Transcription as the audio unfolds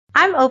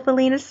I'm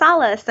Opalina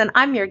Salas, and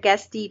I'm your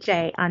guest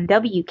DJ on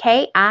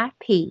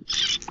WKIP.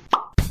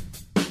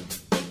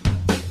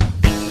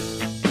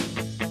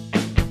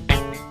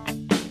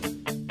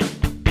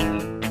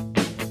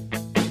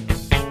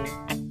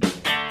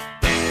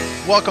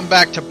 Welcome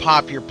back to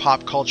Pop, your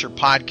pop culture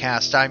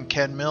podcast. I'm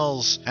Ken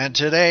Mills, and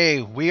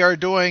today we are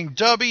doing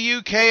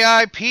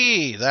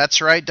WKIP. That's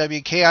right,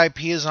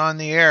 WKIP is on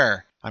the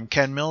air. I'm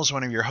Ken Mills,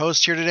 one of your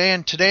hosts here today,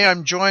 and today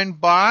I'm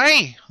joined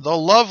by the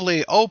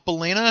lovely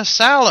Opalina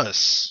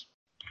Salas.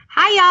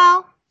 Hi,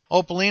 y'all.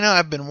 Opalina,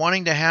 I've been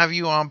wanting to have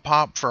you on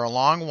Pop for a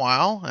long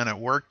while, and it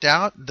worked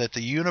out that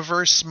the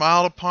universe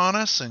smiled upon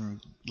us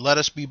and let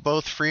us be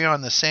both free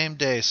on the same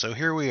day, so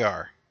here we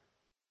are.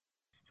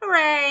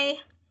 Hooray.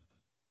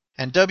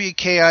 And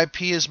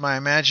WKIP is my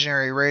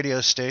imaginary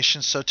radio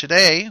station, so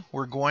today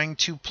we're going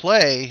to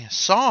play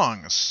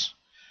songs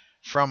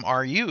from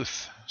our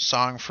youth,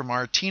 songs from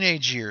our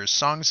teenage years,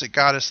 songs that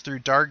got us through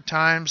dark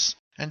times,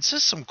 and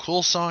just some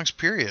cool songs,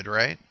 period,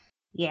 right?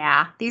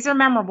 Yeah, these are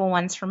memorable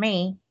ones for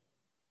me.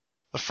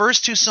 The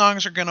first two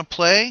songs we're going to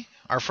play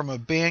are from a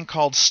band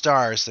called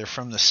Stars. They're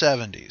from the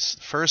 70s.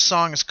 The first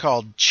song is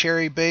called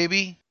Cherry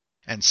Baby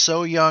and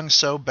So Young,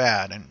 So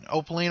Bad. And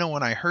Opalina,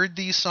 when I heard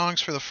these songs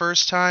for the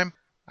first time,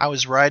 I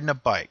was riding a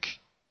bike.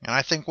 And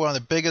I think one of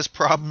the biggest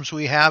problems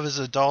we have as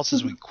adults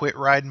is we quit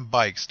riding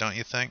bikes, don't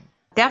you think?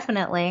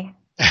 Definitely.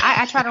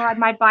 I try to ride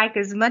my bike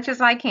as much as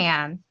I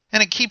can.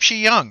 And it keeps you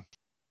young.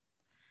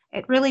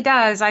 It really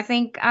does. I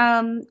think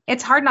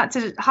it's hard not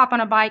to hop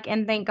on a bike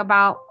and think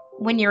about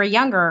when you were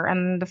younger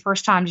and the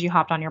first times you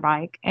hopped on your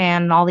bike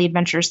and all the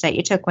adventures that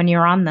you took when you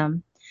were on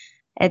them.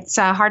 It's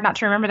hard not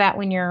to remember that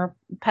when you're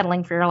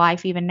pedaling for your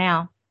life even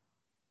now.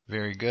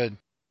 Very good.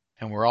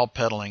 And we're all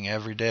pedaling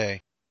every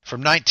day.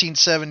 From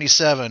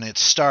 1977,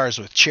 it's Stars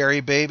with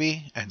Cherry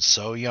Baby and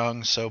So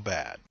Young, So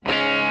Bad.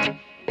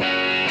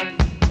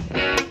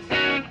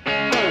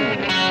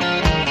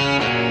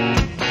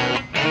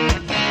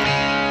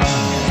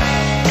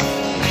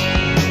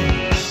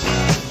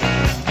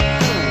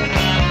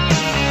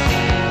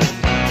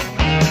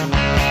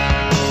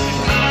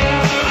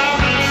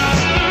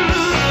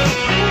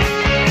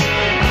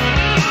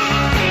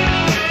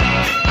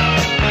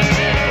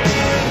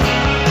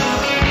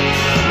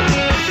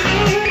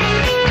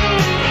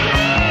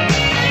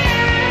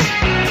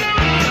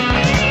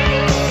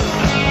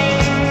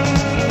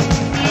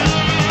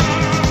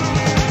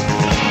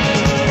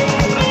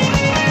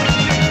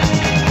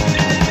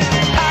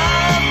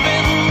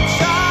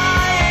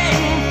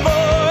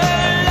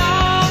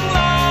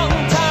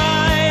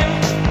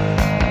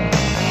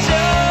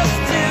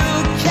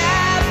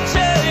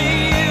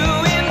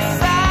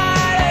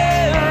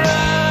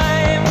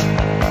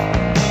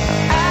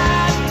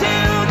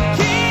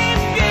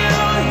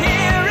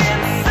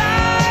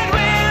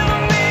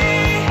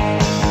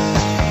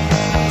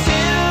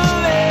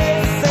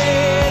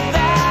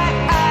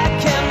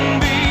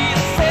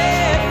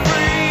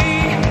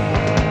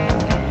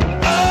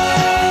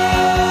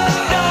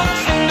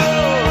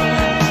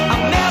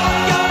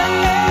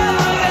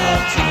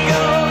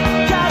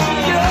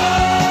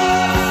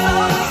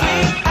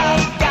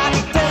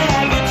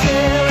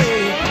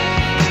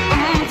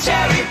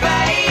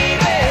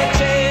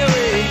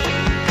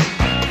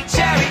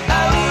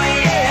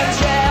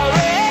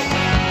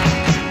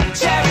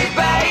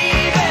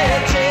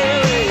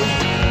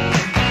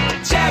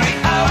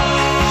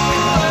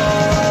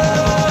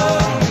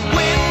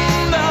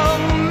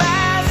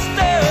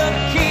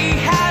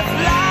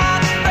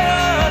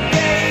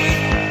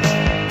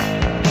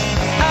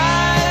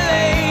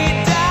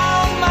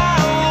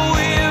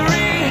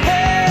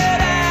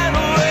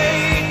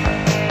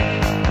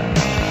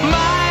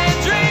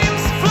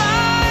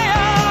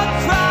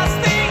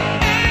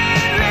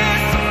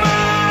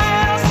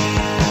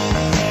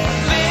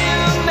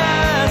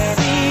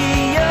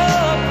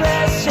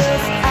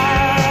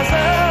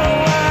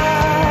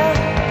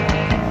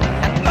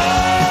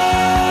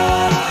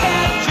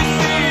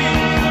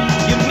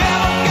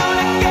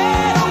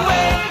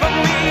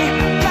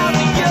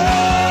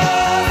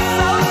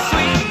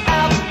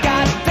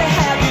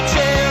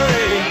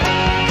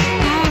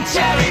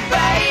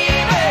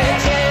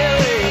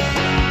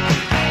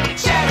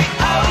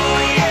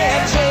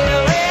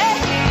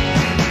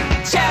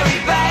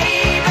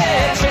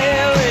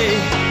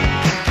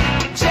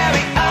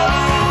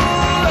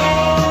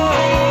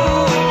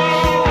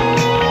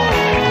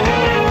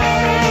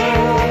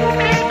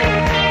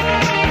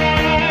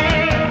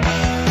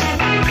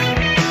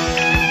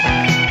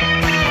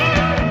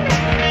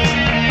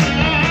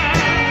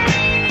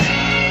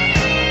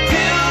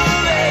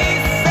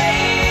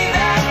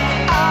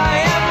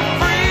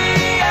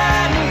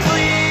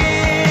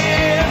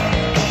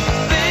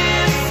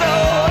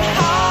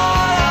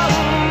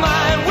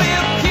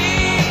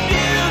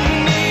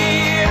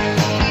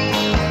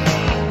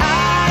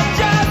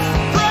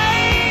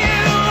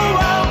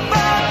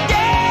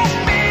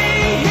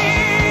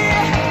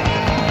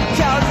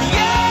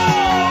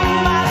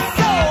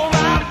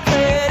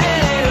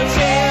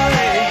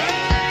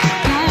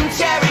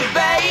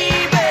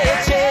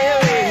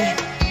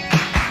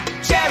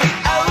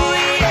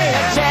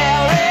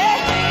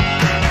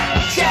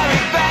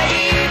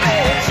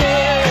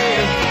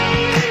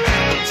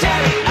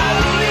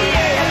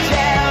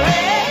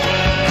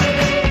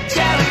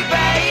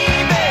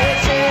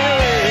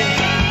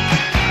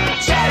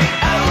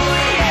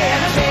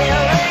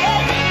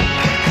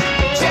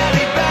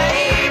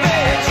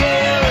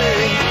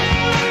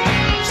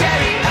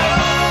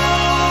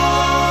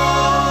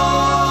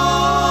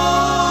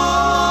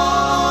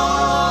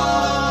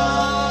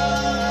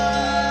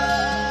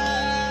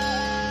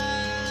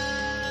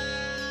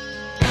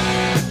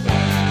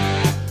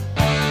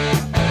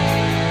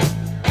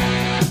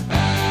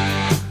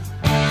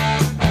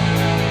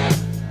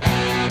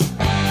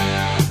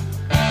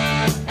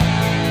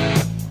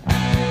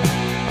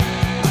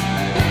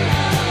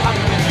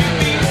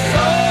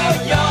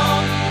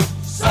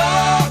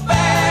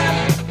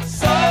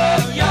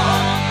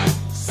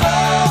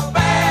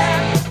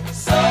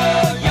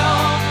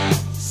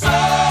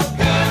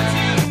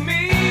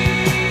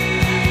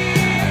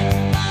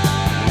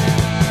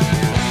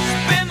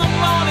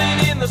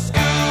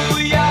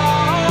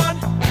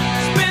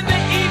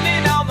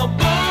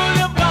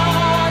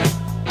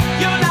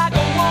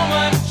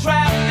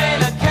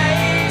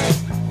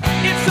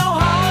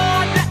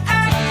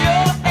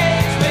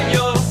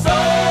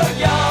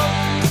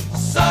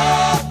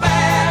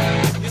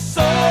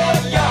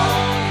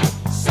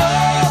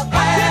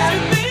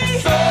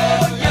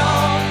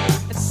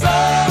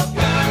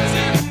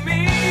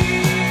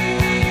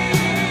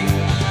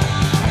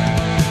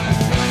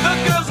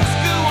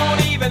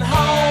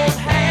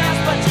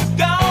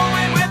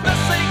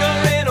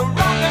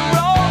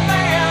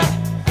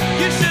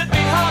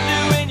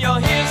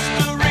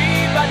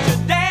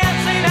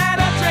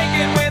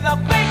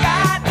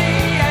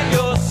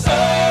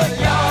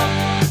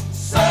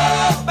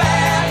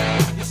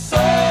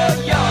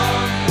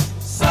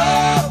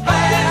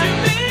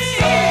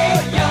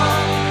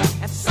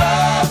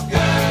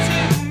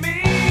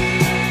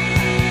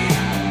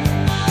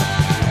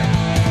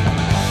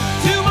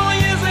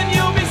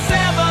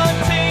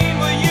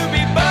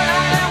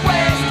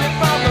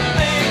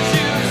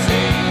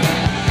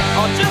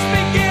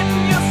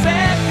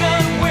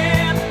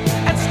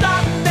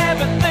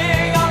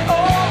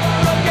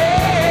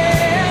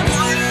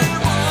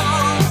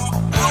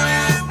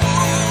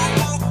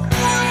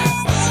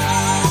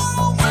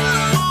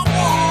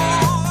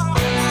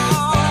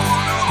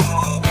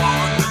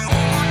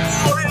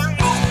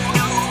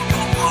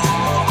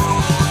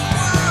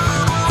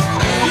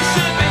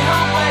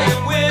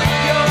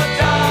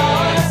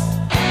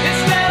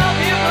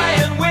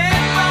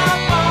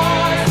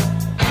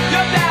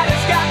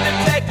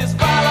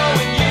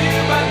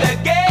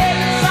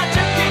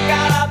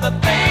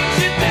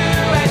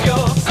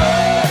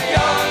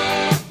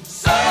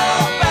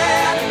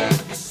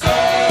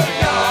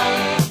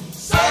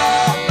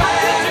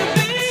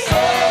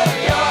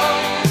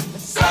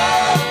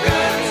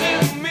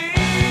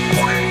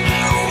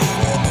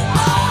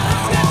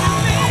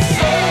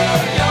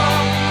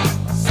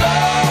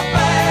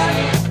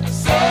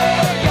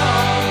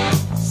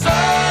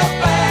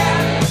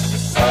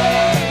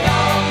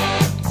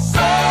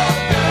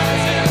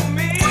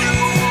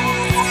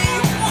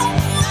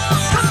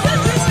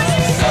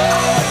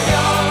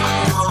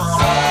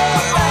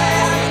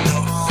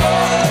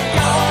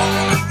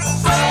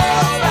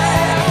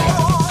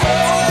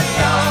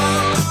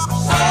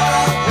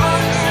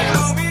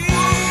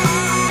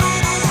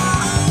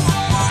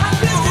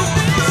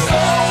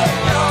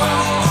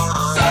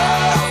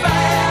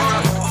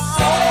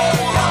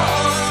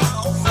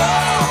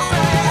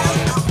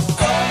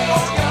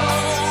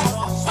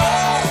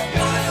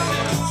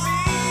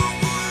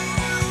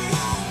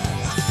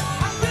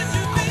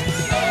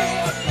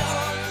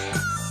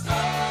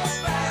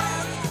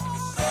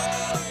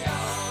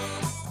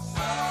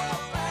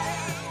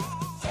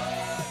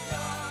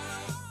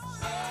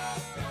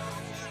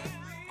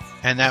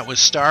 And that was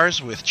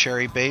Stars with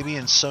Cherry Baby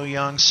and So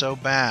Young, So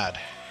Bad.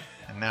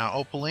 And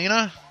now,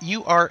 Opalina,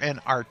 you are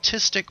an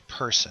artistic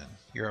person.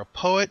 You're a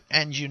poet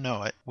and you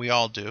know it. We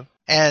all do.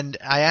 And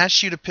I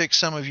asked you to pick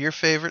some of your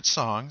favorite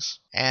songs.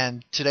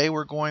 And today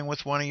we're going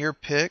with one of your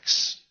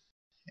picks.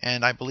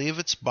 And I believe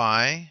it's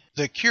by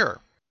The Cure.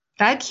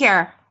 The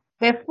Cure.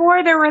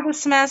 Before there were the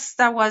Smiths,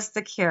 that was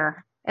The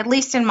Cure, at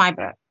least in my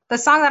book. The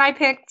song that I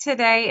picked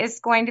today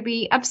is going to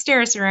be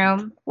Upstairs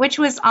Room, which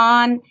was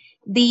on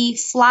the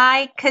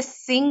Sly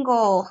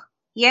single.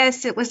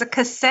 Yes, it was a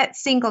cassette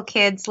single,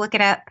 kids. Look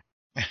it up.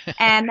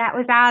 And that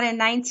was out in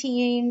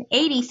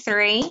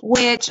 1983,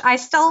 which I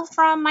stole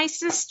from my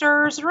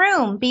sister's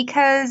room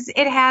because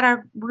it had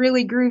a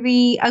really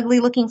groovy,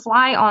 ugly-looking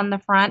fly on the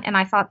front, and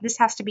I thought, this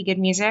has to be good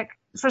music.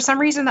 For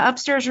some reason, the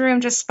Upstairs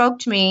Room just spoke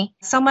to me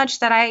so much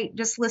that I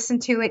just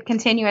listened to it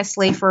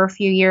continuously for a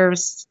few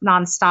years,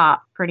 nonstop,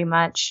 pretty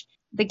much.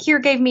 The Cure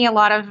gave me a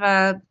lot of,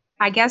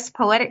 I guess,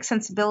 poetic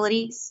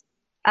sensibilities.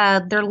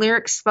 Their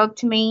lyrics spoke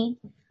to me.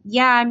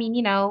 Yeah, I mean,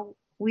 you know,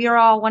 we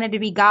all wanted to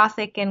be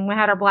gothic and we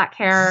had our black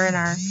hair and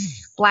our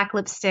black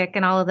lipstick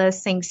and all of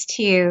those things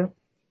too.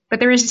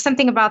 But there was just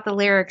something about the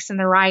lyrics and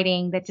the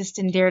writing that just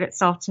endeared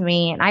itself to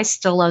me. And I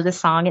still love the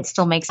song. It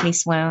still makes me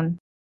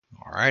swoon.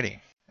 Alrighty.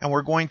 And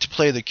we're going to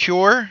play The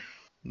Cure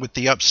with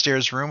the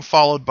Upstairs Room,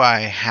 followed by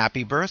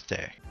Happy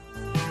Birthday.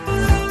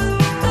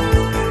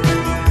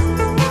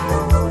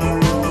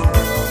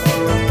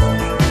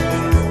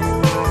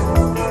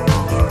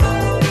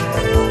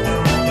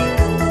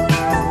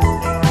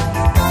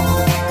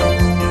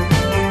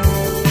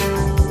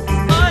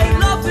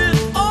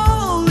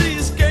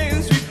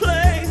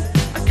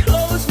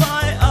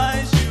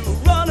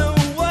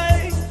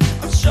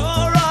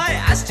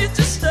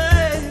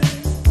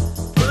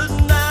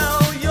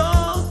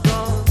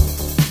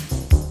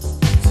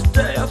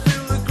 Today I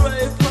feel a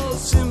great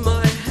pulse in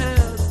my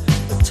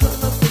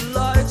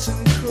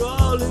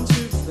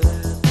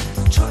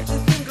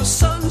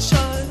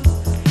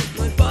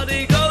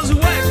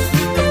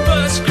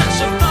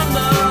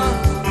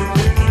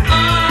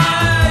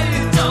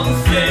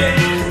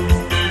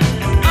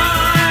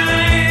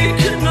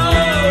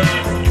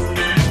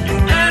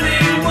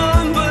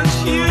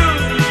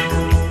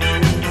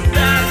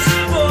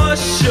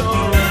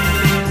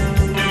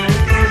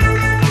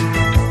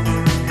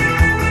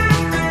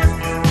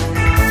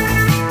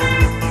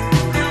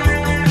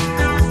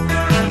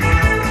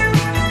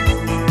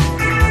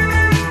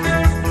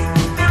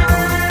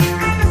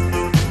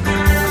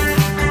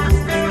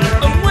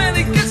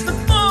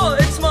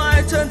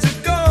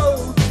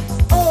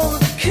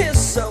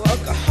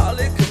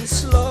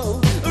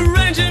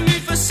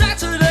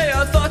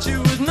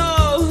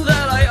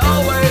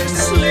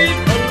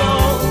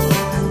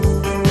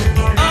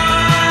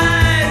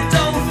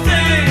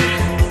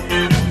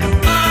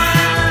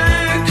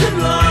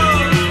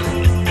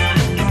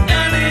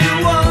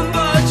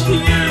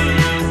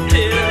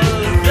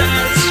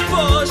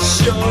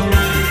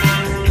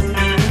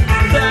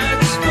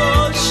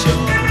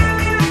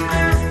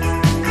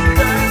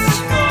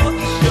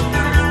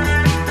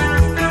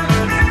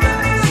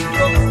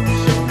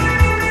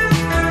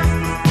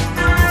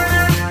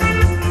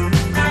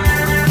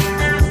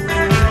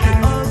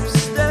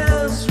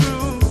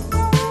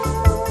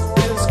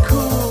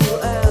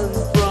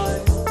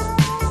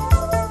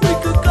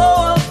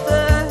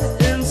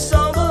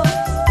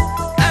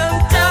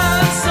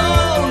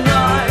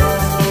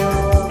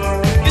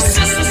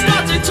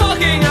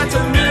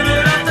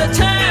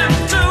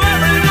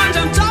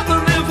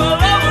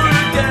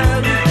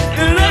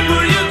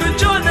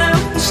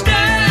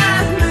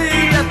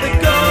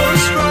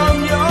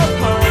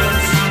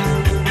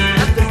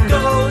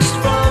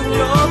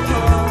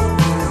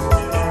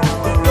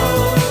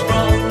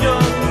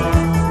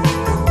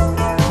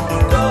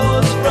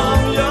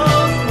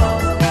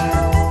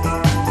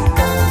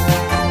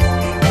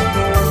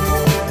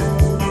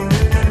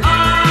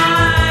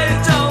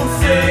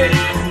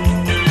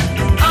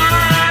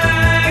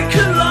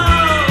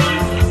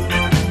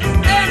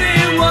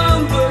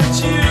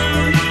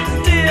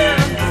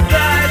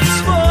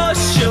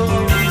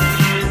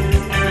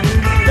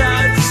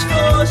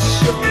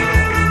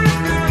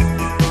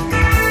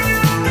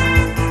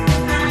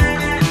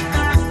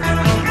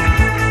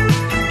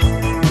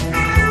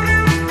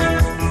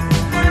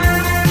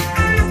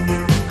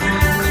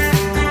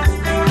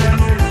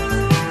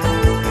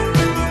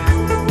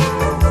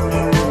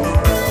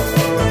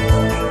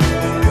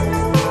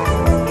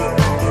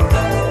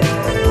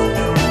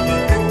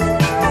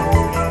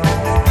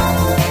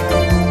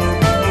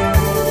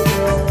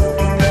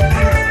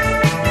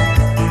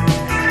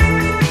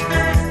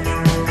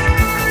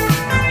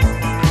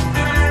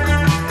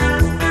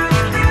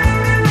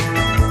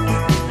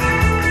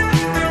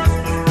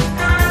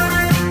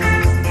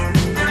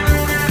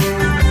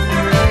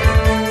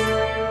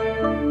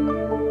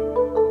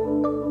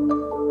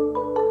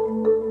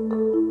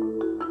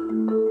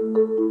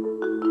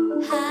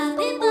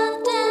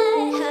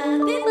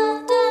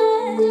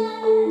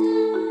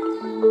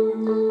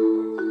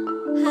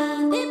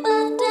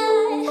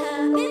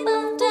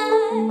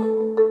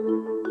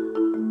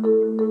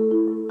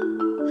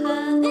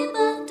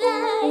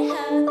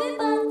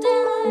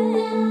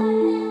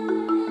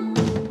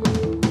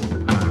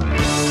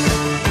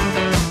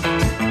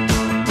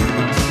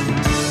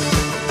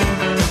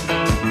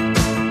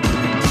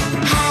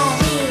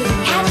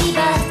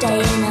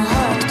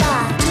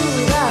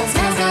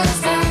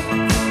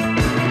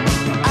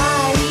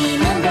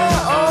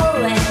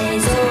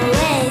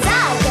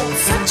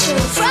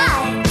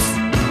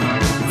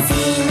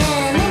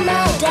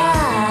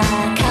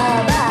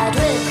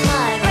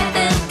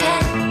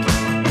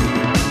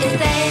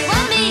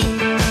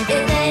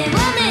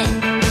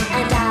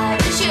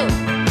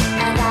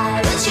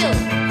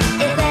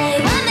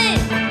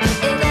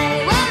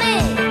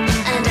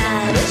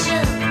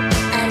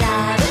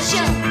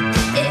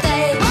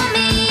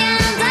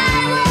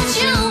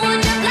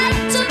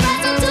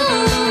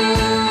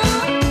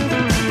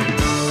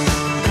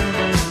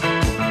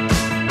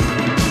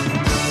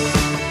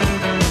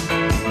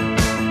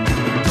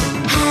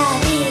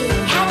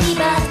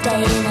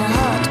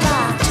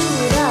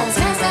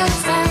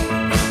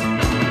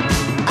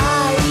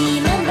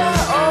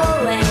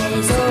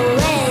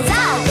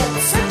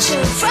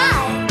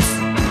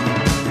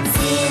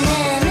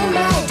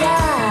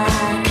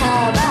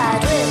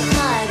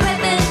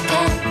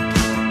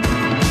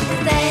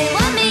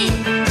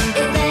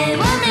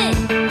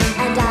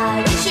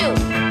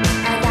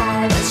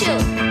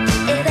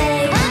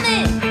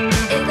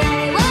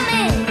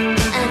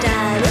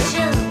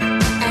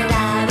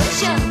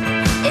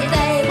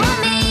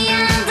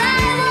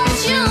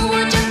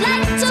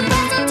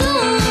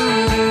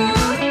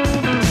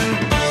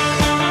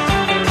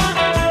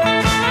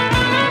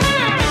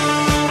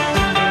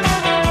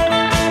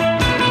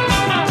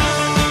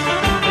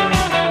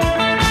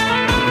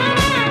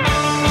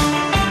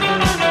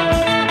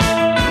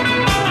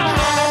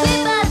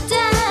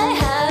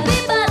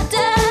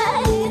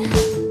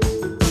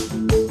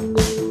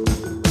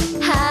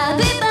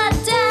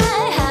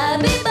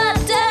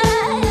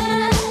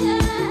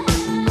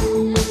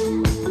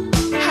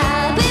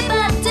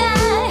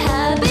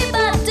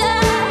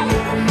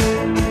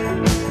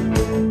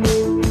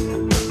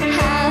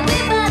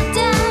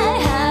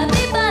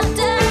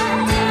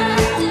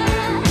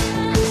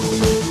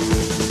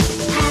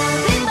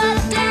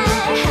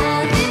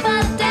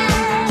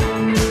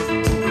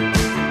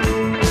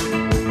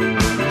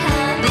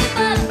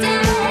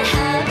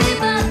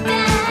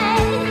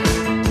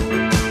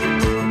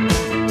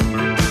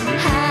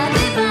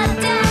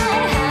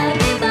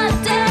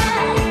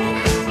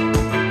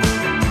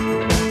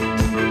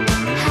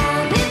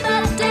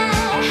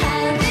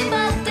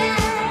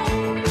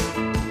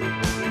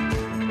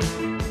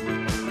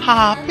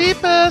Happy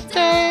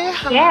birthday,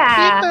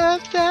 happy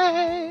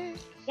birthday.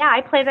 Yeah, I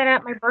play that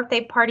at my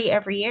birthday party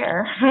every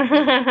year.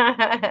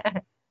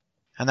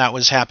 And that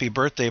was Happy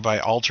Birthday by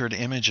Altered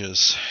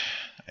Images.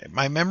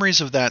 My memories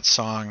of that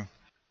song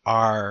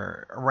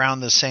are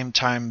around the same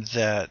time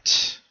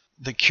that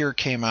The Cure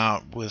came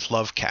out with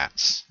Love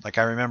Cats. Like,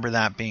 I remember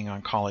that being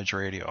on college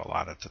radio a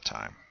lot at the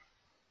time.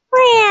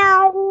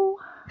 Wow.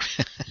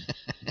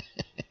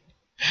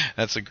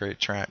 That's a great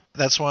track.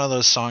 That's one of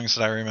those songs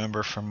that I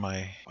remember from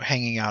my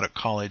hanging out at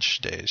college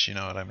days, you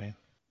know what I mean?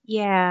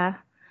 Yeah.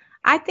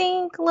 I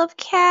think Love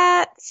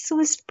Cats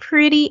was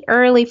pretty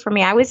early for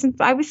me. I was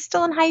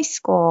still in high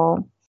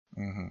school.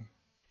 Mm-hmm.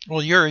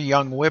 Well, you're a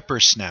young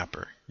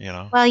whippersnapper, you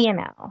know? Well, you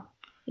know.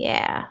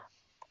 Yeah.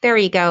 There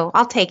you go.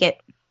 I'll take it.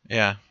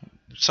 Yeah.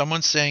 If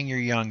someone's saying you're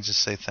young,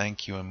 just say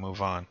thank you and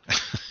move on.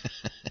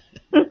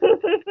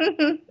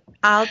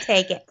 I'll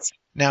take it.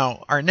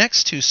 Now, our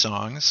next two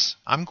songs,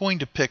 I'm going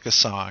to pick a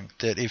song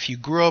that if you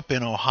grew up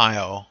in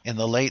Ohio in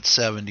the late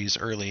 70s,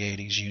 early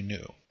 80s, you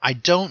knew. I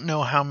don't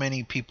know how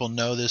many people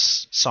know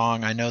this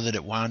song. I know that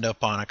it wound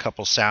up on a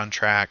couple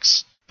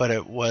soundtracks, but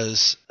it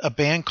was a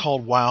band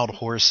called Wild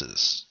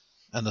Horses,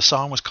 and the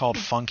song was called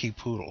Funky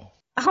Poodle.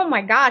 Oh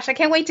my gosh, I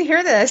can't wait to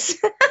hear this.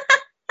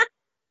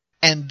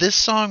 And this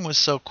song was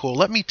so cool.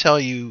 Let me tell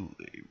you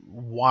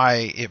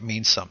why it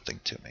means something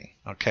to me,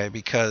 okay?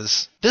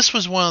 Because this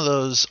was one of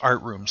those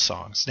art room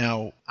songs.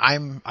 Now,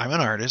 I'm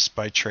an artist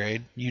by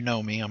trade. You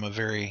know me. I'm a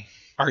very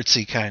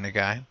artsy kind of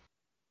guy.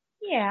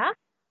 Yeah.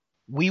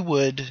 We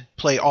would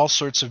play all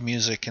sorts of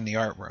music in the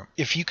art room.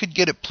 If you could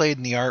get it played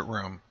in the art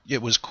room,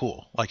 it was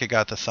cool. Like, it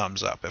got the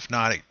thumbs up. If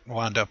not, it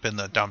wound up in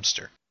the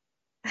dumpster.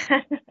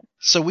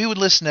 So we would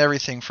listen to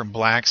everything from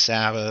Black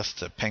Sabbath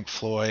to Pink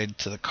Floyd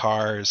to the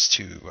Cars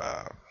to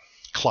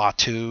Claw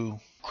 2.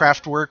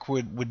 Kraftwerk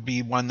would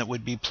be one that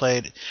would be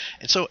played.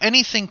 And so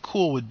anything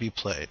cool would be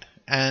played.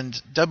 And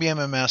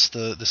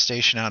WMMS, the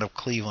station out of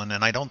Cleveland,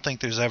 and I don't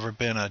think there's ever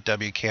been a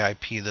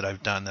WKIP that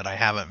I've done that I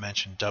haven't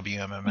mentioned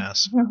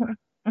WMMS.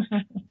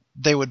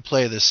 They would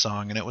play this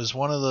song, and it was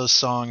one of those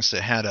songs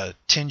that had a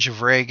tinge of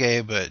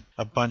reggae, but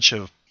a bunch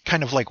of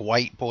kind of like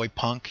white boy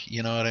punk,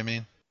 you know what I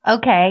mean?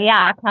 Okay,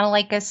 yeah, kind of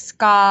like a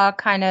ska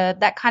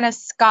that kind of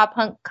ska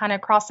punk kind of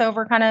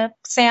crossover kind of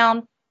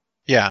sound.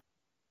 Yeah.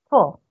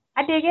 Cool.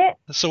 I dig it.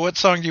 So what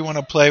song do you want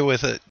to play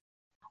with it?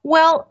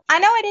 Well, I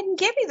know I didn't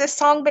give you this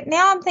song, but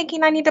now I'm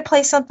thinking I need to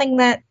play something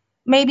that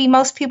maybe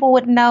most people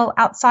wouldn't know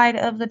outside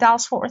of the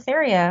Dallas-Fort Worth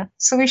area.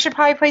 So we should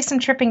probably play some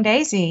Tripping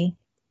Daisy,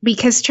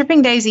 because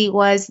Tripping Daisy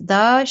was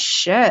the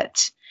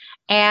shit.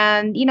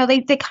 And you know,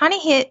 they kind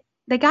of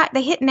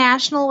hit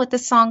national with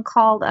this song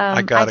called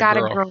I Got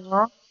a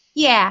Girl.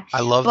 Yeah.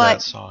 I love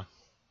that song.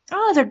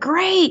 Oh, they're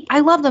great.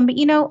 I love them. But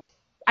you know,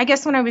 I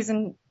guess when I was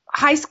in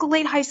high school,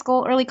 late high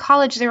school, early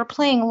college, they were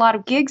playing a lot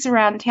of gigs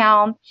around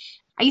town.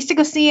 I used to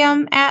go see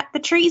them at the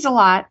Trees a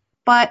lot,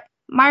 but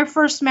my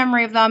first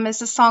memory of them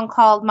is a song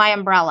called My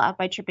Umbrella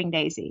by Tripping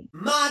Daisy.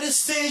 My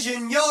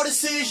decision, your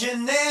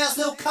decision, there's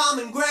no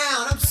common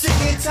ground. I'm sick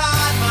and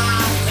tired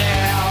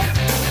myself.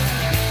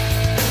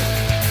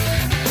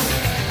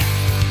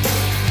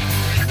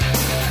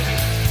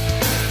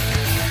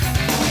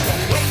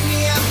 Don't wake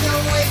me up,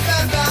 don't wake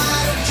my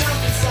body, don't jump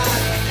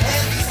inside.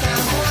 Every time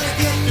I wanna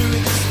get through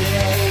this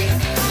day.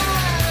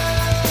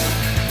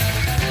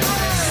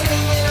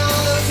 Slinging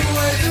all those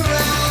words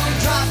around,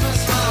 drop my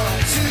smile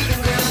to the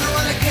ground. I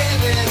wanna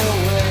give it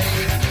away.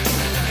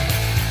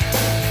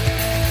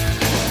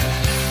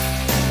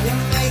 You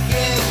make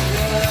it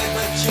good,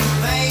 but you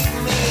make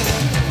me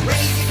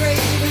crazy,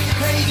 crazy.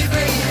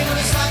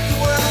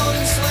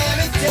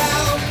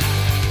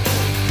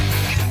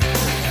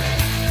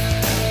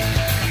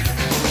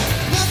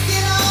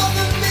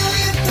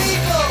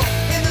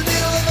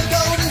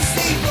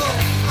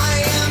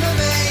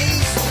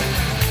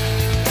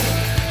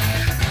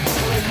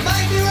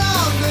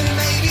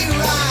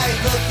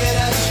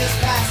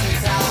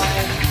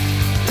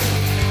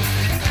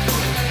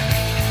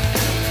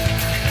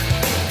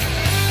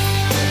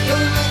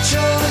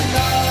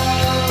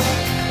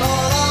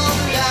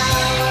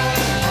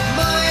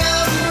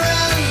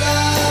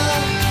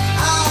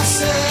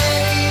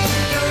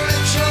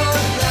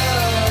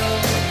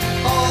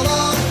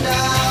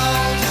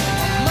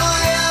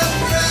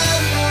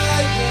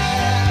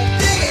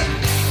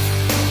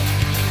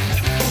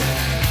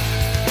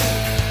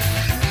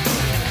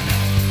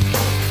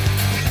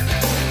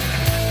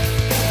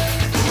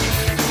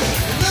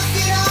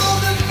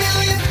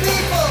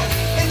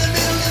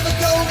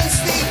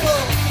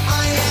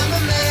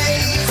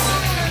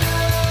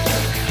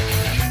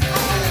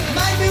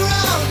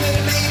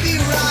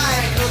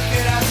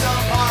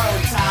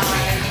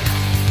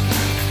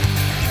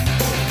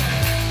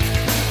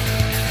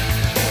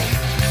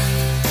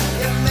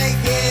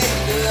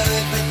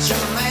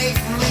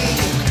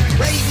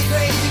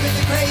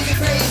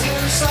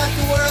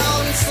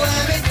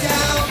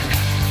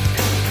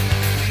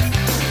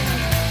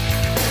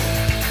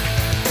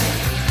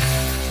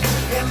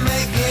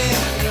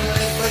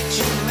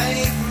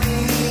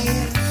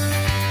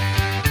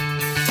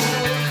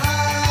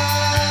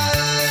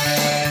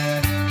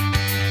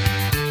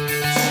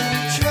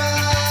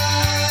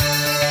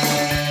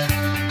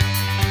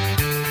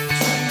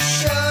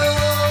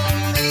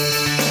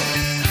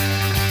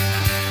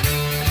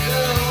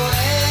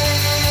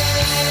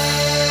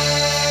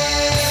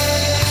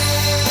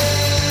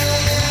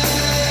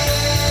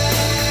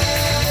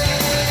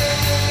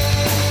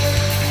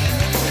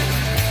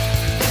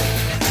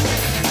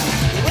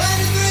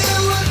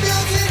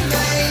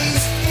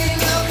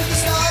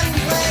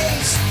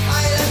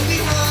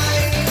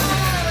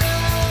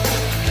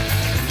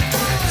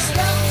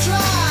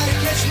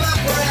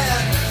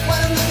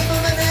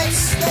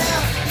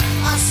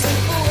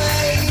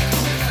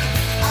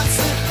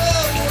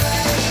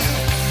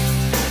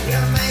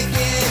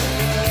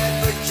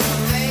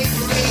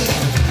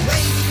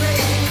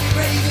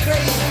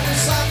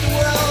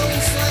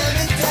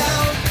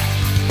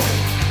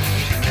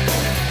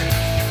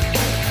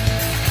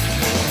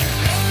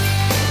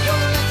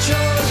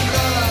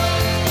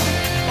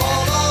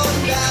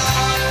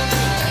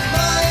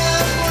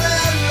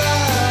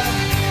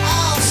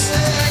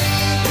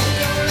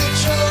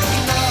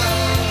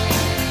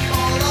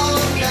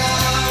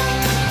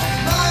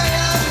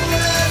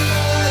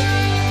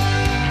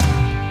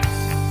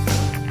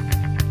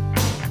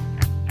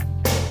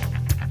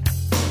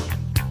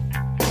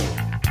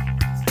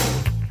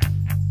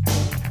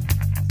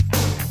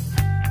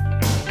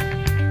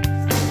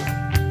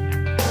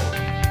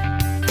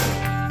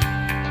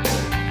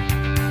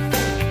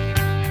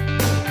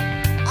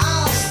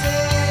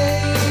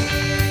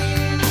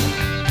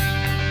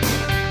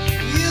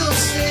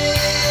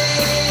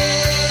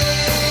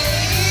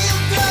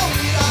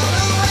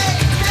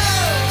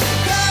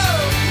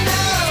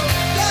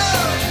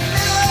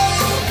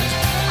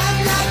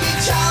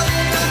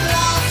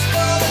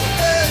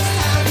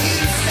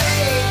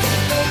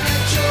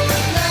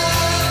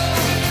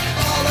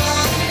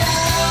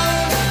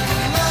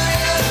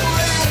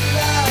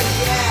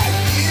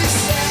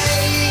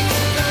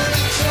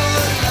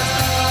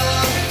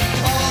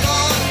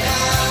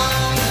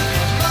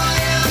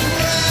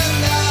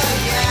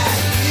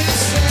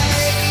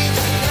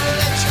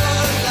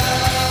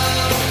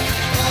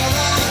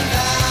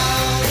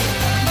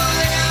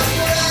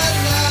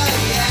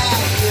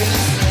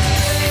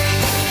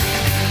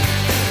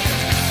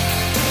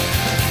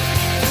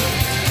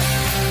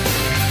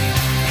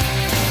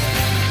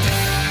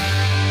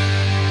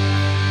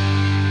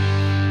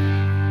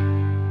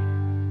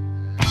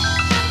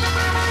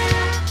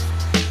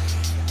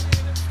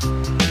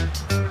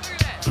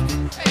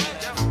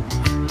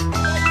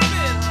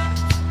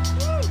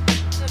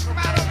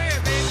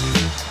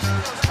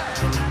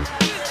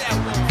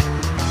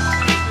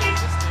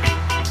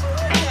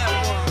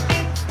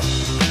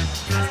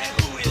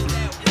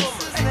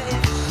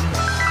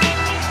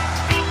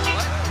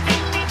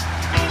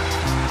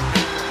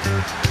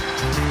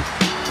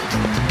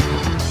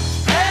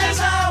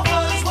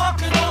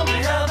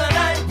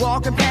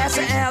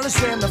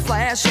 palace in the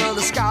flash of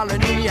the scarlet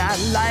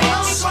neon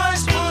lights.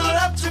 Twice pulled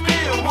up to me,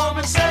 a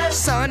woman said,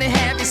 "Sonny,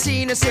 have you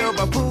seen a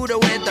silver poodle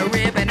with a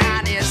ribbon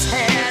on his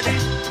head?"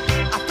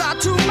 I thought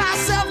to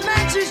myself,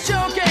 man, she's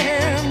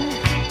joking.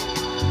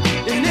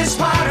 In this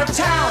part of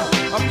town,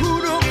 a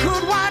poodle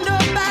could wind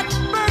up at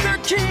Burger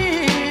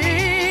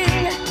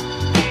King.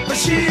 But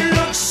she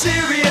looked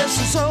serious,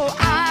 and so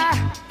I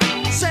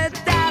said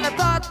that I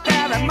thought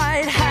that I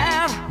might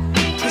have,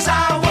 'cause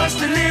I was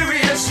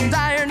delirious and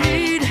dire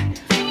need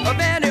of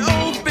any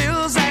old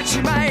bills that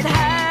she might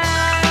have.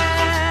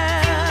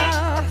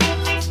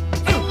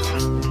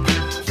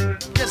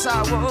 Yes,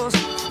 I was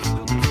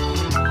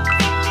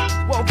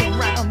walking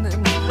round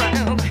and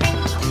round.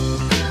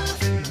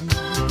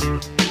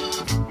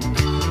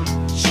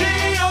 She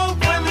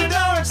opened the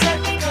door and said,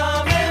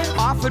 "Come in."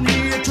 Offered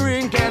me a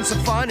drink and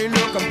some funny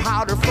looking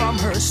powder from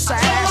her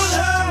sash. I told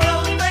her,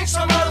 "Well, thanks,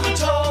 my mother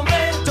told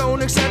me,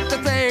 don't accept a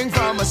thing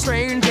from a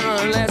stranger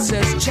unless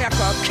it's check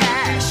or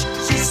cash."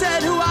 She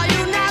said, "Who are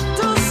you not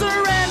to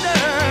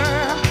surrender?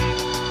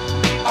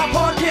 A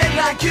poor kid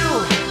like you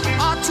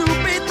ought to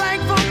be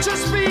thankful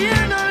just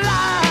being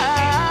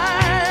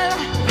alive."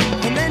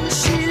 And then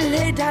she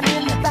lay down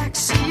in the back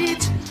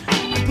seat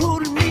and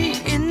pulled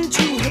me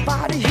into her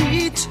body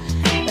heat.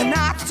 And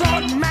I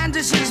thought, man,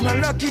 this is my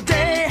lucky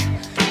day.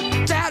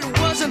 That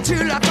was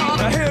until I thought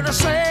I heard her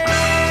say,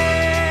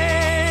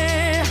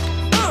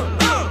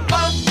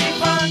 "Funky,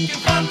 funky,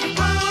 funky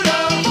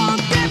poodle,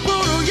 funky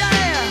poodle,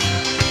 yeah."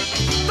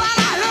 Thought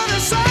I heard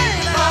her say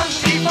that.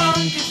 "Funky,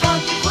 funky,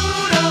 funky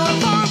poodle,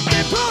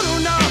 funky poodle,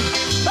 no,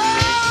 oh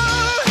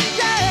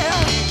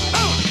yeah,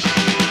 oh."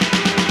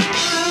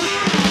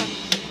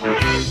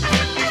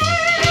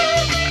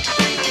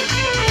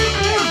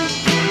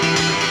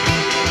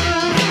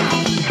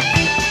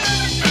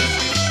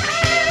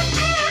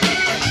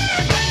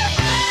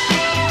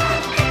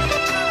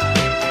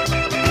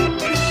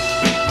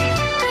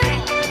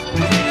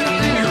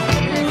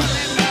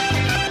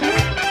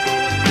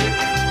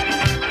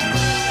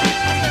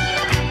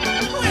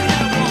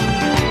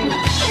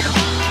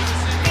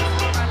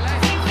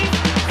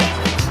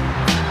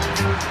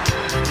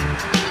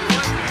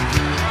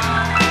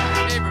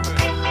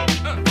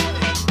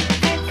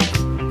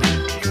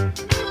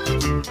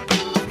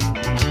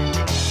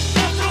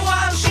 After a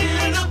while, she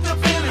looked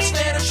up in a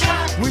state of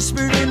shock,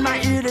 whispered in my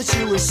ear that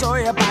she was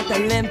sorry about the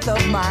length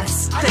of my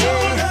stay. I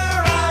told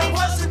her I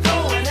wasn't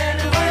going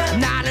anywhere,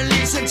 not at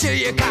least until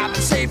you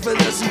compensate for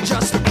this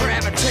injustice of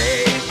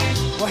gravity.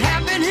 What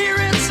happened here,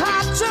 it's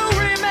hard to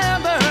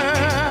remember.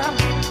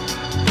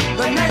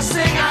 The next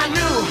thing I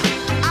knew,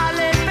 I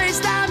lay face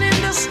down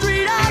in the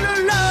street all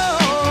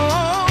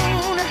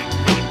alone.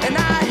 And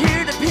I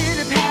hear the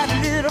pitter-patter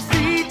little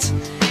feet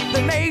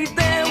that made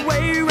their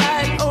way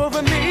right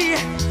over me.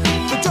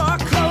 The door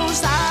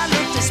closed, I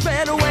looked and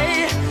sped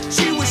away.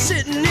 She was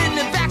sitting in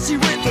the backseat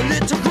with a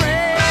little gray.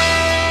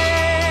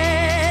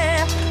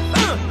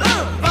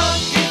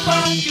 Funky,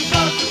 funky,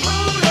 funky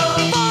poodle,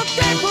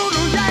 funky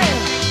poodle, yeah.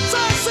 So I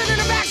sit in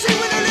the backseat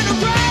with a little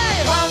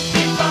gray.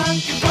 Funky,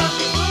 funky,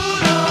 funky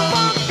poodle,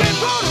 funky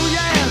poodle,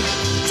 yeah.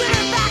 Sit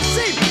in the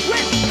backseat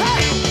with,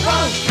 hey,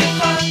 funky,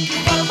 funky,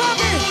 funky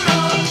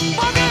poodle,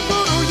 funky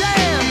poodle,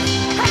 yeah.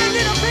 Had a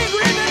little pink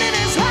ribbon in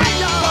his hat,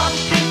 dog.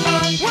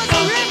 What's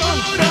a ribbon?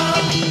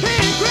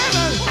 Pink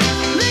ribbon.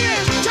 Look at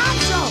his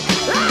johnson.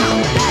 Oh,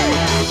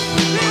 yeah.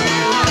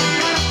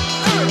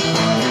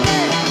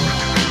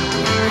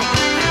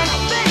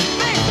 Big,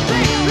 big,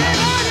 big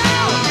ribbon, oh,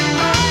 yeah.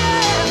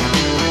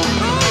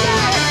 Oh,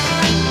 yeah.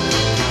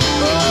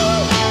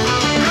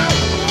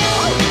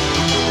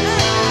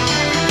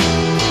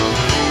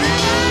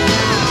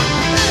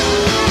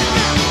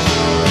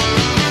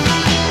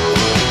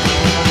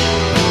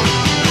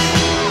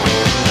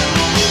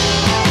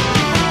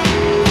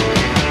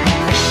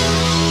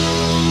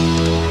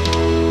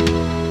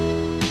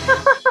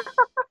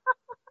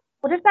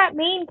 What does that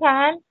mean,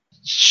 Ken?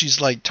 She's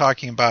like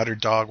talking about her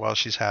dog while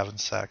she's having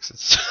sex.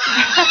 It's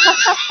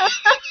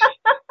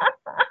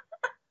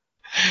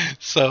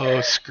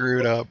so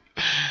screwed up.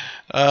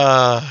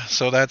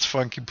 So that's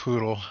Funky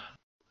Poodle.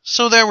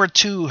 So there were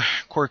two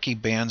quirky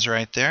bands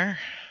right there,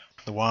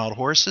 the Wild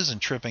Horses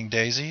and Tripping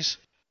Daisies.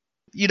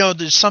 You know,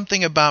 there's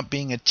something about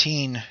being a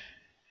teen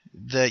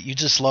that you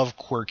just love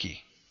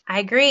quirky. I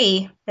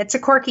agree. It's a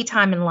quirky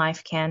time in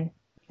life, Ken.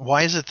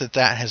 Why is it that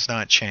that has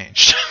not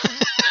changed?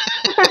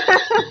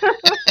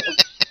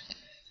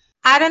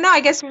 I don't know. I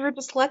guess we were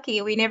just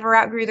lucky. We never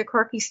outgrew the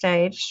quirky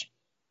stage.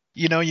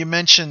 You know, you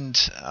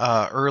mentioned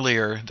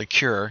earlier The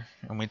Cure,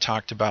 and we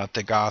talked about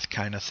the goth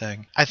kind of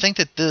thing. I think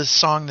that this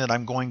song that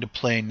I'm going to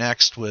play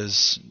next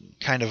was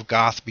kind of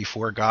goth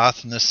before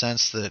goth, in the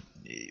sense that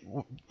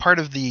part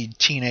of the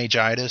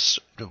teenage-itis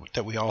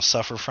that we all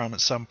suffer from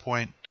at some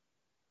point.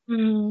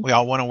 Mm. We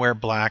all want to wear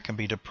black and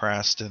be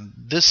depressed, and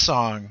this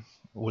song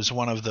was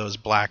one of those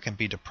black and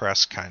be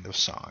depressed kind of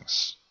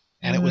songs.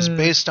 And it was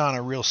based on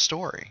a real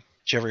story.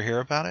 Did you ever hear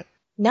about it?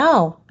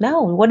 No.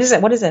 What is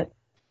it? What is it?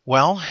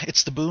 Well,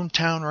 it's the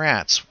Boomtown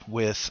Rats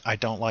with I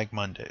Don't Like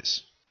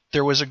Mondays.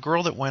 There was a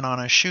girl that went on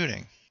a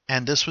shooting,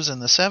 And this was in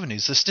the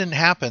 70s. This didn't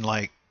happen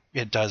like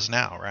it does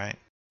now, right?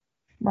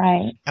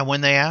 Right. And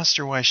when they asked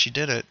her why she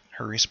did it,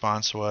 her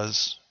response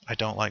was, I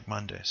don't like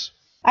Mondays.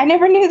 I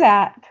never knew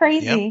that.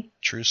 Crazy. Yep,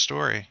 true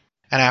story.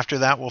 And after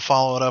that, we'll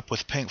follow it up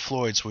with Pink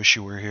Floyd's Wish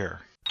You Were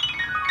Here.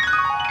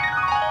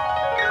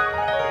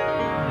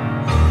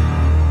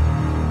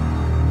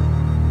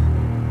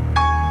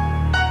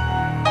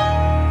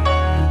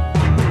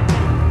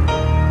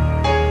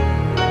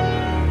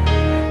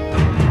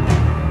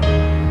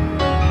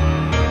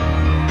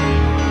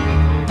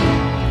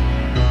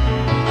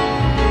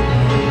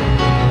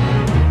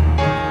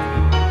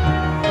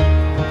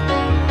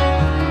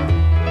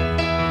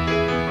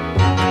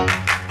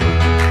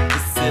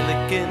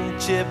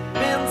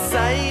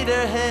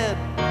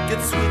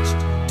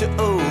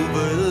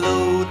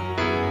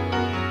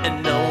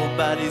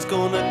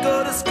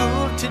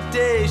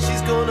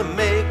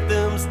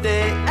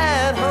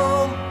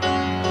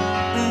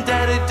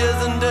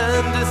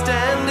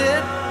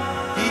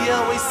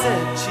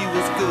 Said she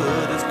was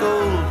good as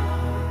gold.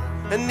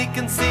 And he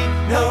can see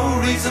no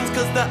reasons,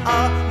 cause there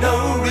are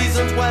no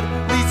reasons. What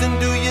reason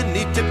do you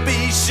need to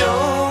be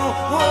shown?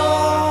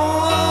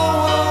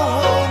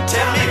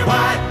 Tell me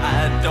why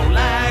I don't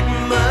like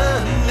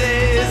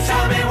Mondays.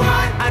 Tell me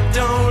why I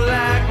don't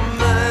like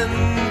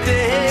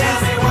Mondays.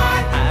 Tell me why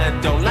I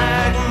don't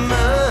like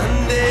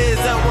Mondays.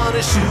 I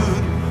wanna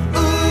shoot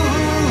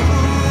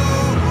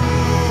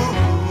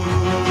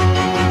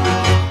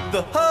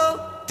the whole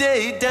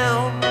day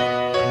down.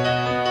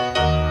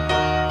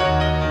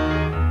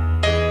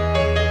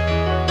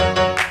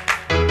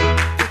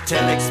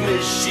 Telex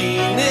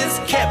machine is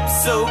kept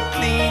so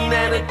clean,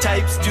 and it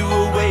types to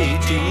a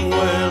waging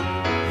world.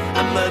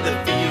 A mother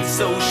feels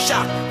so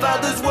shocked,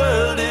 father's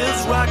world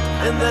is rocked,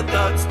 and their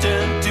thoughts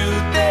turn to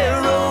their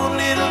own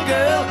little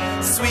girl.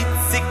 Sweet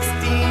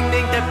 16,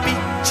 ain't that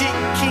peachy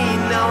keen?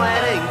 Now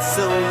it ain't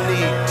so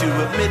neat to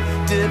admit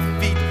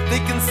defeat.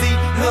 They can see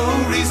no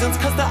reasons,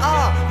 cause there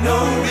are no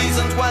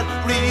reasons. What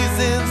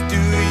reasons do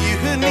you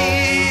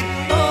need?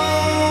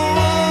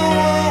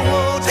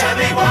 Tell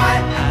me why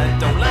I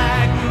don't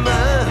like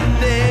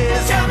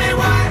Mondays. Tell me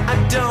why I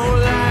don't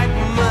like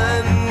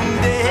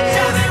Mondays.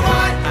 Tell me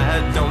why I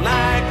don't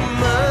like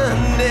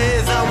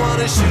Mondays. I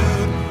wanna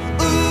shoot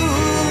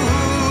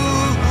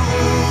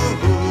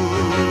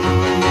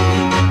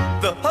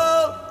the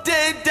whole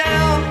day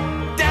down,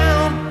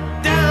 down,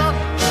 down.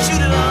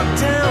 Shoot it all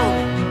down.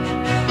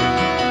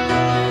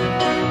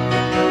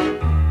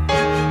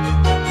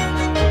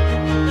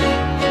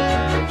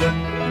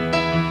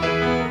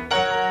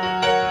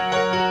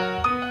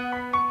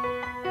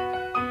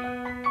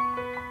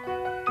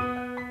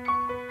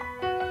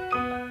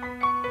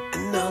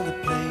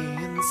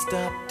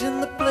 Stopped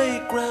in the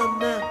playground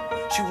now.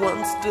 She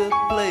wants to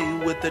play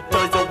with the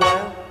toys a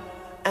while.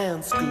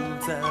 And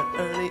school's out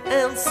early,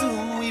 and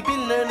soon we be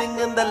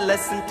learning. And the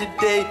lesson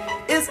today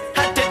is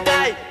how to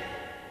die.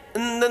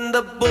 And then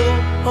the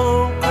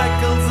bullhorn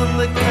crackles, and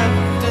the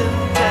captain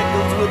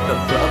tackles with the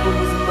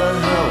problems in the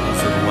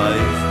house and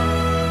wife.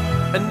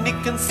 And he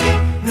can see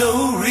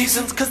no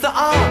reasons, cause there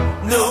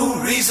are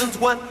no reasons.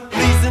 What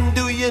reason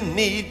do you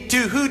need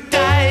to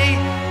die?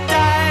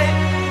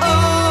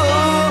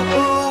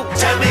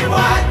 Tell me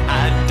why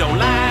I don't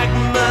like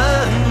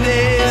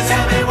Mondays.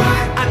 Tell me why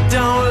I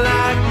don't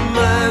like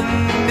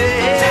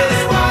Mondays. Tell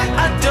me why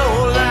I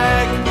don't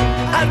like.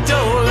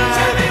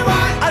 Tell me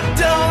why I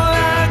don't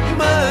like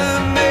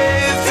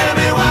Mondays. Tell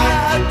me why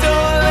I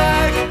don't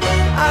like.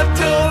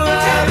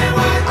 Tell me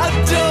why I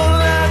don't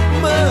like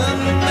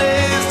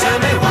Mondays. Tell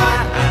me why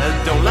I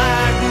don't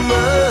like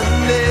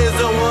Mondays.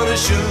 I wanna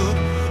shoot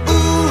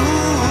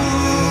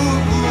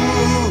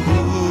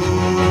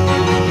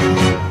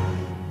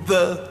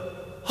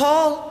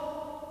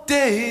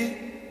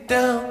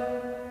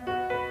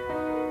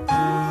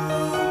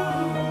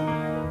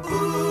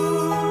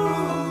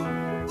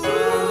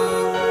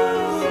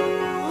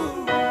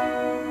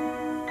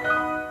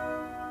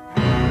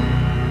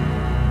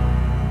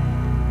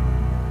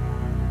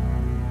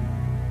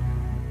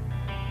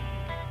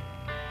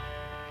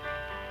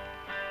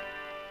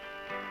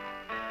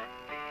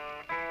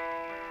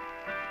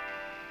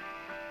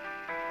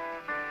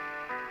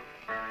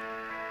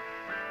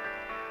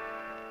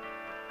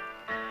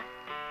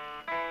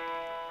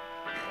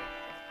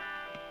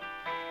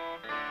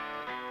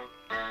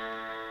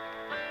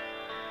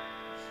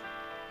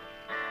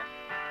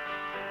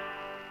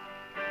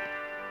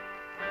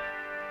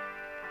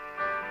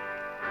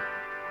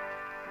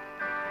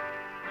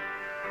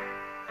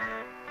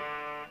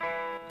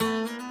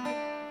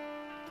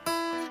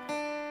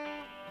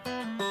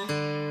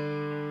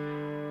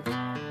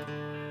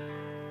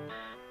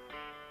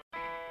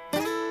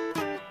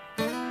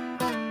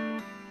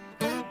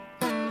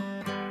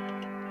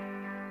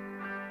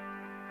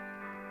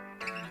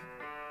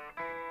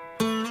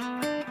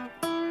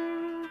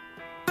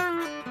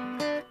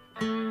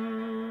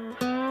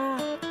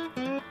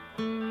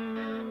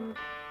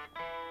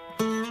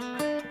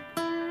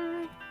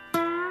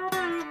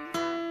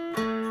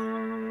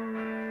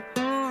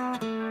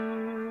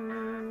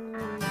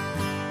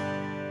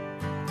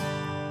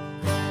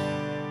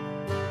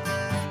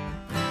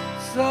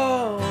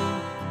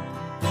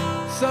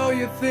So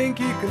you think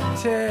you can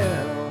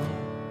tell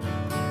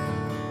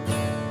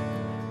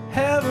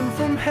heaven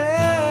from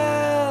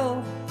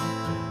hell,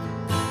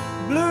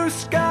 blue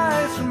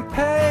skies from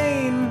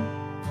pain?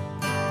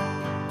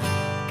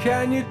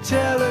 Can you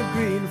tell a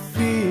green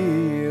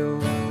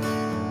field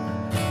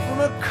from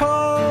a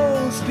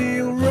cold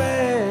steel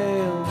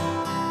rail,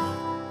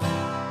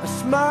 a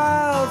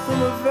smile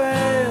from a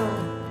veil?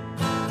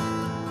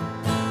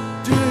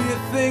 Do you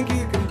think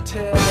you can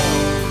tell?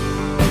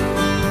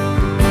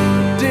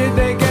 Did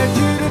they get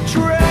you to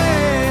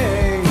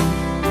trade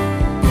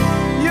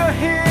your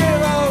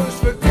heroes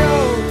for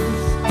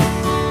ghosts,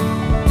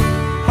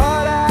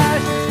 hot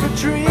ashes for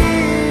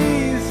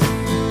trees,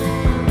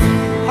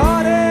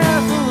 hot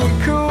air for a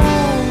cool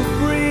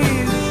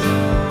breeze,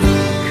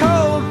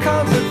 cold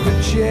comfort for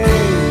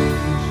change?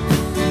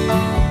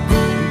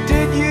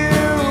 Did you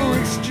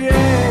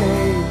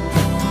exchange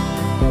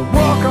a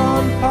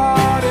walk-on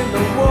part in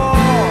the war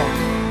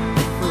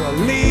for a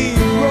lead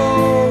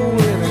role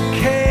in a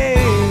cage?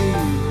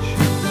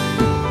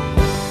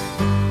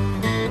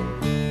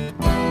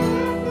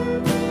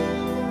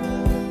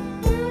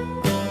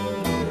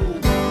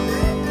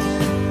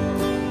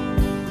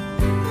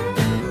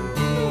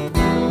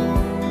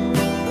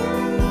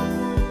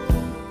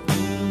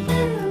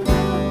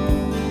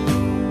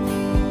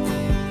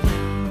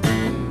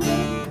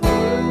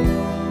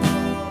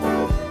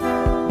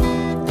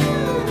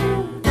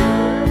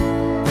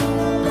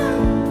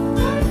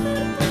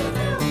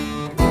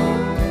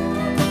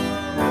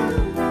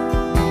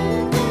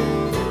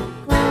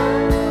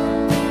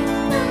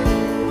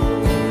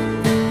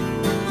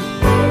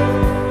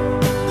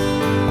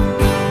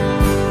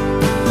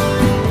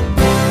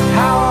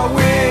 How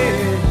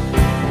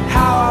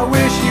I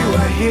wish you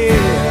were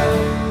here.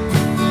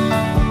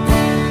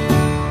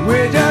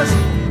 We're just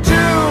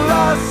two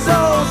lost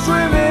souls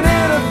swimming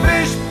in a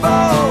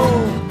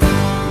fishbowl,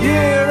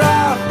 year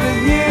after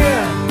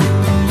year,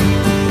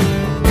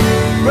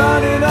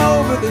 running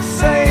over the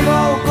same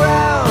old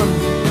ground.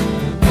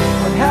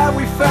 What have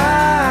we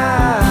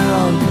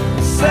found?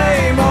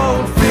 Same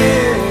old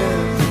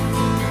fears.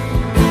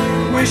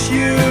 Wish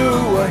you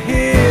were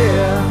here.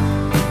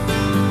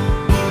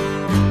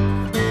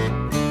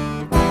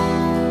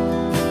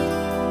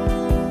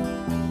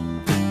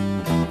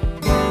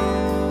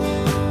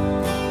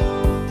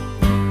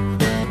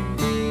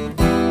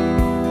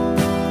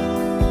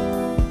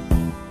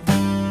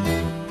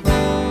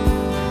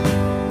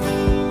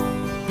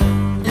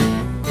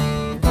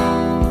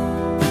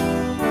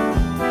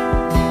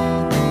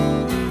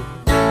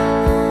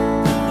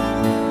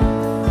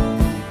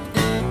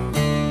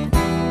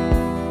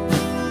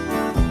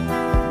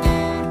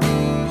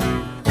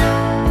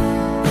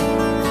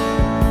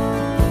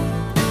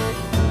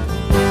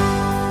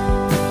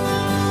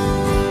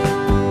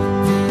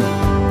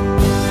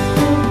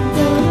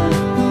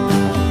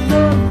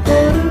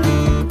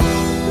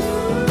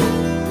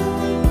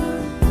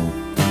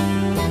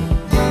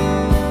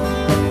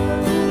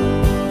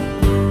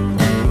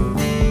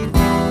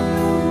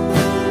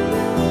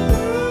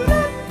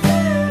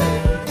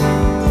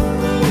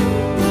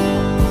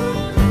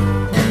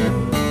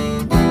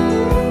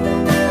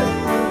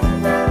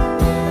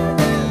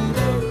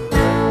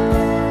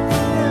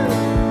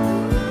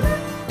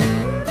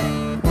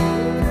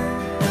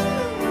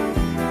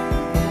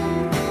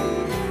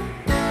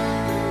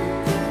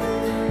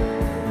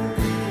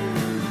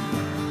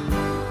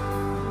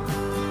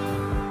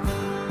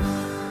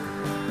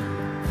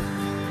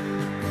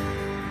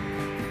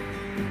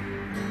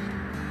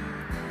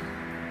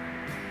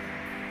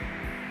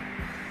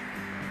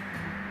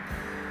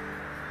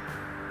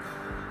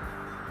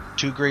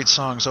 Two great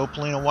songs.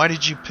 Opalina, why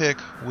did you pick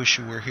Wish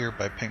You Were Here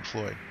by Pink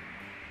Floyd?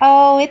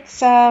 Oh,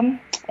 it's a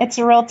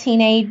real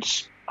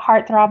teenage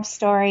heartthrob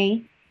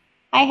story.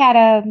 I had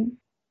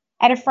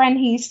a friend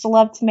who used to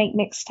love to make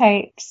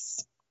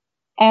mixtapes,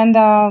 and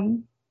I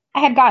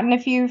had gotten a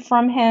few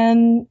from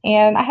him,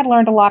 and I had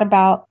learned a lot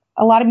about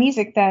a lot of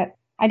music that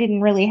I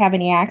didn't really have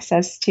any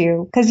access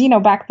to, because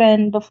back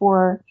then,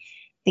 before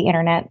the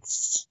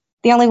internets,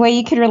 the only way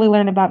you could really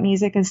learn about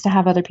music is to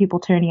have other people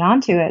turn you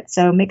on to it.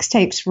 So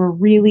mixtapes were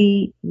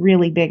really,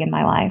 really big in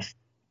my life.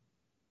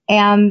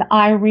 And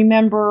I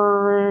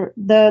remember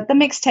the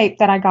mixtape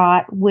that I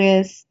got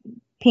with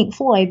Pink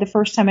Floyd, the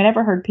first time I'd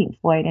ever heard Pink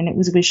Floyd, and it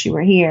was Wish You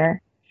Were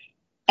Here.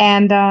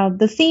 And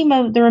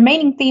the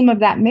remaining theme of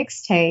that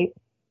mixtape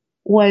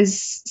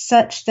was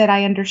such that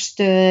I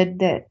understood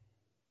that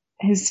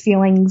his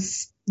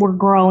feelings were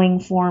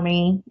growing for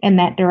me in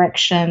that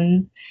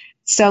direction.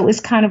 So it was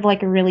kind of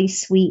like a really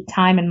sweet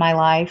time in my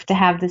life to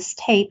have this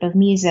tape of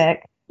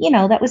music,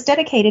 that was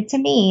dedicated to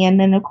me. And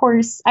then, of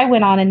course, I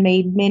went on and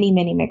made many,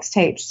 many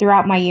mixtapes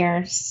throughout my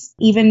years,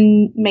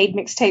 even made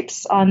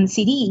mixtapes on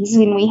CDs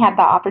when we had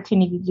the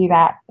opportunity to do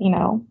that,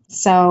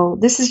 So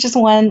this is just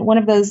one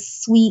of those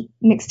sweet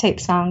mixtape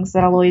songs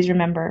that I'll always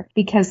remember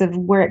because of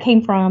where it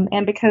came from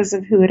and because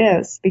of who it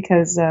is.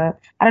 Because I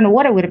don't know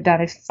what I would have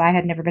done if I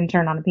had never been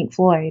turned on to Pink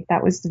Floyd.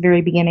 That was the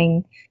very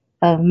beginning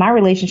of my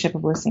relationship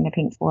of listening to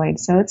Pink Floyd.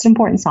 So it's an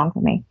important song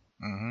for me.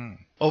 Mm-hmm.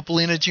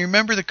 Opalina, do you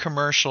remember the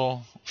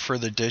commercial for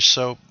the dish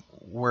soap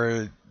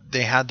where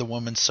they had the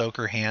woman soak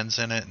her hands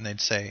in it and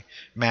they'd say,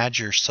 Madge,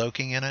 you're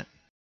soaking in it?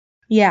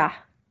 Yeah.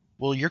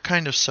 Well, you're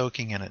kind of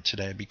soaking in it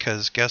today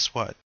because guess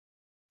what?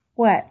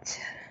 What?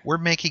 We're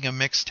making a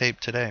mixtape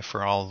today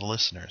for all the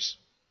listeners.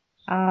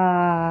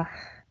 Pretty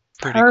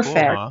perfect.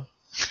 cool, huh?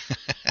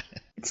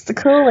 It's the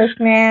coolest,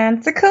 man.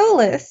 It's the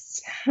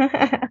coolest.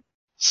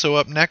 So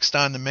up next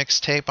on the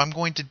mixtape, I'm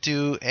going to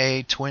do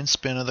a twin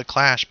spin of The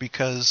Clash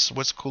because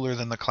what's cooler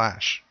than The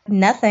Clash?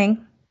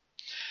 Nothing.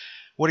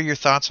 What are your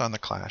thoughts on The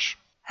Clash?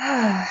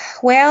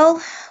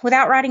 Well,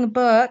 without writing a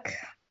book,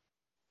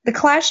 The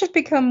Clash have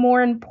become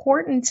more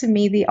important to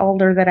me the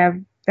older that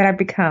I've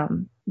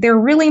become. They're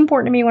really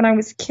important to me when I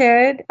was a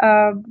kid.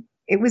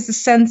 It was the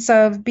sense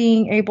of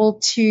being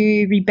able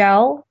to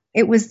rebel.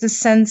 It was the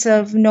sense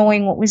of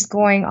knowing what was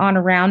going on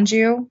around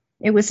you.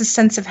 It was a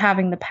sense of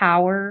having the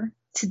power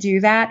to do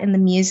that in the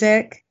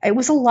music. It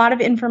was a lot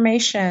of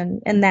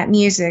information in that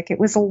music. It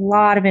was a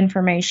lot of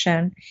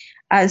information,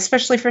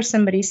 especially for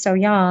somebody so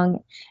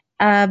young.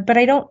 But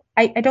I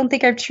don't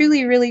think I've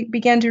truly really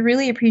began to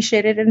really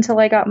appreciate it until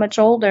I got much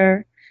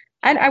older.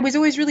 And I was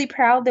always really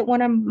proud that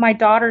one of my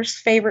daughter's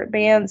favorite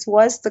bands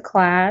was The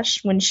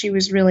Clash when she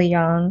was really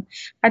young.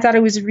 I thought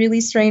it was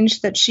really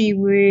strange that she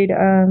would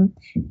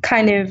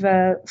kind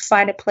of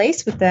find a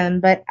place with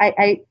them, but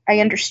I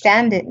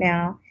understand it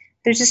now.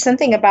 There's just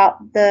something about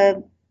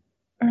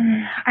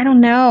I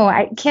don't know.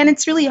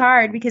 It's really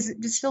hard because it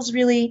just feels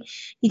really,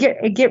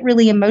 I get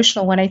really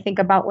emotional when I think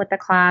about what The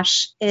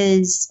Clash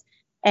is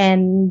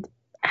and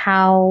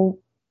how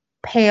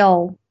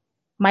pale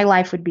my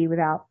life would be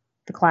without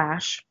The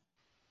Clash.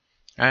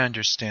 I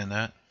understand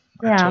that.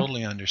 Yeah. I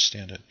totally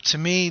understand it. To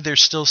me, they're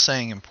still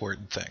saying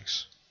important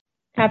things.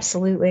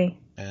 Absolutely.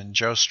 And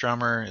Joe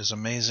Strummer is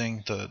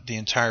amazing. The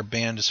entire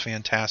band is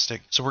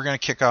fantastic. So we're going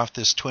to kick off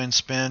this twin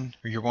spin.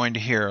 You're going to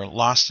hear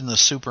Lost in the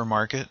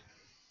Supermarket.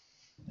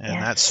 And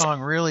Yes. that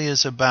song really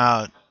is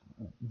about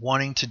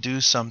wanting to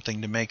do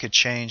something to make a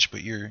change,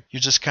 but you're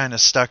just kind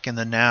of stuck in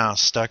the now,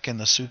 stuck in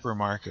the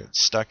supermarket,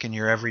 stuck in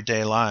your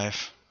everyday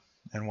life.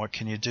 And what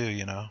can you do,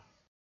 you know?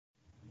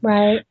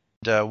 Right.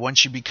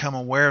 Once you become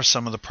aware of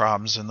some of the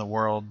problems in the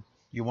world,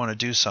 you want to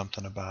do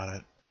something about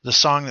it. The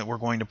song that we're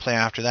going to play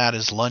after that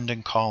is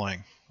London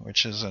Calling,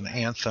 which is an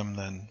anthem.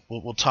 Then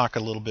we'll talk a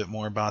little bit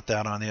more about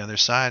that on the other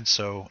side,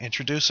 so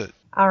introduce it.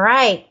 All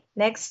right.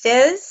 Next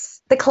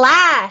is The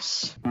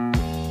Clash.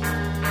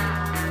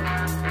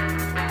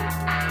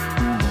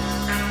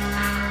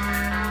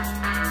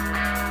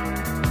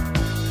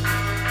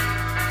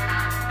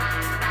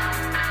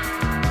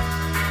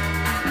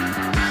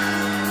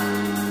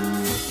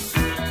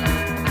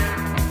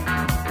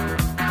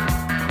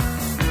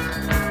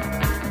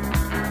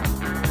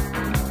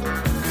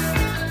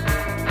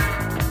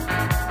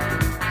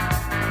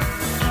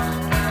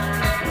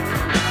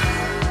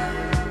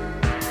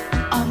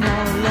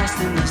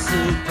 In the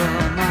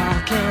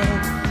supermarket,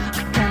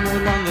 I can no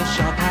longer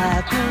shop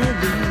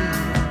happily.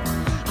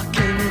 I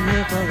came in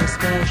here for a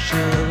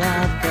special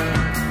offer,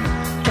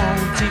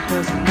 guaranteed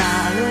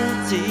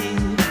personality.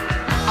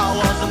 I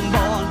wasn't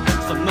born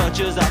so much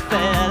as I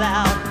fell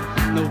out.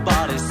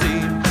 Nobody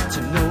seemed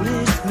to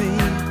notice me.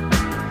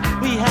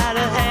 We had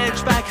a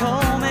hedge back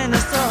home in the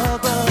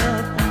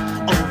suburb,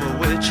 over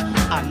which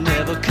I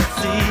never could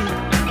see.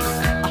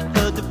 I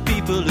heard the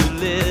people who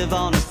live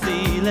on the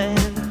ceiling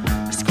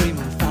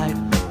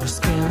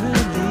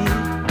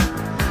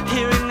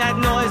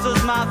noise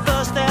was my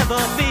first ever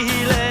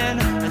feeling.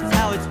 That's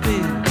how it's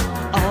been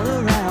all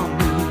around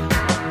me.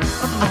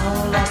 I'm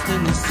all lost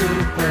in the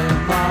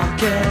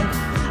supermarket.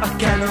 I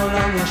can no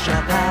longer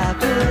shop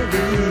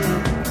happily.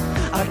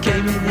 I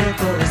came in here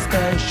for a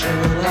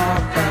special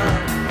offer,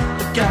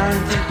 a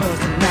guaranteed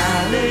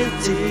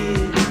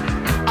personality.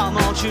 I'm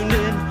all tuned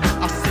in,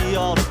 I see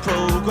all the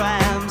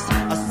programs,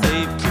 I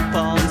save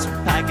coupons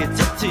for packets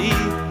of tea.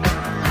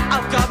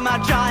 I've got my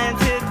giant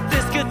hit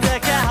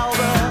discotheque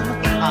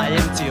album. I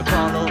empty a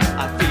bottle,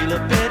 I feel a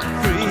bit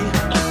free.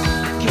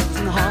 Kids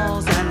in the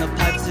halls and the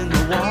pipes in the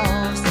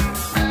walls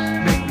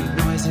make me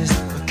noises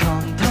for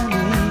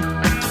company.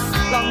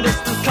 Long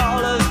distance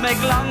callers make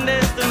long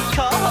distance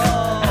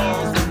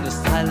calls, and the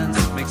silence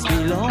makes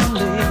me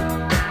lonely.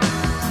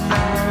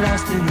 I'm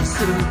lost in the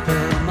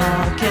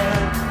supermarket.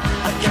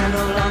 I can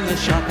no longer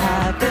shop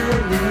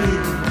happily.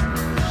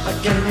 I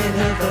came in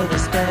here for the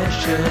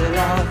special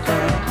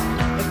offer,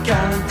 a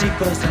guaranteed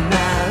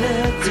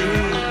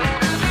personality.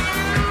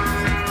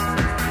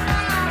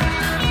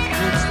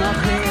 Not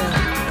here.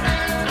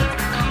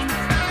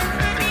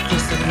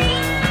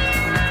 Disappear.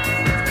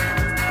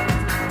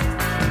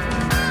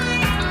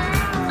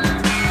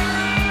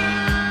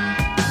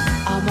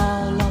 I'm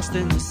all lost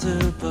in the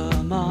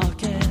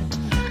supermarket.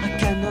 I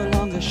can no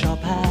longer shop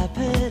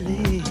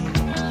happily.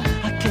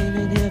 I came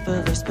in here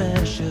for the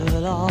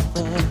special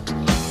offer,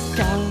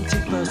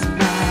 guaranteed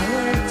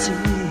personality.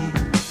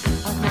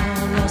 I'm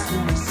all lost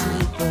in the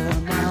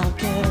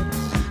supermarket.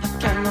 I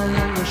can no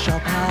longer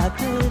shop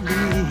happily.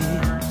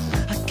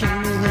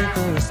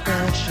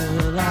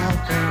 Special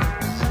offer,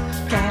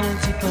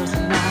 guaranteed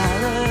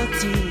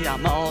personality.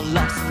 I'm all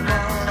lost. I'm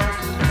all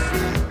lost. I'm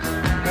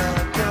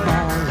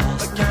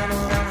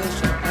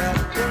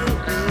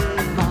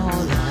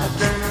all lost. I'm all lost.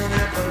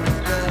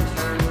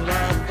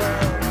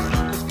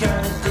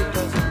 Guaranteed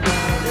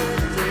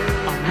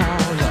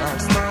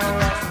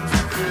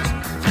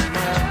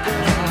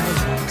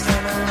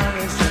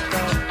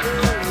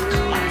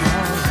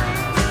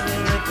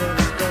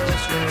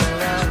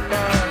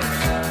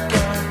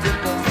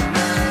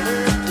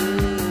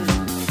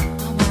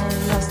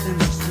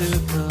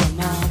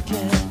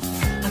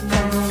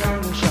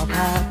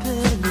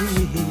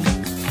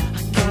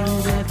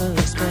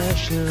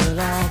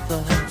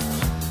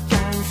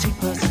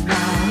personality.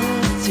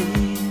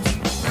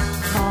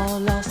 I'm all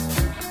lost.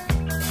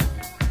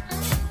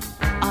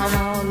 I'm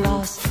all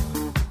lost.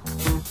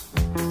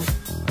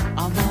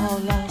 I'm all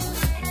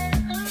lost.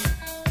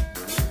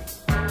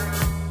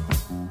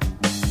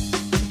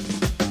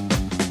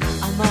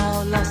 I'm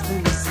all lost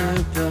in the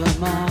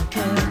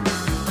supermarket.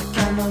 I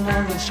can no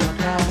longer shop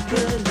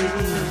happily.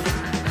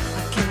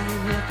 I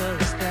came here for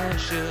a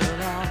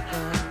special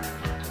offer.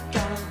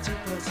 Guaranteed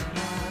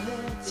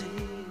personality.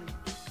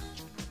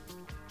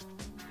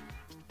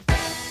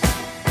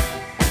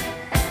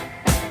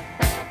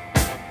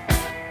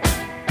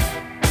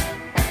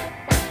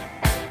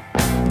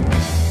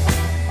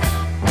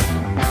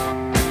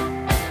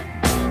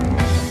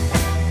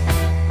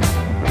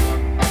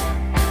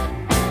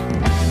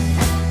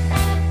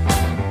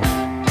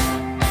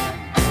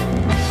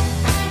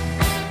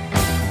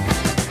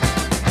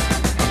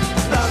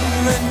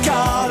 London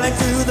calling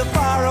to the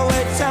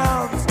faraway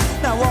towns.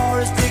 Now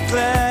war is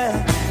declared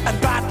and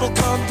battle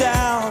come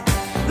down.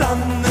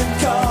 London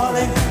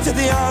calling to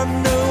the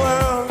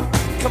underworld.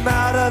 Come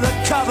out of the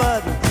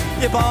cupboard,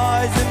 you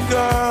boys and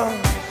girls.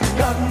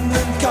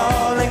 London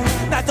calling,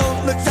 now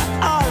don't look to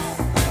us.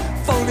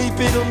 Phony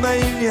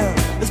Beatlemania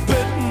has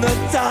bitten the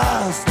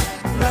dust.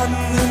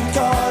 London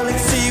calling,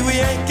 see we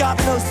ain't got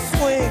no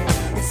swing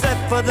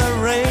except for the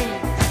ring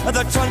of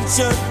the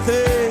truncheon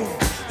thing.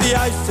 The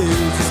ice age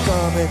is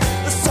coming,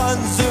 the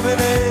sun's zooming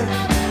in.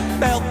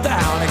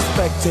 Meltdown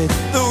expected,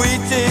 the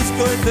wheat is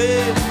going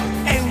thin.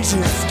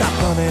 Engines stop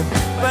running,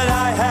 but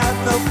I have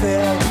no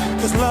fear,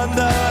 cause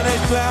London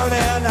is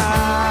drowning.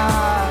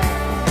 I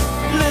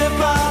live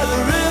by the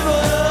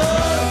river,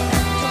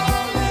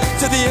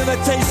 to the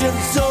imitation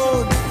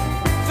zone.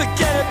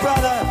 Forget it,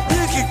 brother,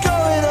 you can go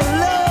it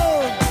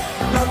alone.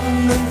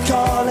 London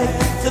calling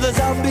to the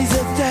zombies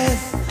of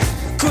death.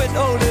 Quit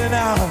holding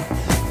out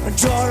and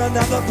draw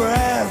another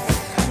breath.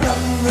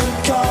 London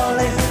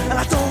calling, and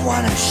I don't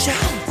wanna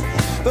shout,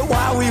 but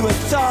while we were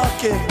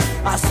talking,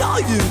 I saw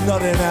you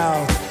nodding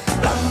out.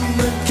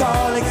 London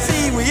calling,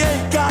 see we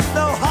ain't got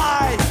no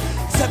hide,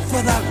 except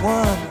for that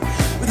one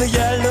with the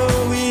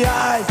yellowy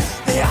eyes.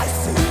 The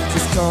ice age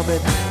is coming,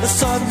 the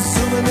sun's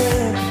zooming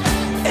in.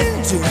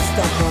 Engines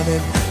stop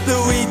running, the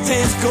wheat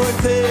is going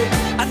thin.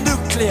 A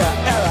nuclear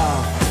error,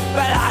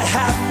 but I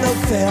have no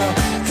fear,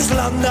 cause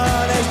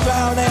London is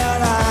drowning.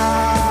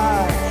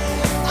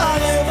 I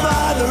live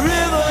by the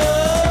river.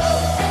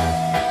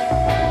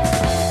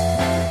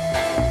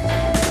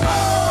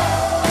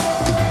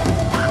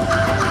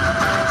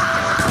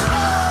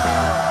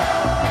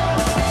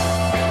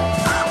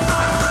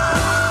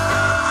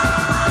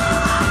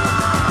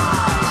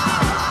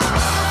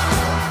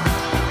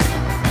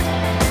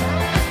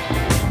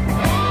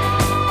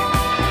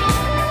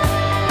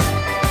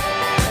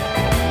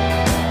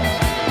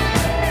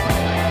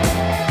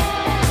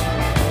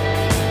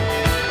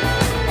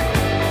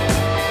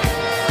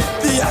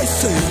 The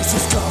ice age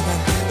is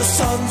coming, the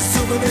sun's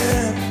zooming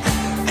in.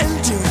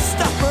 Engines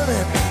stop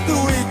running, the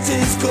wheat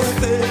is going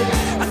thin.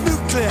 A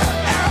nuclear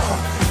error,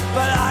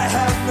 but I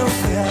have no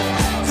fear,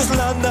 cause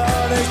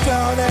London is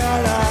drowning.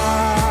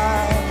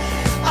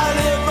 I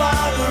live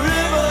by the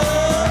river.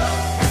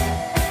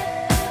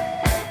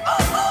 Oh,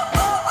 oh,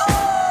 oh,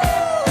 oh.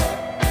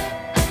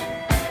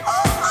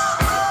 Oh, oh,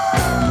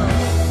 oh.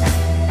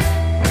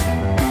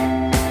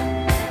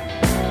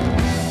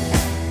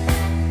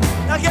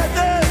 Now get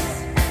this.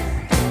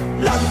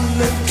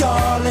 London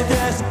calling,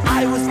 yes,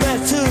 I was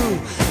there too.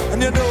 And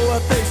you know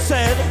what they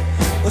said?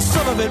 Well,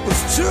 some of it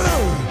was true.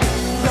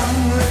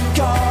 London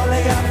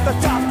calling at the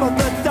top of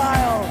the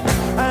dial.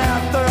 And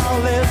after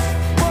all this,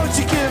 won't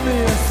you give me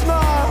a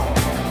smile?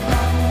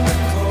 London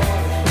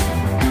calling.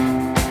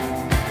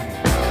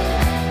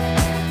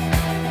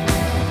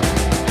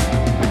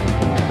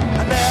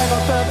 I never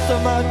felt so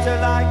much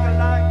alike.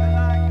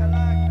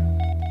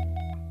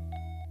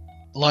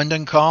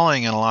 London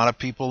Calling, and a lot of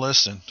people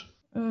listened.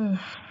 Mm.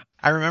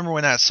 I remember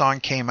when that song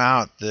came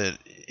out that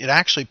it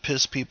actually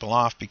pissed people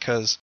off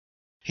because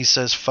he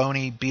says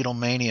phony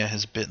Beatlemania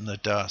has bitten the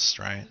dust,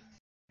 right?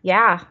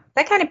 Yeah,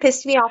 that kind of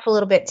pissed me off a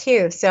little bit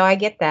too, so I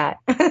get that.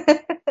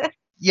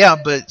 Yeah,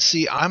 but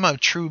see, I'm a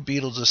true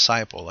Beatles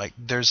disciple. Like,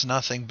 there's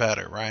nothing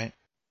better, right?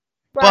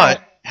 Right.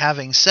 But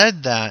having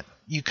said that,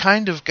 you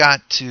kind of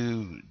got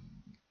to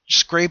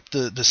scrape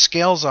the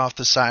scales off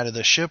the side of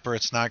the ship or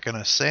it's not going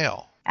to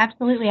sail.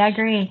 Absolutely, I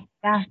agree.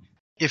 Yeah.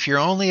 if you're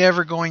only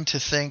ever going to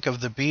think of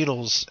the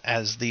Beatles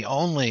as the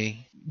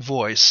only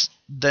voice,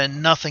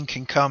 then nothing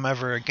can come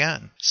ever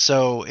again.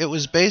 So it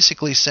was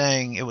basically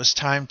saying it was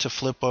time to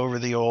flip over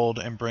the old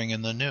and bring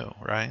in the new,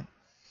 right?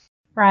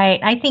 Right.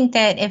 I think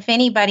that if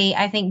anybody,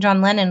 I think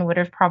John Lennon would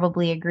have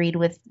probably agreed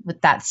with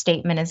that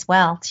statement as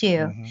well, too.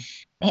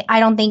 Mm-hmm. I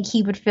don't think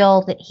he would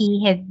feel that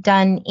he had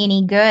done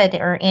any good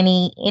or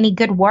any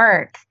good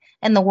work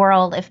in the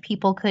world if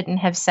people couldn't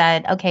have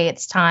said, okay,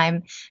 it's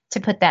time to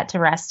put that to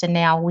rest, and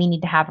now we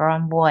need to have our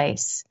own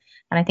voice.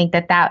 And I think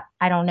that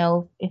I don't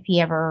know if he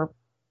ever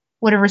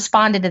would have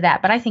responded to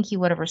that, but I think he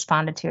would have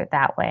responded to it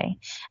that way.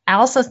 I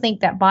also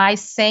think that by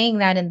saying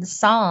that in the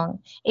song,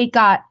 it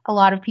got a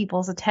lot of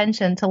people's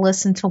attention to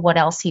listen to what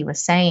else he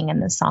was saying in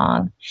the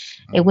song.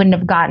 It wouldn't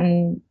have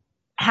gotten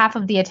half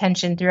of the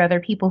attention through other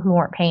people who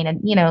weren't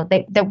paying,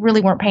 they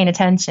really weren't paying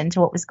attention to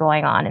what was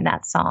going on in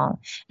that song.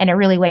 And it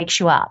really wakes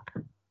you up.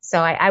 So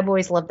I've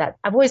always loved that.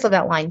 I've always loved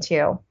that line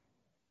too.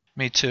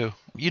 Me too.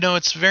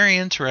 It's very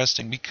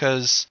interesting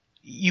because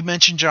you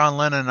mentioned John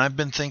Lennon. I've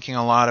been thinking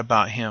a lot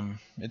about him.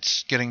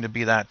 It's getting to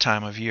be that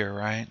time of year,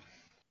 right?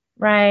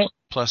 Right.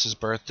 Plus his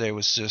birthday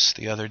was just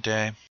the other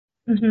day.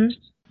 Mm-hmm.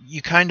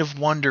 You kind of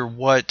wonder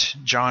what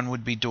John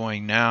would be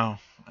doing now.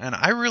 And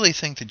I really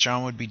think that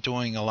John would be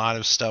doing a lot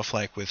of stuff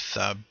like with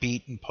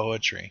beat and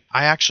poetry.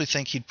 I actually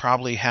think he'd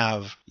probably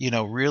have,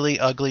 really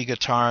ugly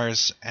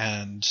guitars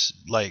and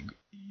like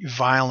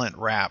violent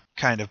rap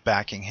kind of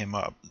backing him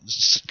up.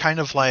 It's kind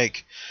of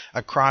like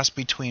a cross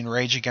between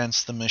Rage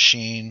Against the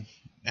Machine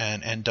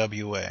and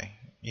NWA.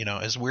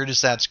 As weird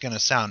as that's going to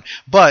sound.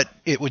 But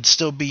it would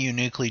still be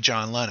uniquely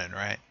John Lennon,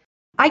 right?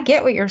 I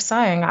get what you're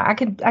saying. I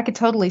could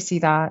totally see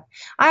that.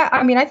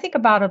 I mean, I think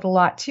about it a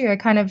lot too. I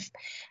kind of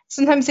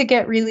sometimes I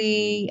get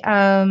really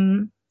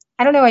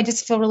I don't know, I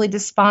just feel really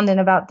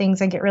despondent about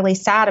things. I get really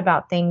sad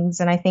about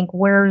things, and I think,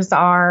 where's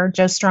our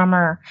Joe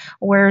Strummer?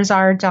 Where's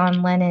our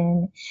John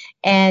Lennon?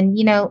 And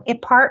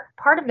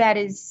part of that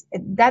is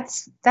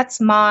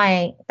that's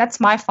my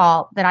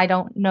fault that I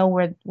don't know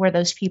where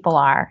those people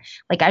are.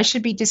 Like, I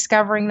should be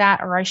discovering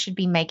that, or I should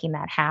be making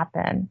that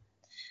happen.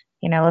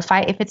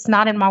 If it's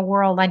not in my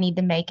world, I need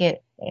to make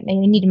it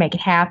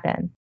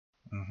happen.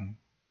 Mm-hmm.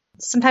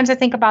 Sometimes I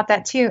think about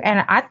that too,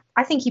 and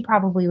I think he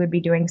probably would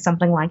be doing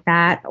something like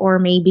that, or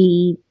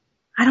maybe,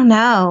 I don't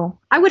know.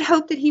 I would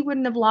hope that he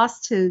wouldn't have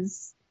lost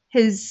his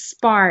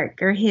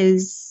spark or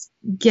his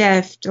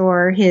gift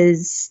or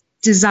his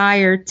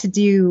desire to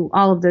do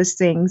all of those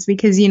things,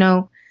 because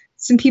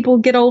some people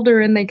get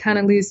older and they kind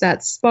of lose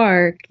that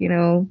spark.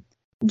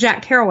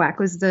 Jack Kerouac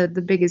was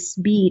the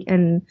biggest beat,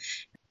 and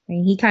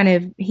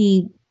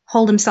he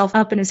holed himself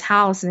up in his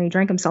house and he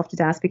drank himself to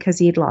death because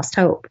he had lost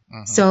hope.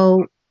 Uh-huh.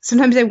 So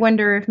sometimes I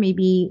wonder if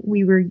maybe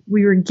we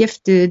were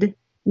gifted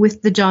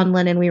with the John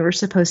Lennon we were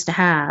supposed to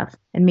have,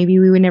 and maybe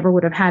we never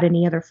would have had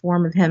any other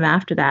form of him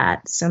after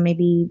that. So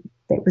maybe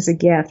it was a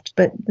gift.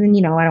 But then,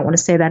 I don't want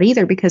to say that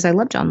either, because I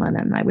love John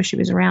Lennon. I wish he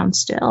was around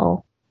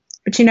still.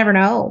 But you never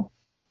know.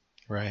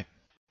 Right.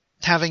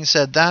 Having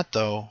said that,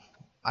 though,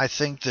 I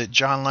think that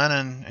John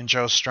Lennon and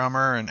Joe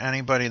Strummer and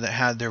anybody that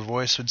had their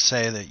voice would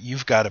say that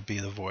you've got to be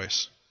the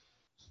voice.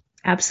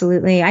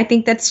 Absolutely. I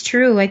think that's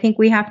true. I think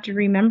we have to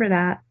remember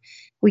that.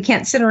 We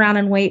can't sit around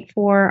and wait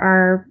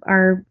for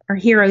our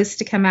heroes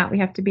to come out. We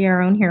have to be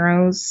our own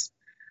heroes.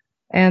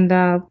 And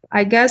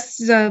I guess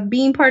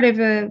being part of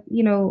the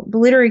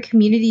literary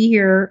community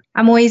here,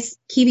 I'm always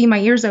keeping my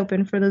ears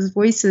open for those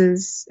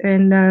voices,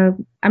 and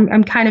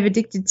I'm kind of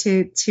addicted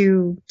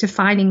to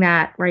finding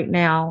that right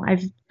now.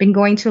 I've been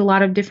going to a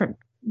lot of different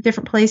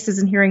places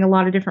and hearing a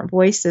lot of different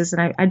voices,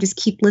 and I just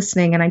keep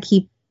listening and I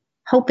keep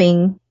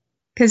hoping,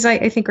 because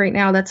I think right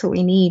now that's what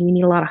we need. We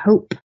need a lot of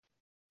hope.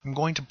 I'm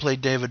going to play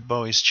David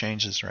Bowie's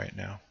Changes right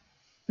now.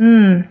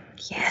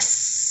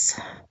 Yes.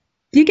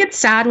 Do you get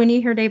sad when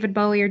you hear David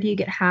Bowie, or do you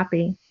get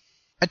happy?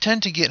 I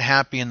tend to get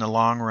happy in the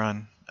long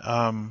run.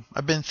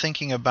 I've been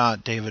thinking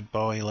about David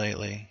Bowie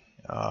lately,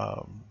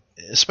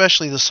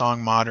 especially the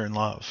song Modern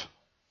Love.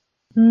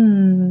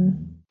 And,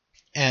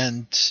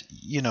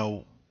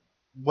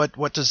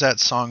 what does that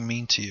song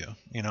mean to you?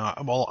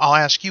 Well, I'll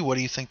ask you, what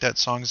do you think that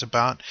song's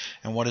about,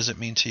 and what does it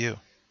mean to you?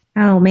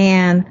 Oh,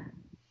 man.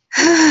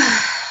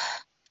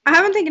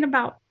 I've been thinking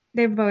about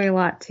David Bowie a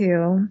lot,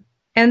 too.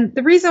 And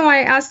the reason why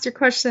I asked your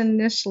question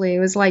initially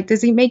was like,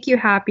 does he make you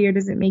happy or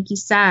does it make you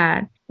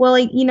sad? Well,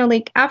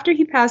 after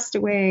he passed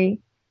away,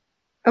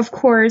 of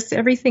course,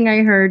 everything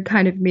I heard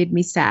kind of made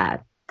me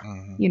sad.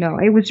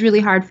 Mm-hmm. It was really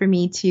hard for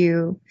me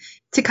to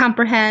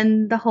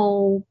comprehend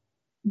the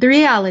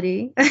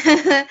reality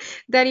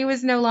that he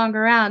was no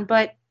longer around.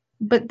 But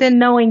then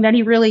knowing that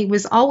he really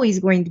was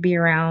always going to be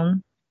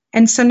around.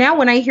 And so now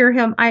when I hear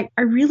him, I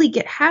really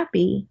get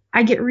happy.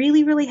 I get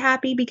really, really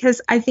happy,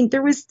 because I think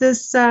there was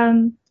this,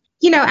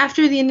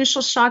 after the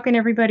initial shock and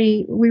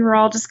everybody, we were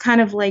all just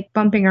kind of like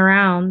bumping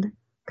around,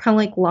 kind of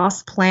like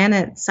lost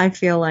planets. I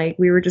feel like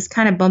we were just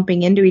kind of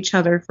bumping into each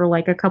other for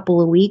like a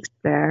couple of weeks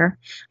there.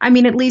 I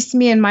mean, at least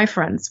me and my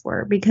friends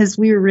were, because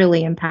we were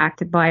really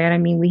impacted by it. I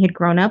mean, we had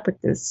grown up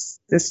with this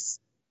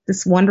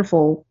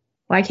wonderful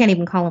well, I can't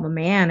even call him a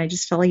man. I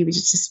just felt like he was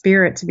just a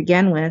spirit to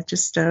begin with,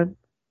 just a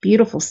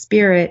beautiful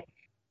spirit.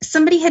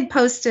 Somebody had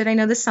posted, I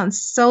know this sounds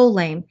so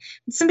lame,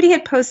 but somebody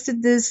had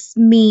posted this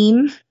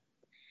meme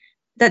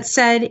that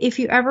said, if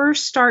you ever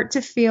start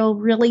to feel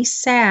really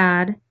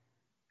sad,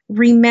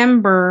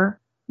 remember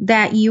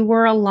that you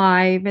were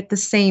alive at the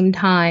same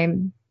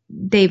time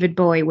David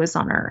Bowie was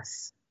on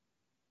Earth.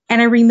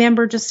 And I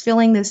remember just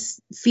feeling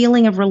this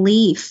feeling of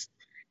relief.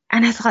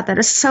 And I thought, that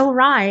is so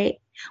right.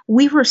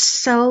 We were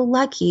so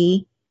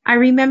lucky. I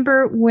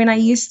remember when I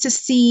used to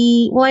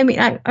see, well, I mean,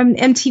 I'm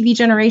MTV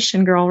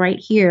Generation girl right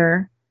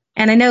here.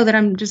 And I know that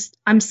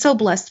I'm so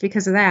blessed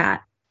because of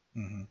that.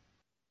 Mm-hmm.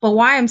 But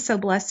why I'm so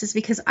blessed is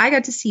because I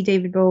got to see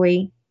David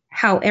Bowie,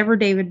 however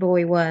David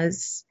Bowie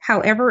was,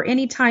 however,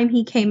 anytime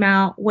he came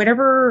out,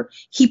 whatever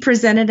he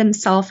presented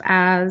himself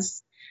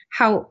as,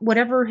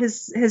 whatever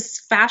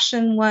his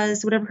fashion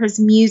was, whatever his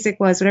music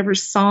was, whatever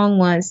his song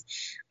was,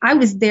 I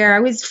was there. I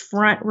was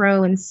front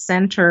row and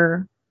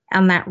center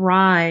on that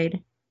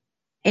ride.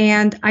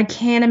 And I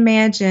can't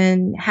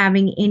imagine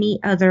having any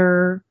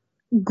other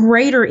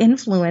greater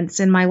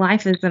influence in my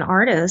life as an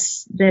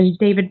artist than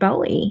David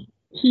Bowie.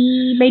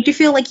 He made you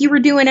feel like you were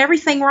doing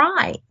everything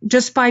right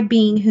just by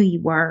being who you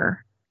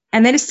were.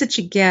 And that is such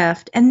a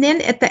gift. And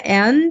then at the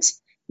end,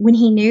 when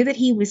he knew that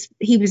he was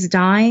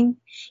dying,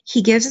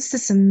 he gives us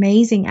this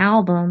amazing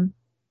album.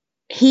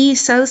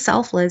 He's so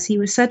selfless. He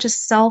was such a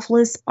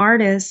selfless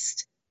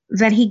artist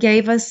that he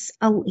gave us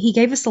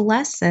a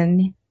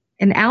lesson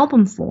in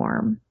album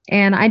form.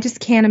 And I just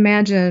can't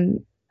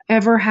imagine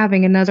ever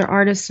having another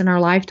artist in our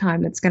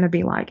lifetime that's going to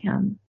be like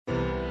him.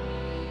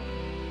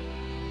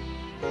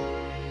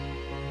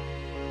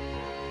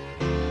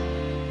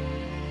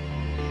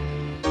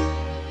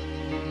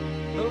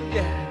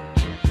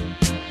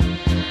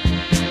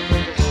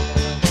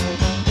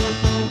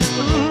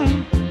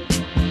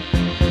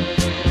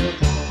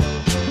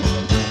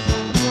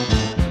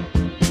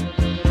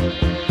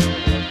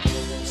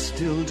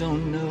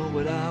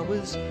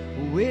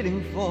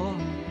 Waiting for,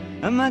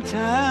 and my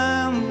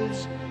time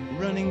was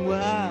running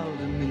wild,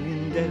 a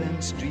million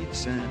dead-end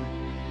streets,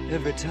 and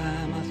every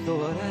time I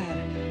thought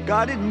I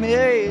got it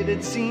made,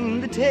 it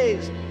seemed the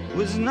taste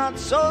was not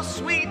so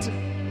sweet.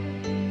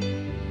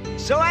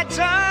 So I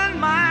turned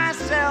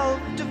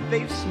myself to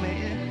face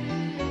me,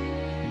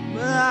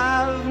 but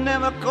I've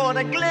never caught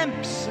a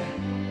glimpse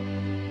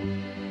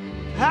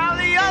how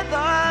the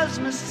others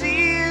must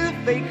see the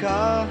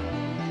faker.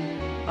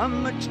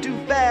 I'm much too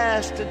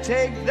fast to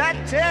take that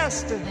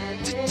test.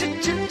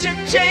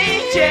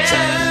 Changes.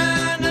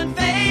 Turn and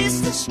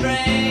face the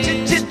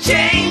strain.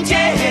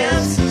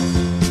 Changes.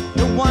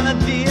 Don't wanna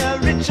be a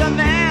richer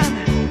man.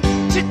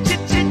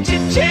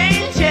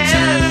 Changes.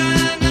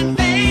 Turn and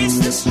face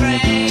the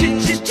strain.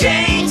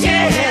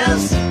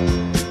 Changes.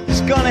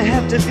 It's gonna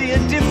have to be a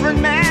different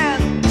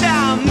man.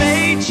 Time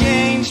may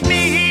change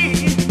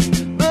me,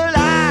 but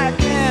I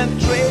can't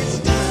trace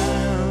time.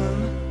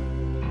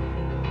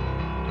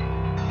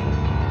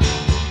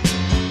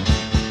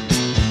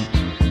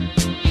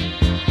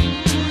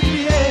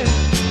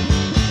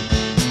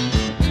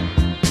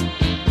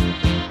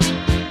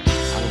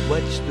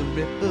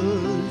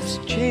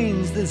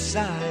 The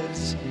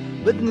sides,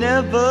 but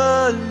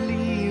never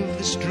leave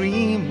the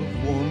stream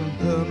of warm and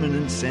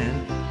permanent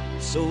sand.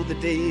 So the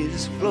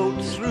days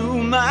float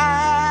through my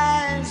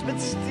eyes, but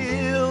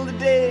still the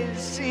days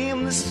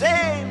seem the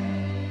same.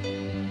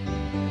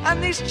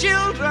 And these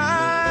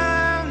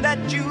children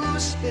that you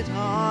spit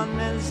on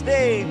as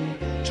they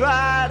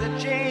try to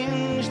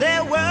change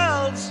their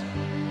worlds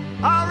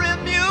are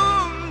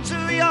immune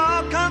to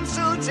your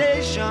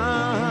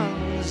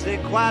consultations.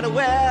 They're quite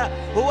aware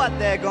of what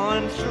they're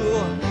going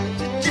through.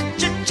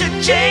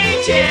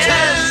 Changes.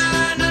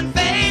 Turn and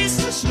face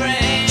the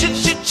strain.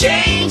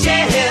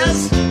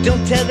 Changes.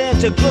 Don't tell them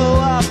to grow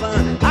up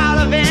out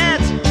of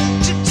it.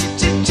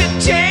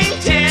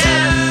 Changes.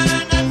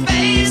 Turn and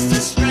face the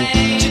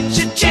strain.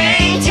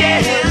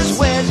 Changes.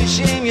 Where's your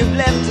shame? You've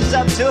left us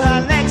up to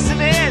our next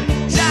event.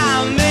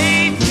 Time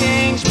may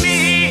change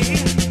me.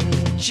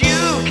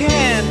 You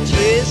can't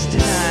trace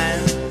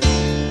time.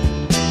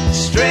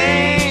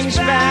 Strange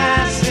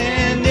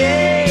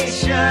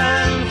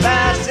fascination,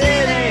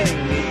 fascinating.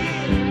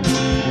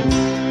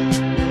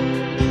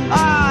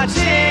 Our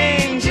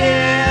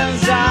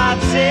changes are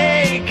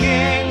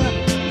taking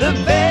the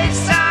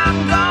pace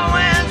I'm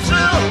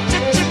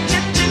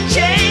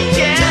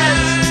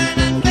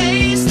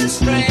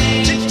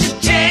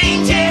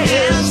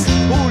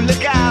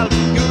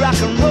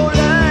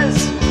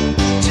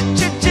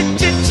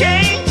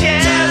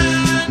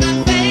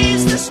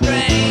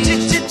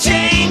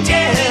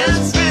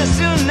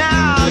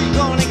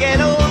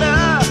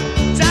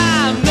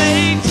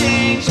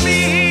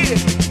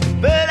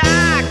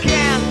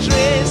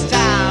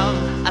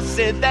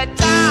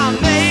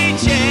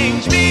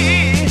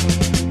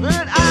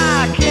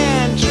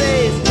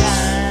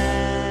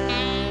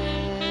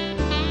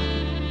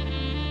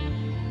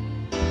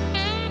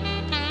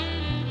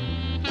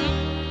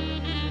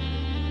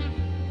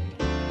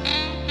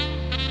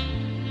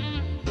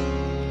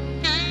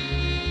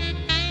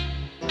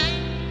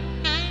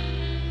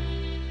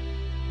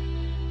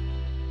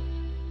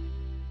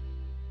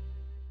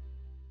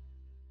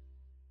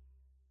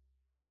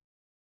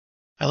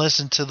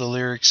listened to the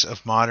lyrics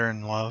of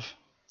Modern Love,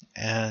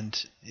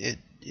 and it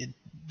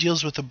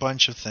deals with a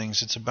bunch of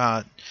things. It's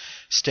about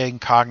staying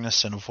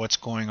cognizant of what's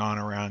going on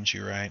around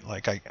you, right?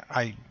 Like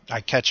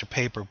I catch a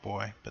paper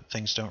boy, but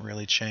things don't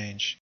really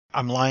change.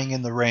 I'm lying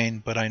in the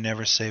rain, but I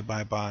never say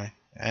bye-bye.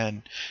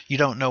 And you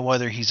don't know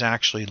whether he's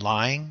actually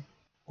lying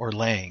or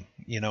laying.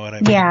 You know what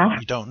I mean? Yeah.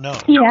 You don't know.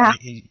 Yeah.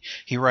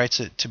 He writes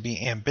it to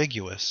be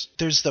ambiguous.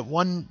 There's that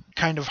one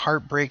kind of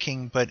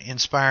heartbreaking but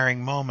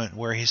inspiring moment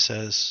where he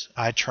says,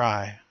 I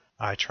try.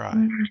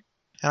 Mm-hmm.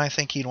 And I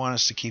think he'd want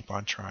us to keep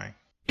on trying.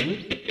 I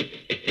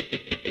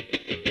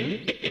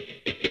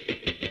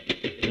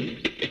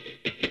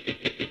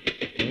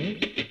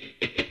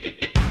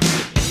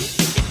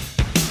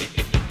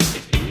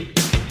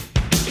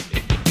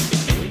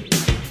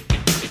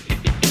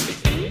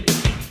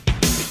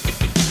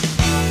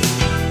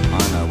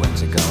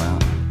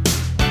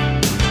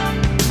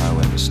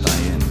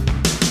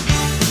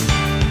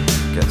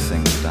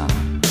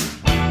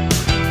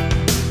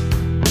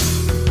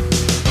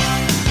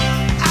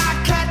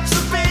catch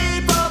a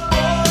paper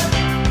boy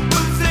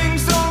who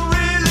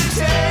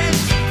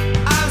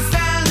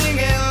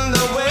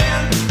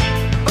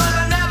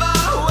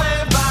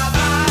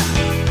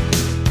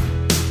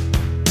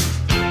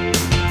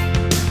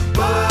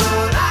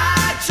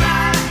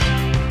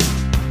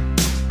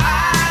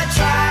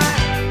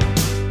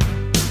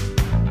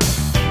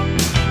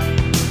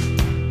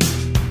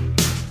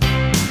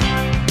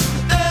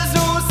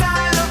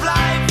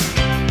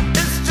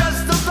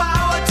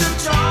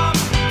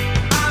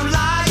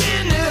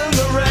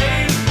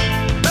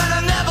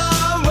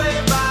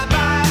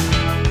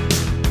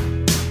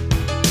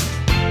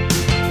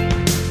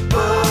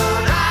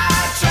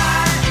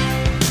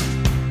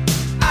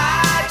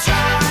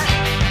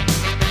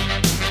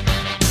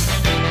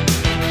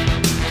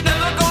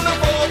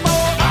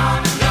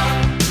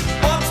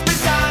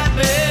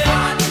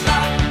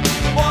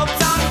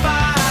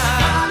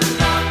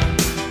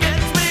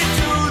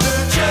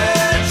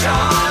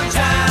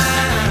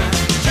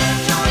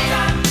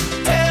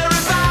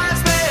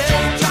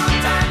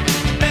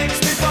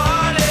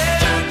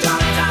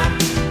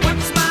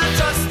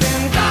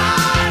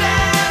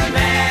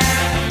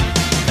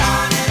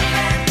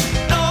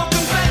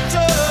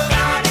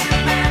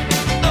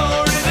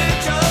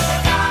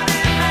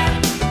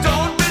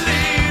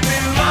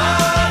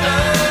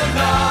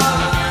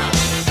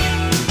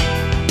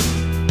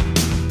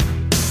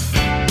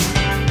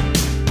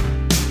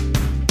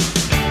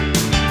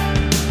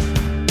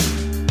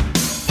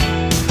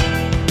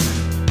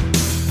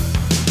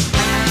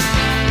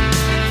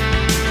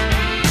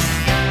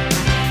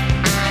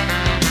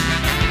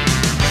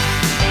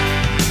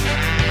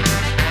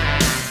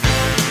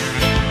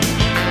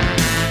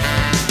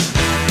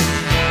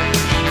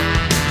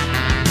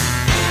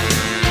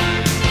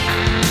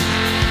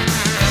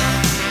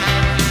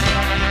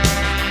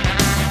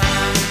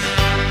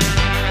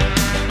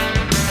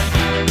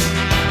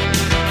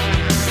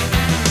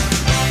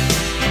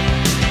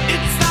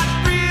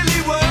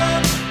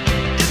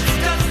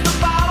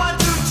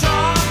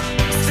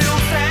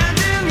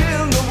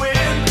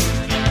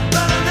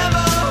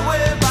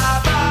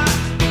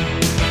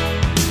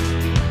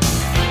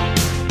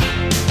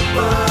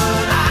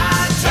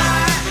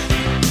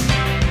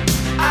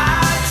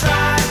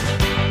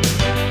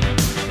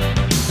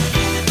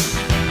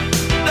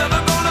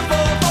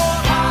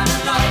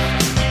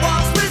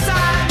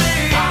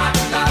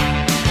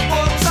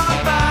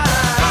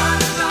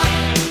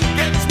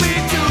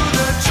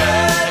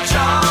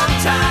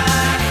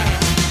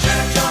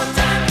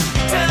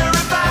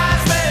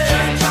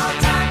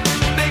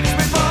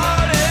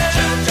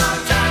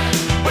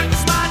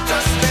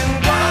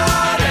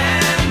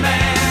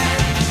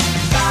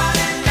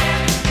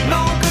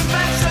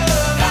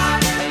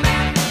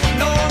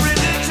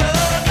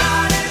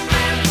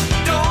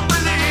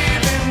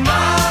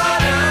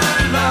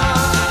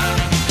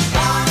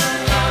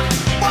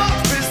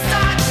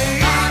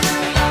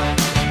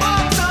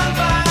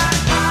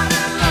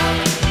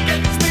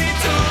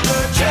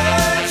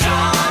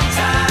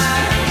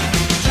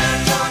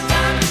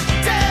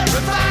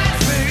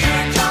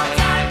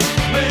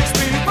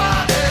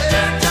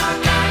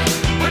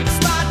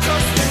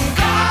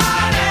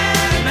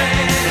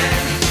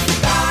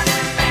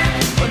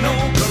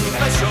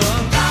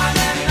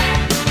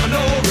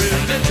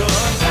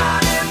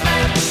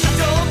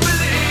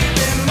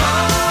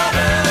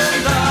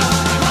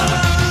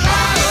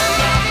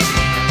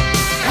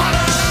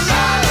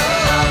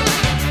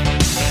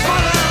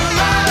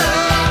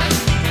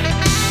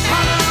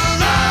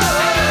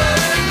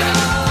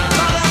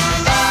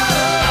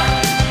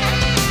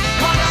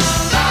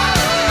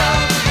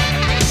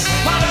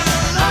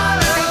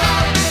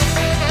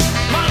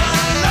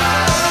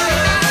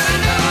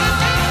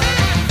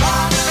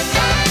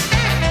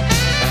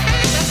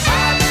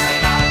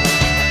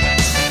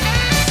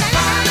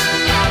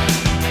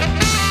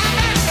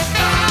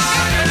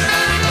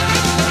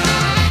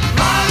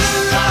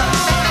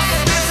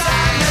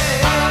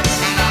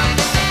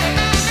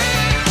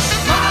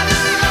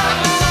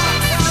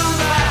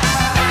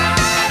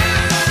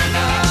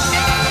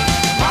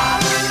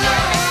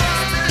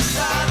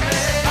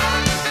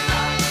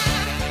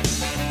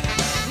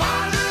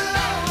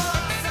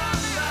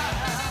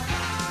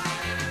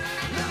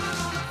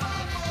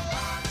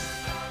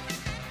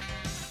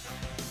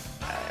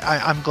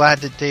I'm glad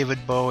that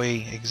David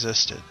Bowie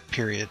existed,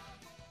 period.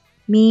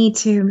 Me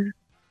too.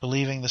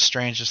 Believing the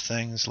strangest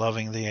things,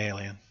 loving the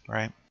alien,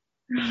 right?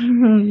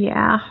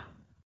 Yeah.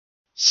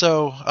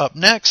 So, up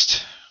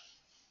next,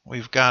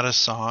 we've got a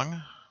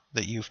song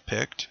that you've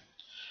picked,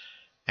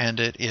 and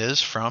it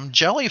is from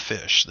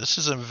Jellyfish. This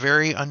is a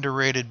very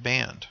underrated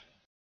band.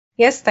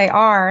 Yes, they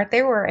are.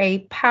 They were a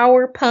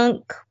power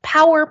punk,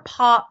 power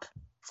pop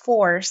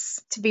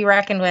force to be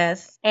reckoned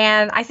with.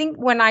 And I think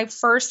when I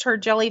first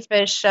heard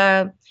Jellyfish,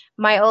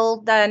 my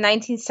old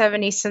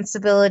 1970s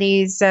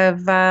sensibilities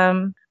of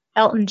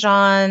Elton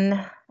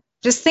John,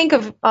 just think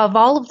of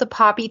all of the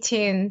poppy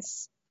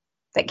tunes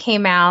that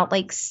came out,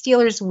 like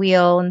Stealers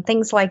Wheel and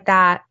things like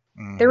that.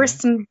 Mm-hmm. There were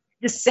some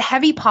just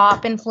heavy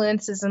pop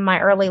influences in my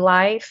early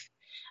life.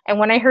 And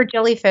when I heard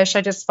Jellyfish,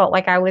 I just felt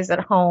like I was at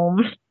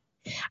home.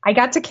 I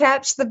got to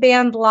catch the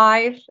band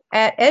live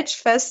at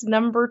Edgefest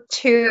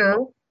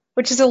 #2,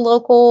 which is a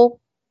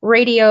local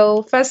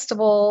radio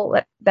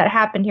festival that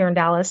happened here in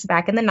Dallas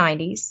back in the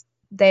 90s.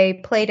 They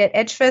played at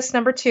Edgefest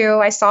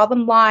 #2. I saw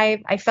them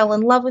live. I fell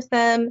in love with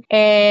them,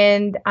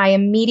 and I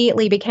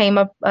immediately became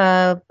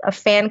a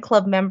fan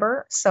club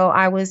member. So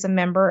I was a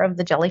member of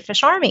the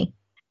Jellyfish Army.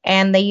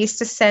 And they used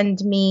to send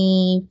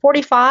me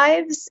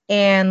 45s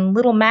and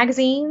little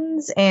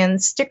magazines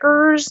and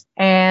stickers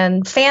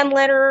and fan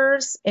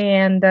letters.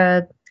 And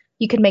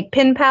you could make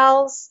pen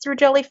pals through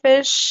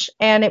Jellyfish.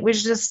 And it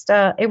was just,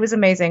 it was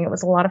amazing. It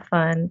was a lot of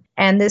fun.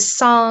 And this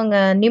song,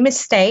 New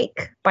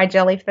Mistake by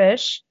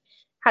Jellyfish,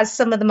 has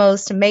some of the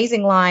most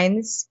amazing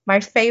lines.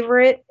 My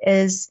favorite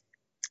is,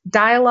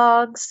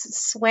 "Dialogues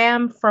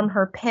swam from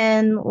her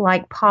pen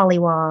like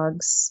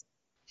pollywogs."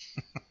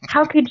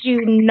 How could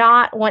you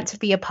not want to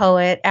be a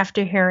poet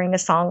after hearing a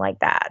song like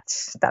that?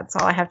 That's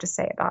all I have to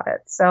say about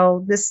it.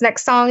 So this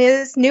next song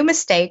is New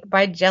Mistake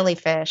by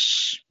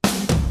Jellyfish.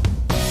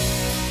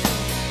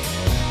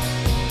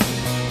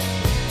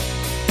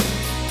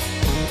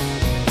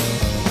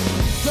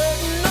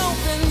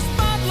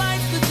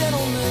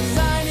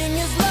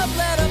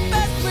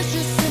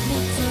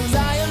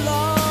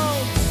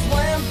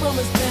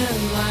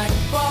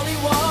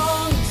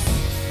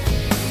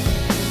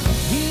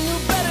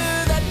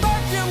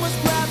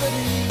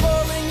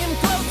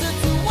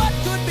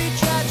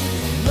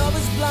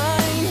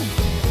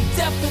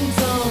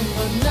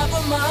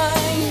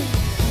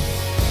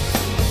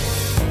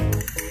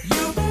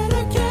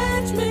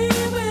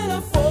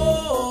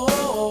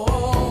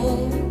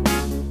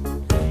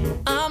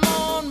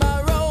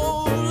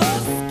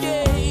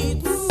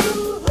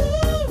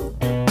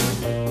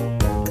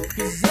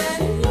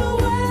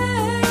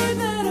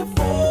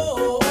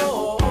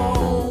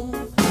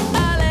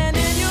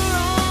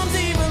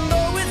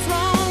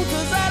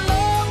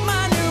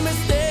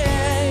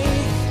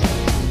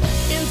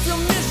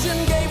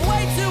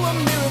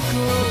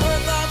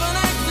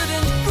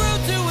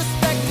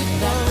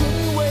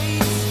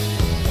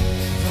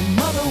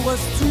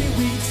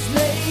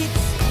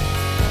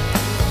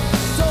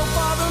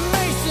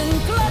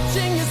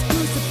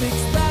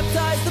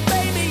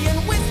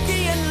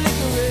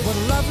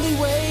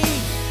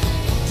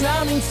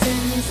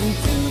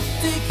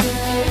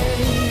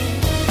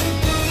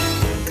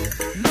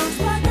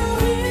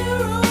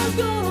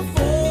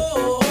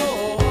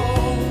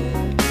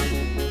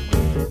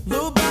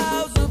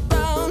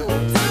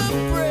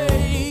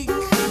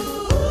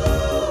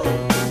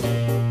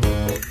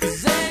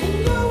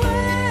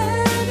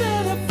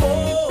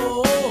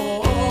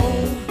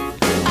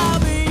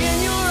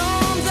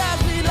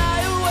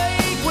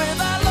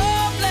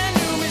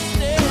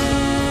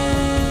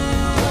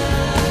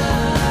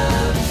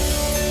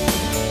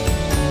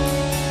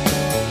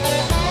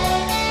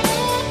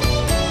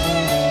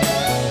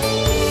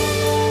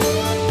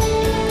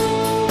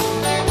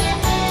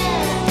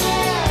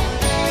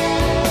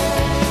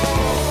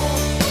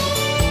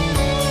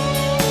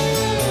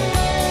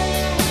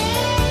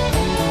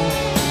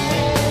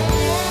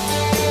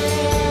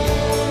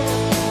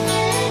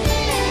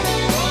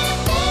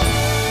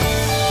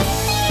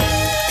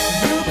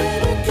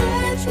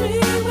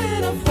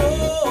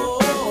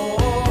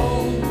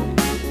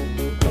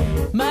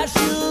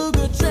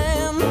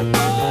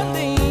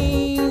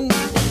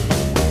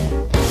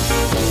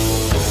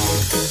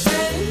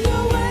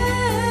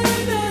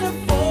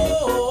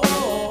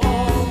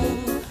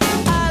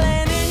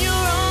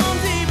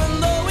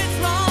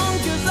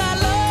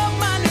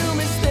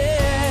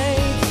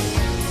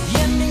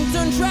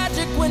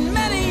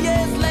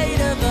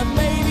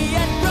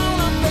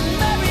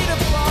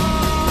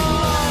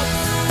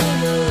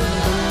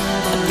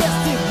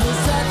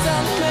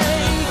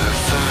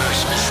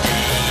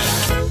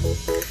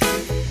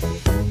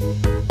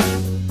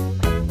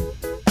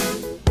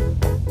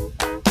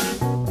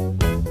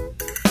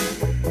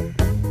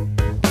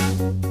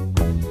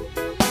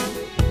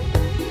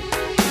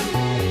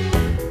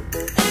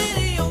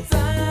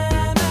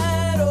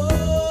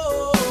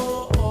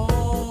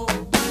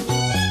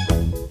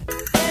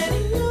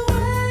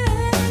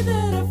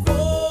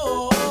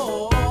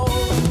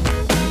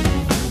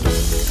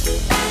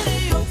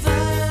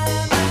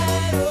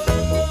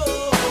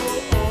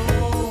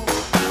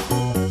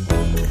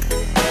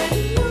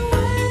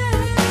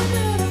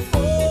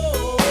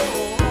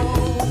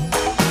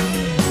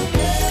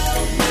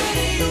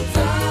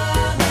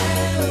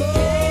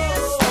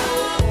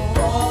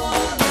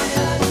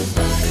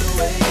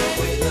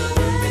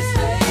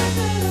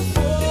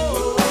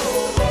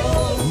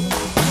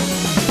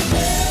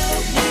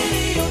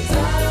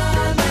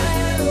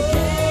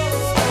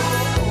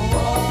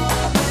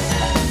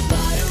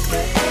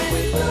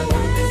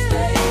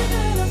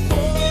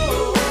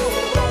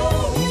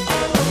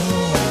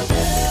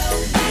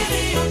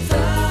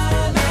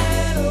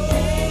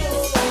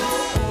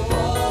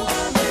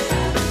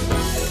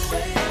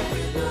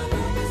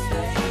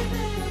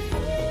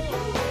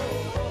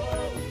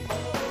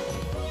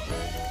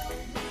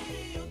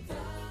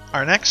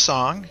 Our next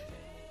song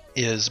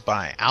is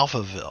by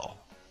Alphaville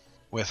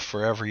with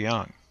Forever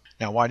Young.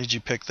 Now, why did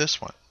you pick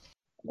this one?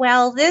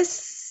 Well,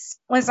 this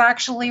was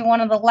actually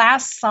one of the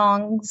last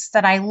songs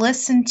that I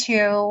listened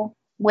to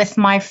with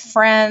my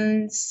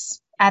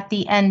friends at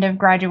the end of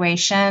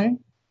graduation.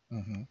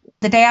 Mm-hmm.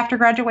 The day after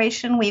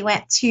graduation, we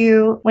went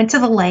to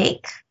the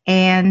lake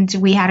and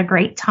we had a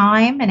great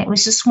time. And it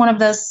was just one of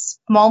those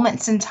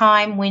moments in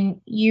time when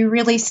you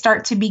really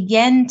start to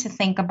begin to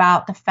think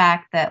about the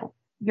fact that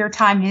your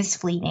time is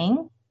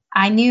fleeting.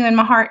 I knew in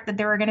my heart that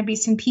there were going to be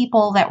some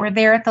people that were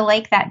there at the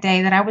lake that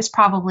day that I was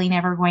probably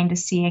never going to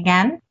see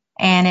again.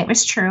 And it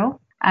was true.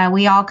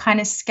 We all kind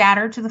of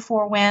scattered to the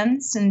four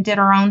winds and did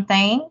our own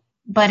thing.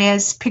 But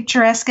as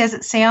picturesque as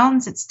it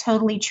sounds, it's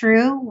totally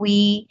true.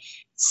 We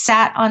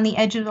sat on the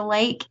edge of the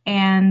lake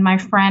and my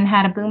friend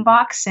had a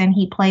boombox and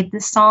he played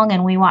this song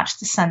and we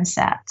watched the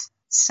sunset.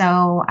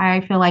 So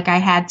I feel like I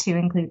had to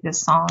include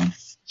this song.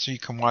 So you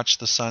can watch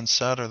the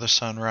sunset or the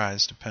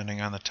sunrise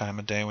depending on the time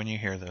of day when you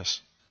hear this.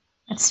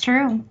 It's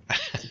true.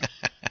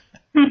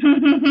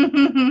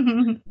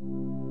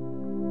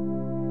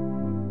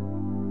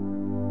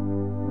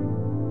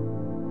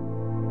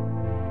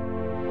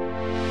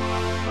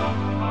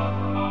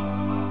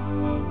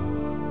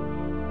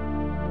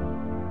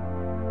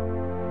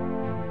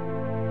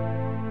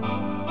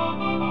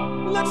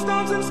 Let's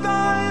dance in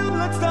style,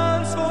 let's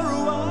dance for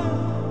a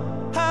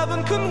while.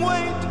 Heaven can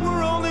wait,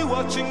 we're only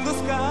watching the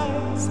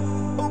skies.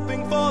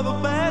 Hoping for the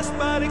best,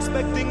 but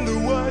expecting the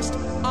worst.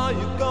 Are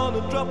you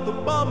gonna drop the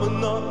bomb or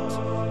not?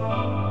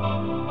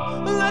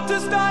 Let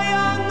us die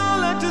young or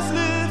let us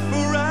live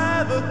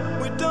forever.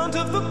 We don't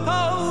have the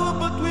power,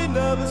 but we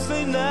never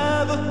say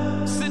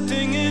never.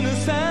 Sitting in a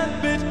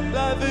sandpit,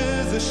 life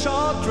is a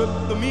short trip.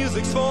 The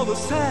music's for the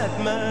sad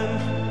man.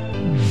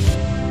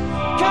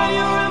 Can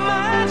you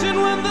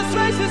imagine when this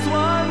race is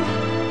won?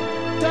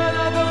 Turn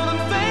our golden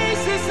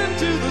faces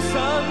into the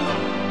sun.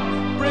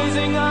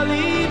 Praising our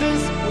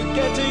leaders, we're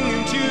getting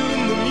in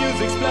tune. The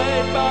music's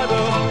played by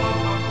the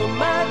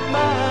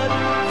madman.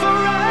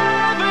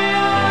 Forever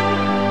young,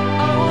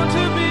 I want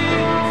to be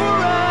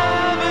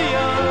forever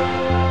young.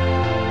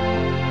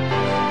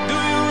 Do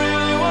you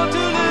really want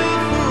to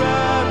live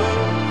forever?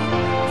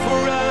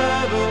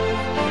 Forever,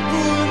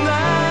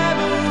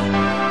 forever,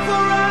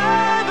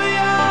 forever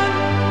young.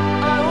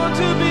 I want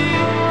to be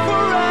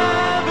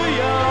forever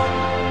young.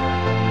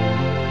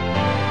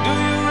 Do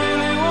you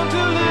really want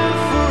to live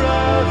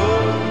forever?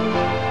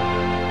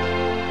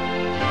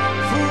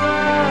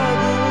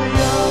 Forever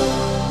young.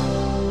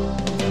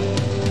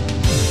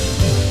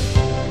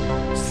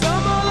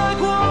 Some are like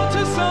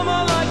water, some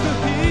are like the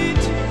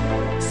heat.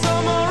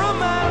 Some are a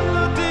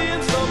melody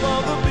and some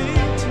are the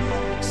beat.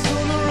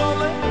 Sooner or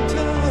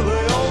later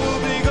they all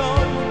will be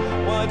gone.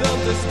 Why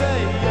don't they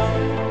stay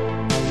young?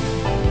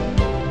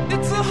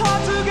 It's so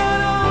hard to get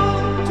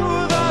old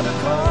without a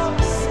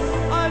cause.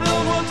 I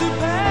don't want to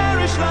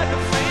perish like a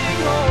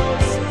fleeing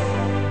horse.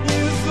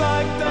 Youth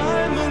like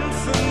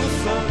diamonds in the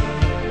sun,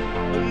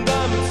 and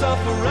diamonds are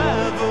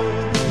forever.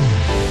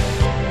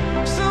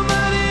 So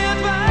many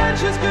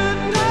adventures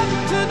couldn't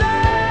happen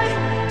today.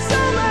 So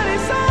many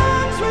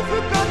songs we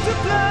forgot to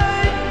play.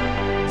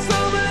 So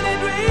many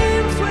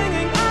dreams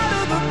swinging out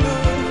of the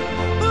blue.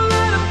 But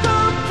let them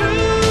come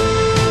true.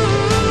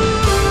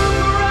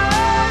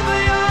 Forever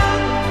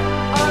young,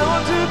 I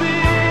want to be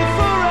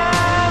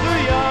forever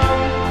young.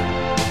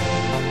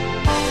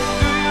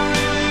 Do you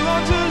really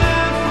want to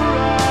live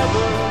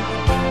forever?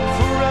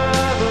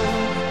 Forever,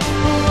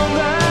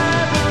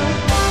 forever,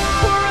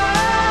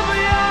 forever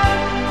young.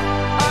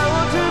 I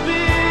want to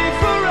be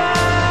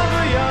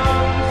forever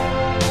young.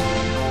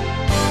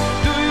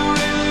 Do you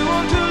really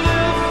want to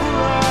live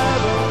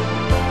forever?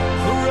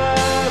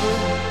 Forever,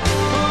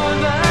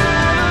 forever,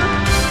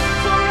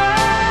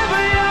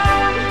 forever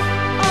young.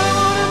 I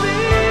want to be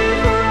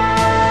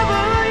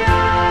forever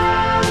young.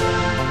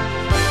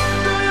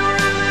 Do you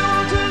really want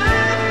to live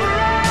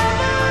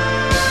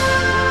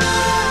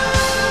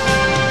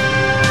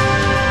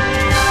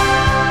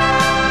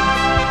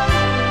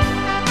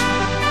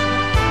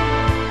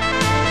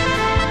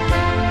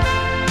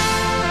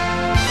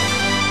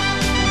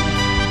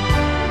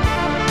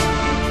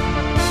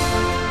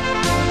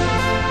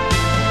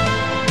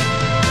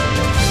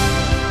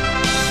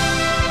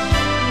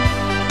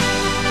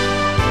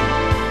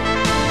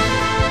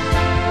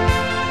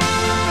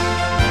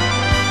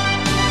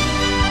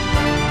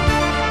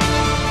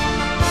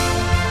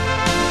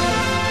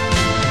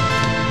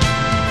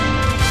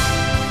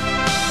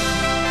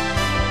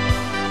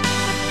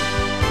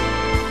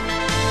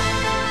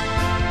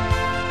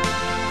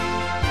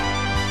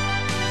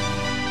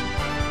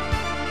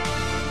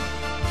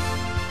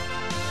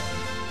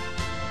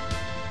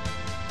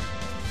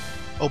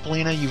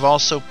Opalina, you've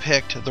also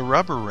picked The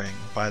Rubber Ring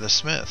by the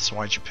Smiths.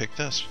 Why'd you pick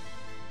this?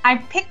 I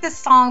picked this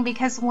song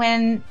because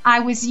when I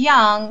was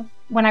young,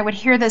 when I would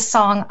hear this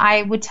song,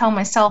 I would tell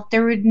myself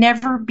there would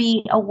never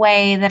be a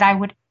way that I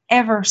would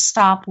ever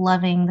stop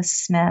loving the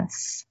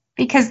Smiths.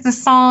 Because the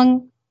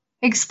song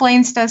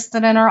explains to us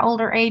that in our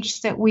older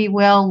age that we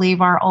will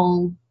leave our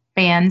old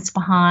bands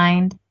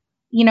behind.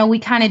 You know, we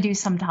kind of do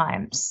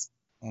sometimes.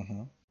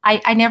 Mm-hmm.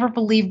 I never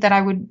believed that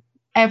I would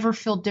ever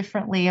feel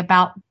differently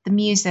about the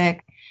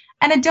music.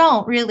 And I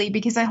don't really,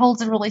 because it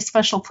holds a really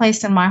special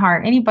place in my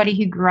heart. Anybody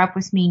who grew up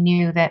with me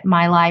knew that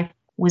my life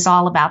was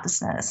all about the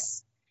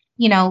Smiths.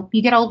 You know,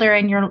 you get older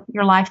and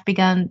your life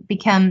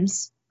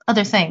becomes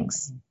other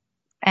things.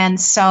 And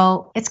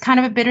so it's kind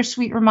of a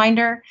bittersweet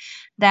reminder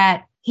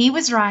that he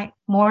was right,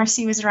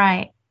 Morrissey was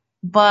right,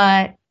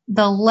 but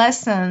the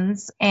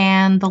lessons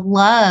and the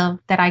love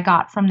that I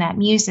got from that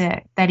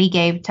music that he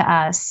gave to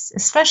us,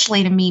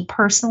 especially to me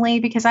personally,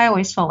 because I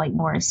always felt like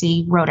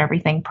Morrissey wrote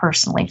everything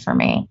personally for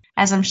me,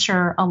 as I'm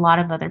sure a lot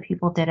of other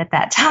people did at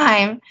that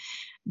time.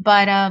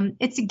 But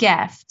it's a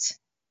gift.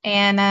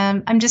 And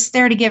I'm just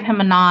there to give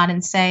him a nod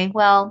and say,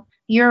 well,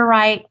 you're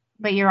right,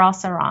 but you're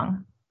also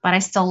wrong. But I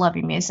still love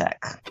your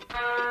music.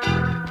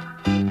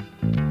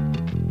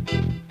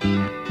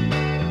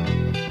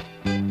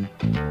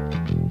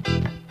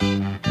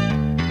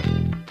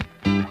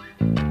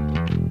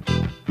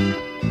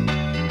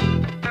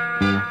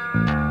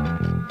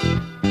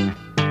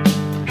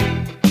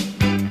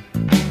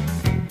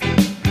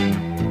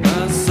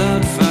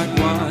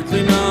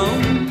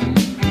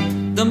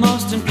 The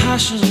most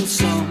impassioned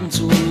song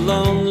to a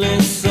lonely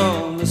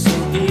soul is so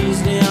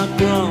easily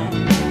outgrown.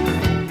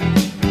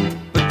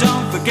 But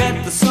don't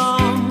forget the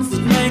songs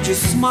that made you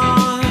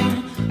smile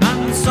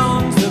and the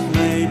songs that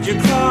made you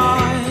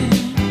cry.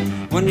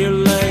 When you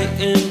lay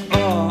in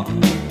awe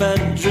on the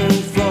bedroom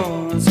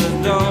floor and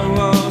said, oh,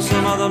 oh,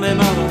 some other may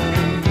mother.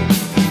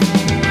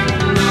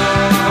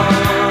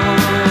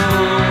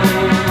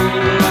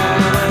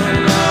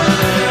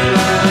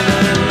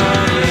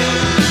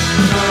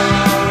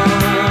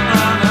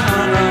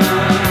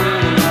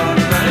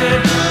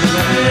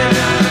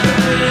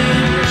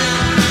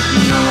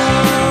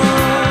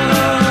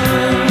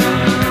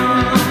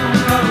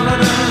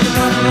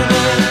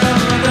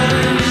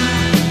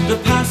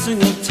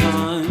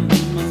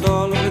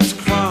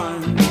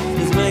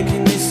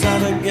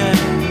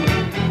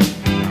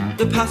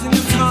 Passing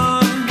of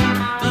time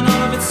and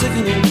all of its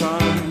sickening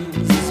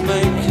crimes is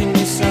making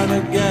me sad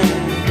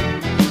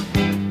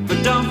again.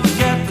 But don't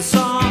forget the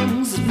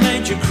songs that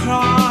made you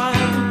cry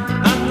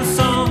and the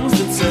songs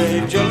that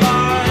saved your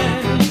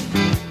life.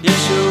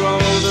 Yes, you're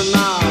older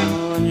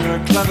now and you're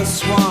a clever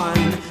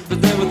swine,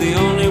 but they were the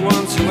only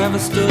ones who ever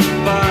stood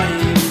by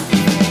you.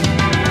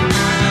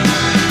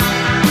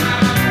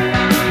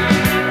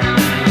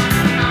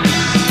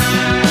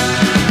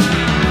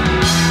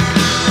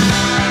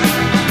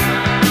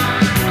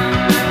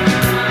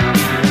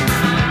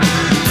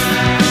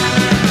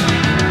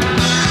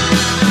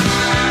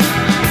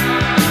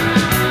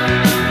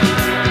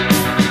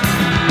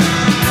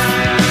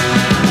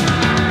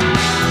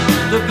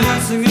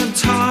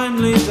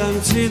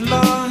 Empty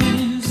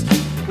lives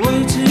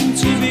waiting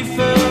to be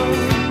filled.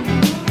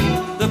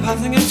 The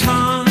passing of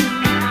time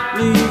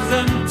leaves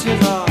empty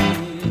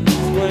lives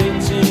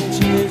waiting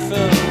to be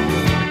filled.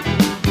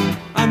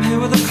 I'm here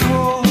with a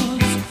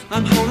cause,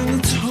 I'm holding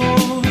the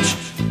torch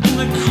in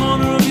the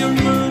corner of your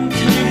room.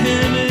 Can you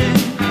hear me?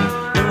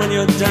 And when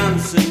you're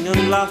dancing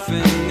and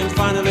laughing and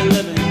finally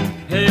living,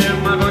 hear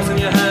my voice in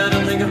your head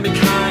and think of me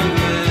kindly.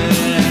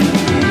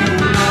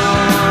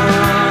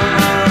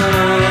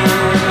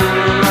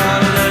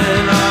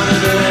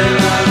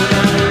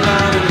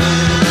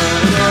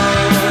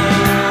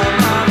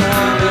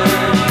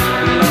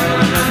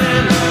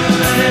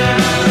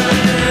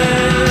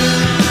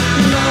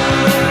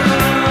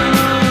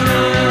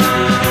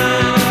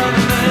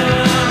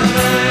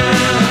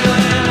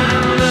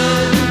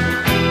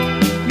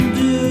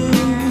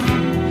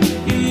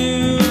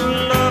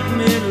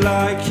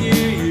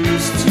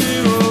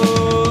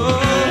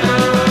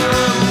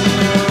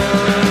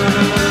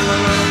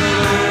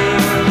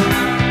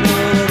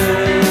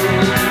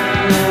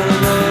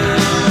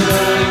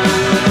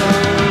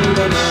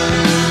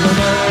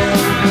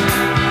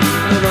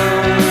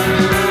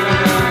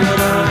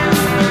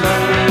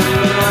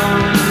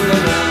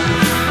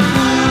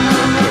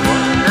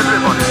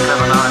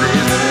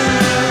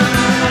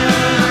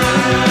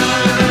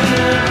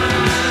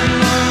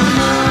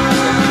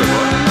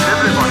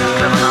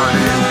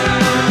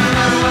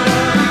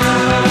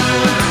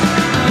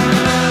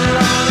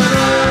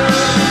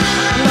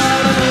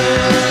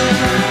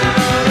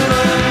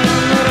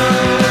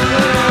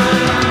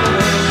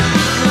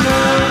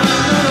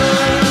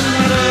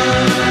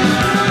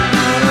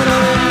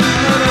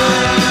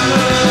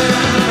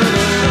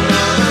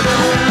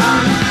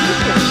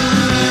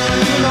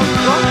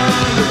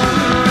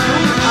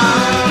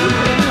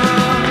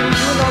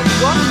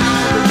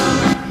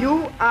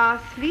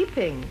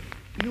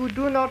 You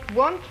do not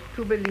want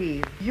to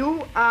believe.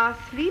 You are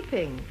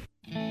sleeping.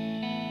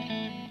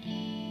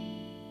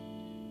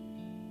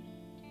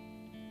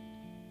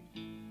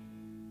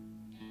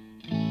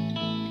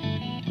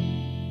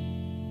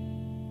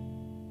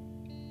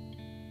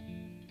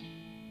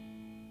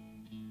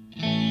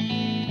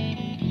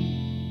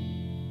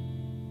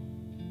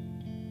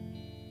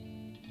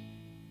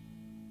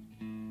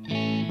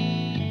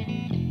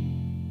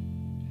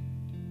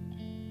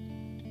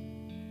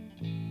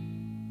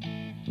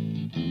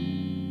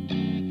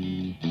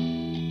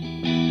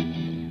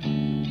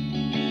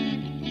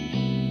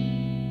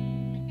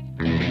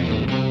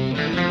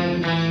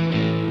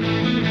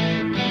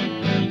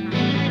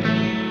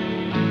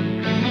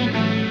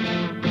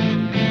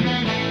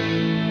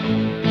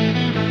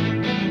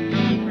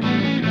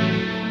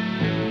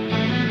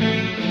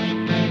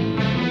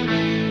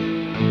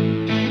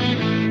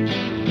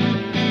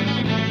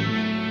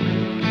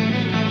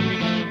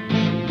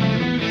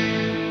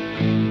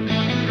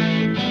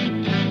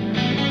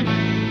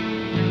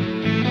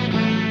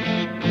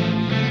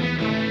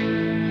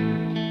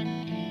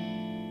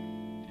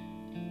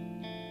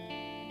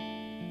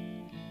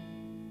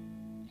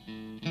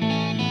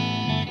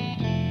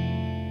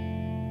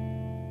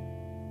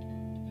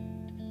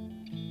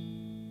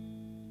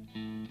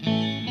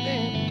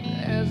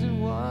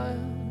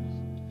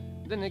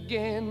 then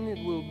again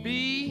it will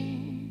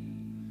be.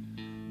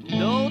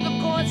 Though the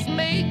course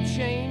may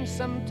change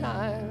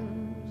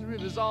sometimes,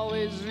 rivers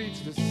always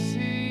reach the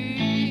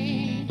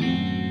sea.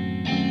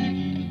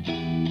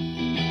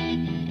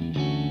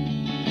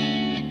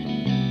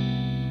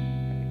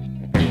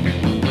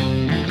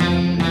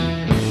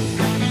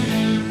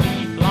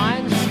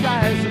 Blind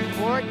skies of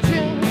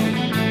fortune,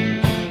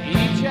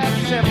 each have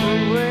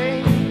separate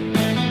ways.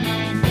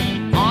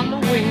 On the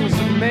wings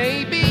of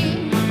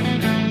maybe,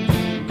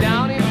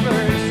 downy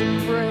birds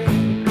of prey.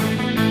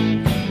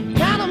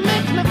 Kinda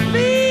makes me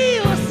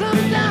feel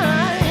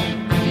sometimes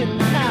getting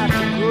tired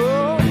to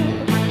go.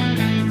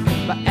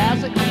 But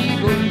as an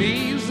eagle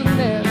leaves the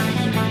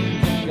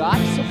nest,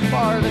 got so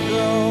far to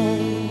go.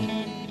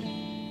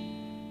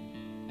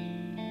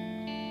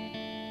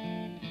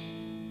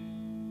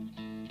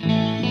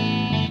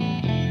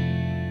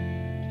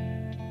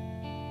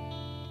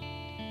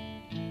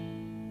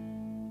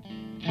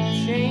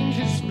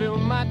 Changes fill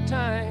my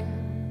time,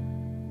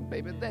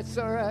 baby, that's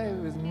alright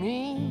with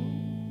me.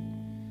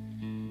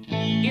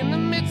 In the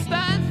midst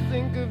I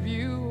think of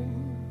you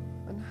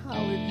and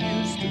how it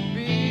used to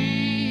be.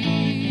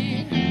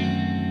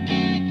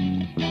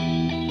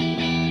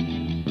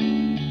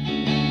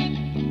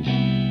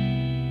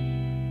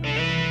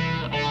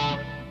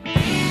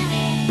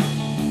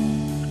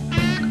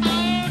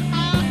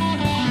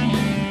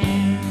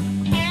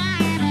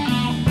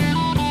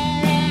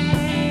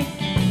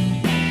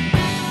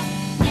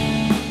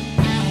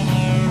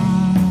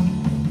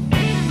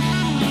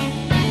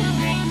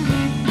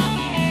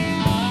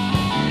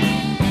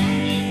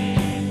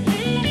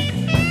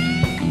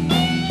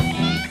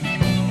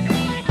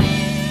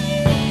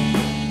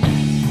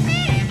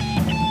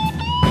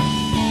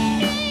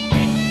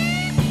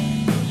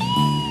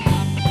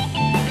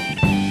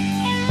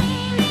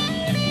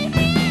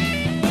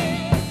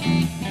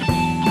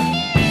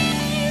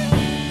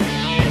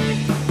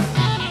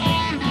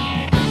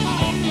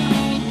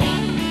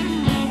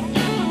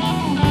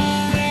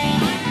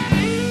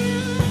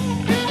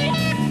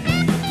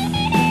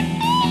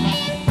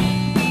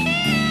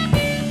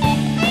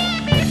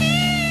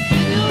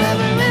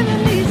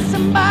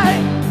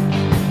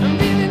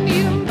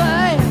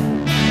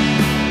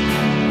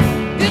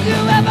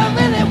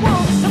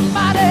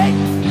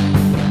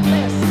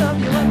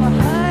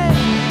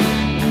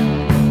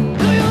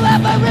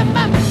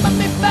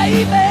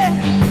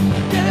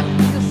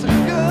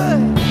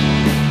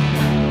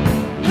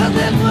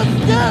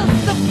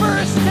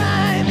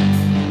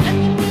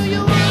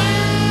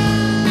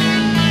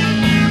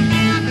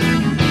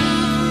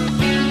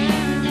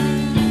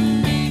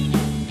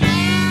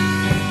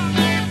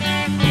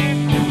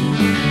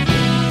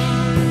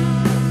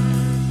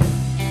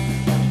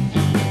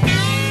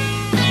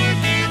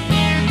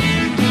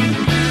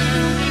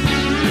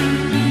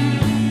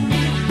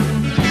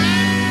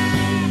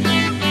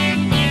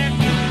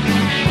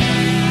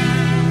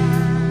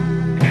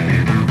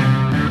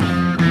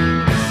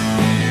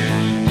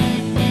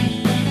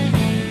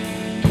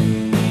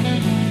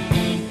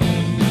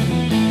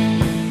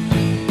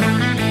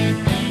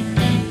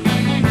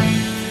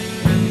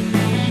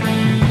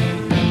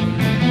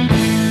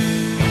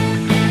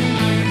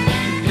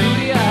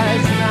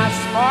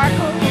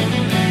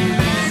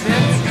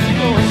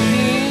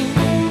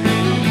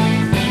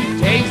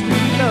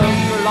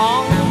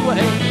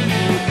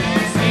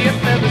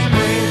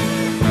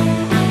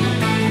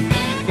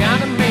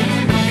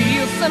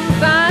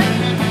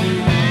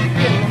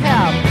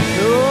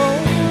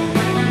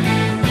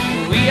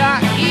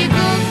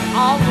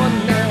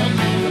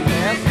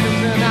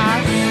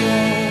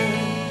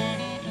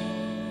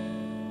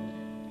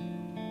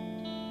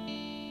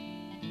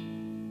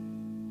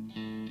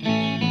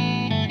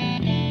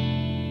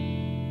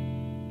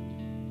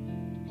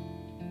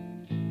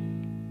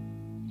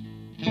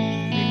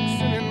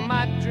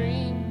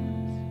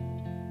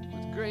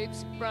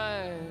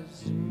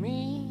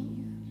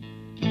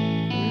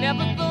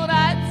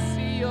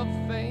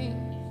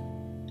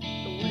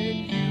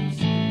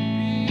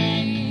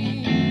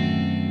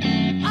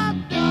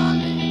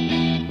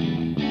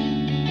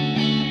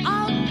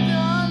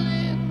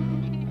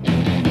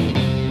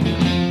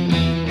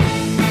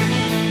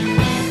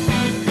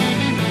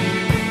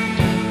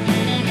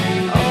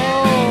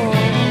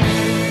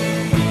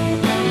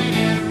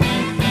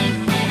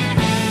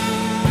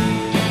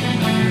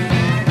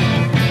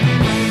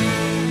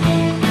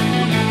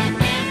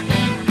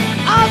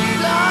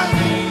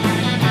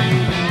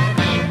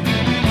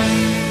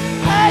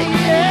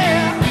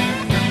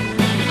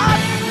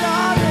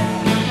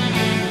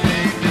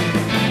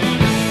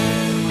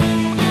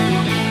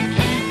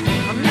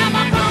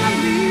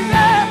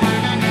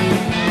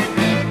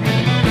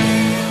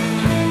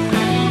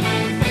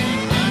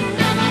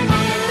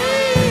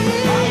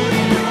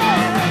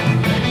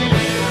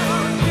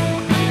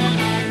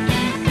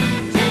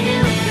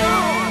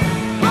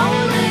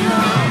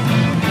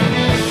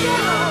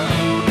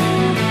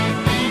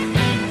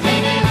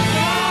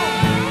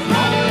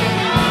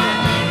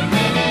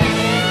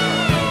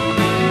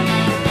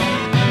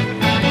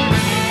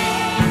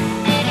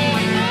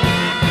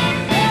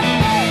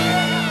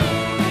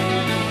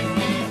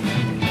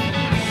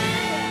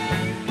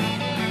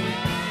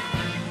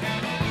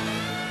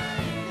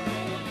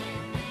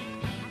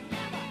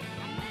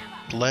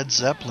 Led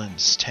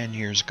Zeppelin's 10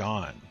 Years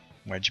Gone.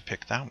 Why'd you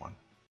pick that one?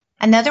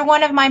 Another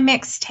one of my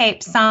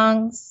mixtape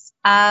songs.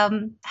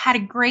 Had a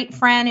great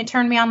friend who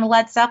turned me on to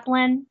Led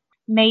Zeppelin,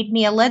 made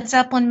me a Led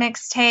Zeppelin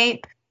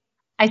mixtape.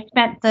 I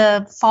spent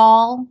the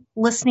fall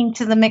listening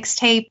to the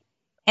mixtape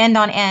end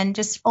on end,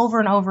 just over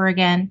and over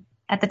again.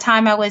 At the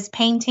time I was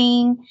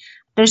painting,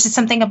 there's just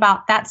something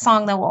about that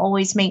song that will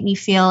always make me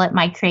feel at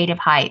my creative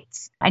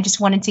heights. I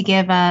just wanted to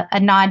give a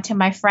nod to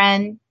my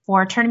friend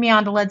for turning me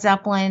on to Led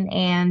Zeppelin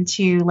and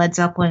to Led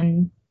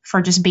Zeppelin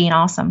for just being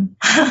awesome.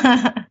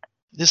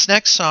 This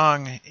next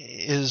song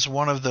is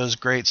one of those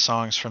great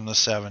songs from the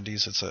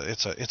 70s.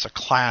 It's a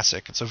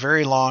classic. It's a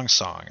very long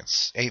song.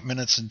 It's 8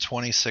 minutes and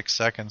 26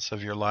 seconds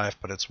of your life,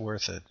 but it's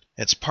worth it.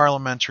 It's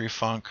Parliamentary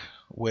Funk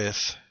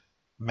with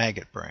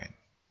Maggot Brain.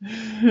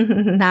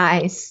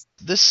 Nice.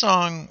 This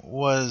song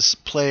was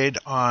played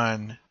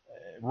on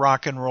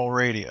rock and roll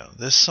radio.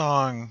 This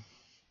song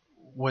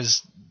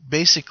was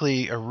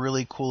basically a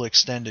really cool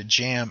extended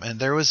jam, and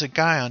there was a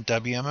guy on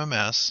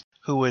WMMS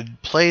who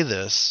would play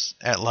this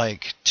at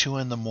like 2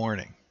 a.m,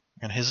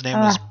 and his name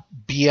was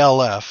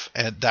BLF,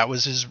 and that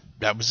was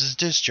his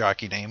disc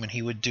jockey name, and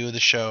he would do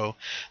the show,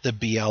 the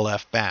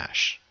BLF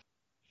Bash.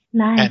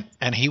 Nice.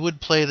 And he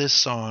would play this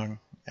song,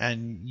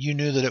 and you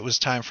knew that it was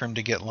time for him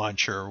to get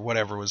lunch or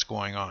whatever was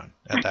going on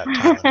at that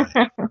time of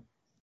night.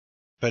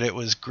 But it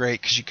was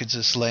great because you could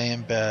just lay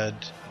in bed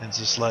and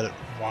just let it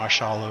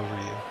wash all over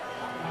you.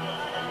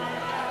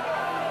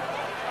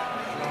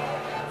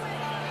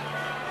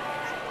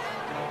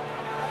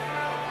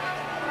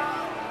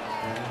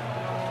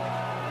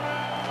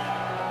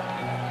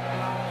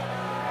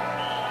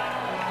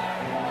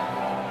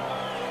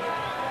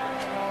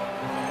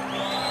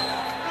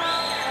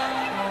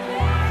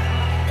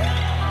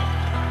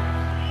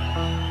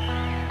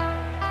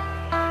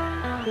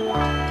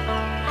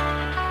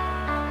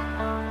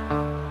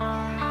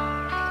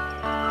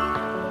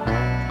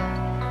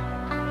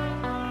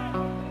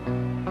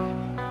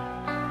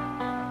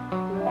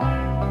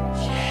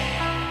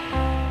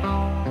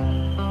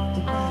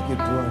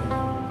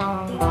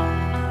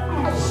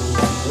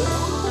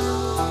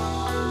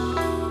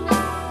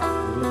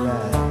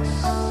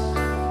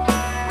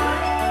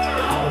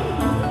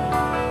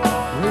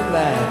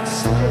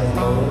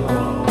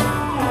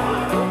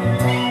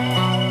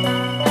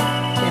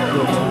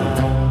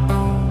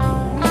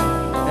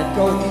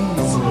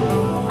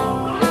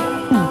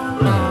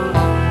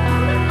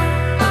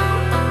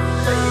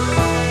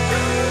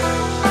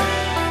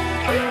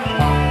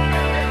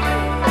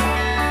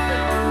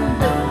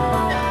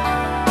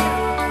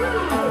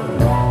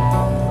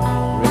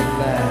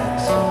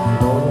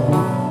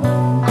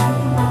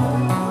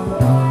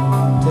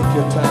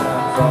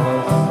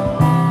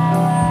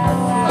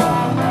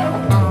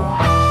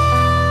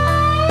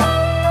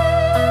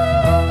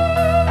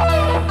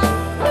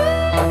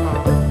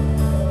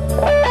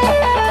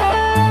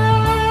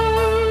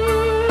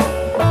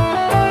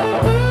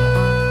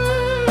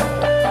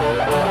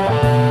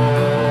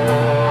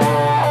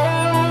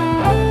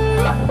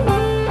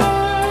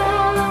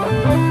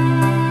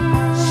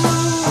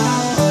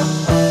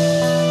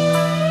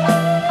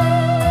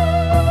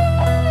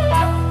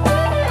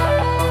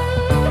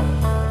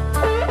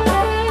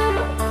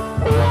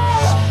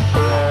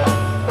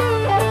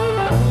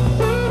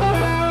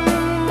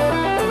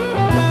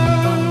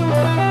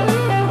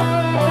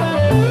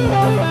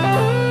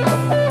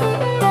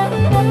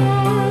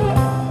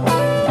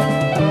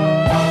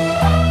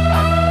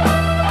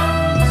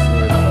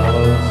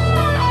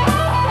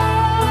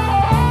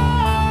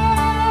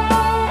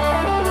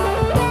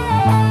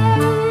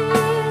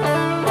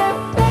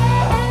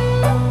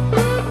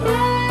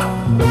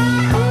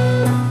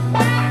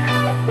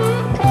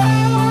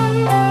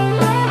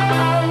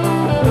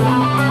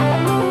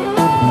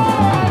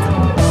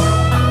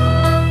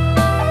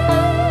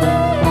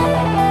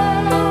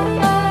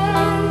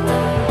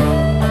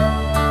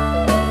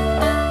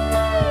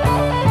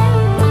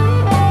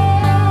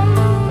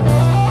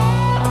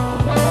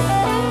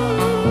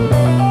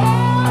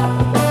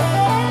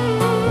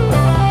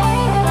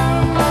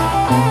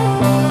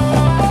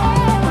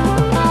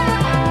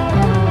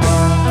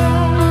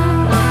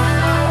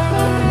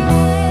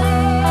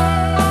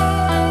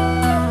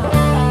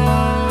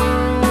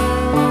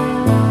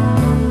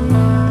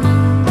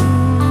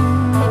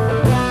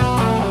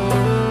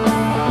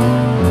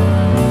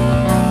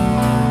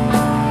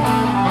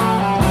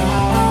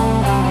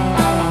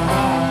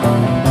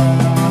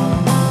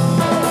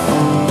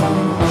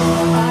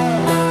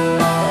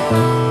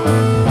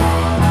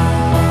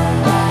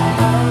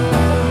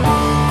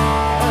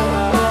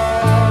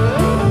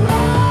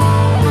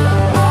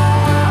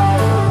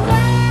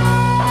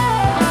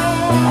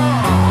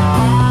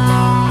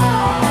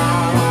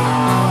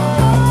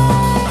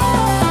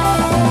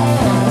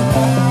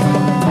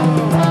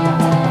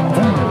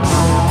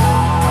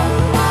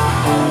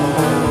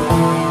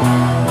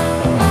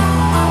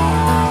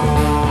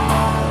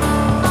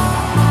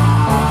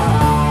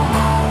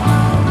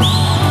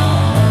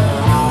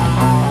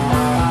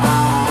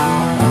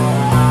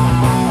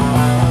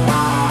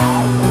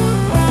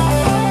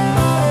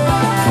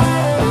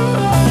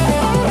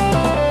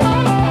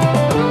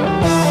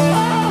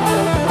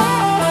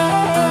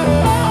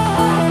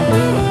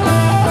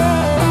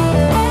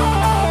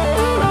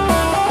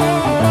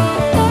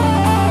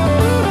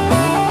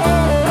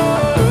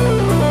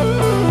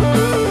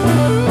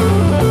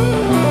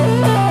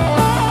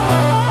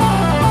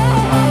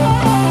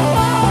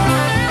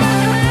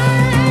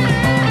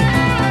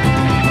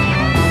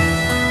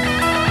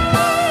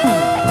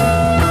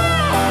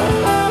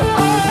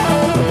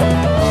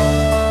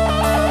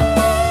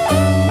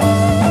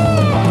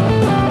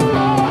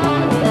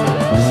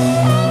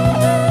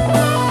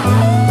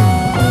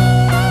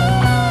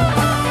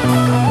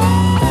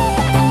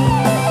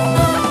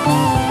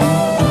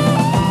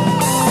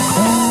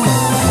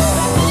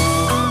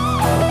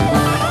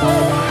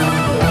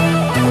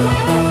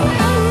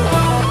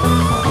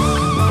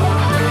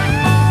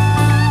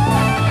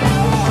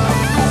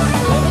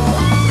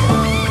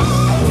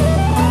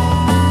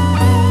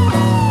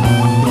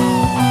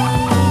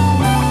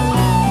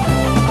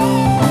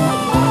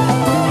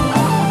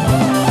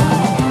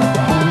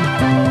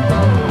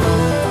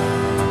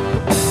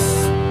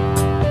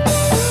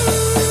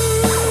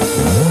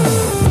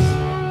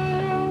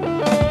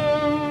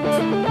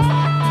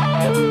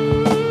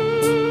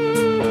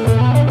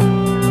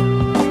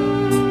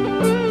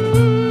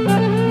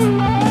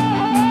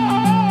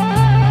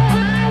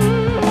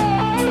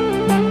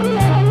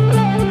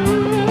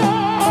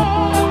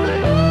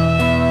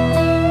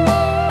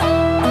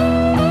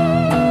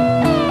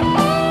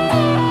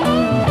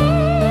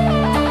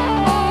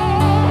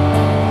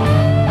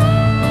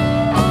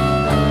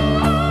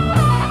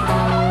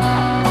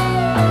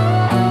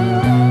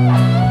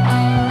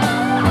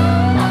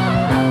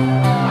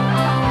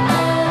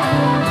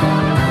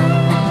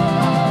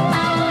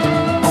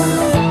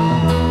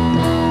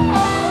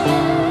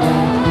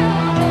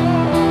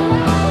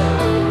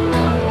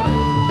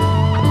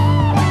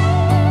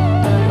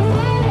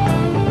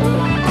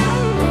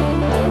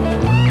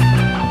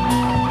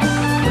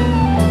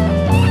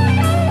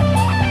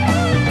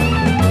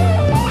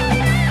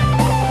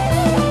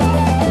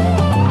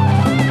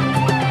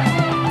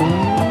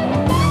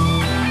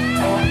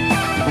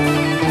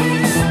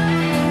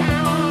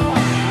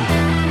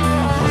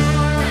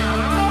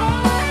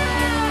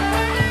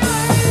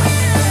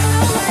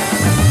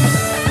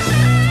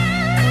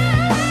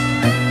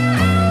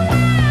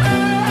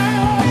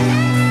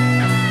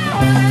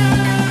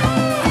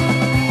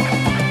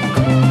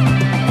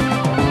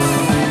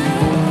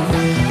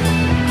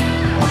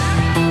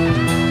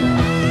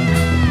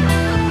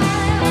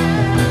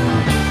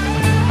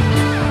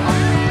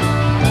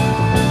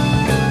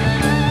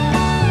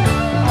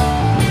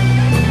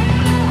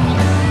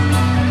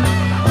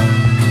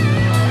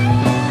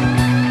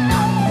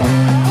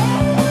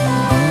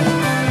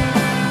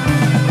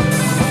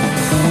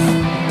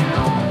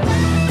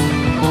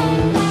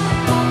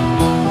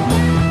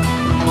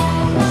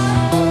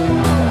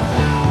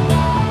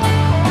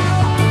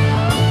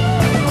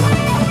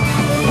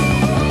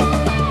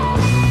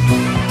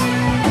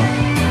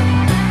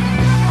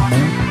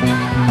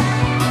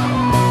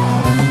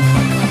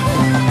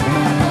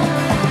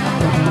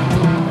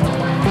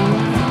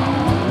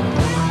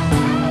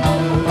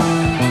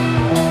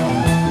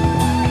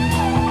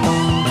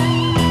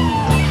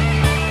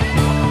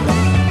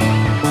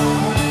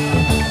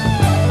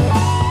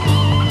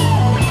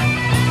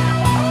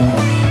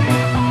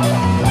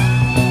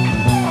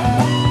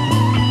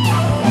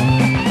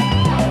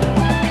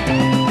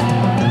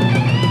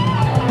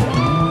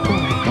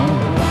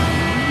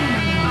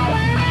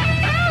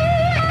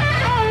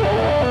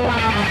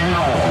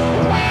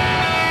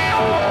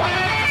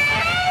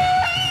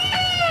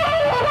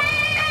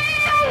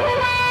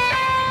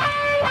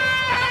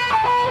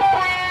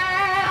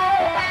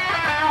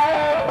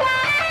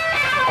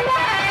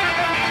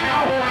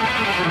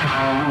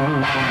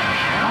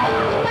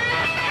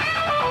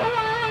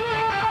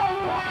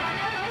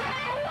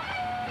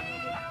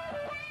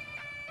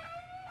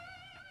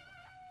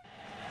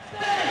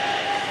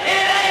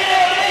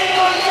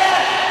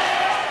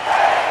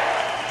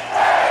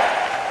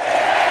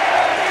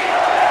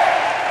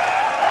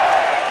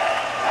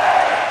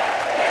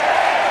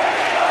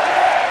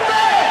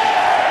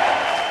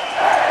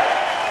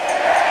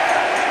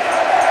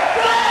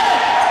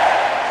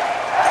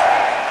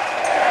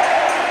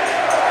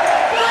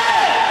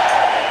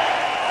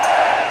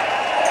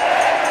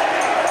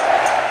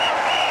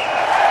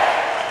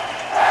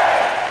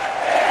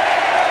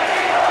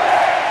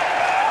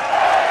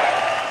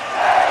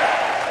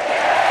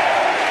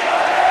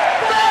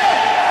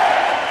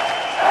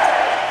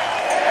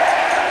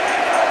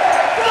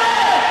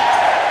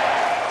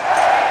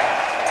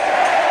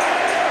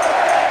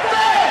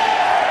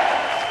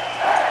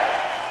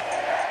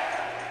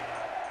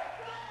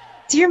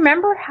 Do you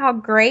remember how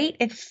great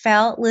it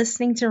felt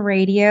listening to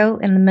radio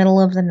in the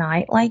middle of the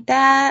night like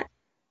that?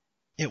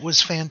 It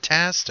was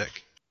fantastic.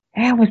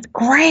 It was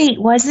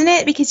great, wasn't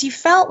it? Because you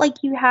felt like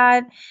you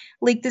had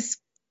like this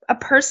a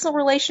personal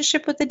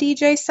relationship with the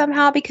DJ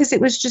somehow, because it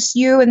was just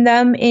you and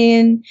them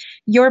in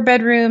your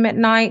bedroom at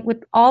night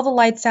with all the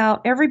lights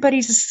out,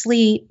 everybody's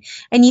asleep,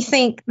 and you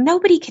think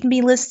nobody can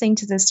be listening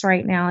to this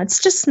right now.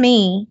 It's just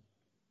me.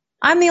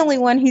 I'm the only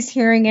one who's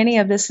hearing any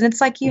of this, and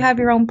it's like you have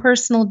your own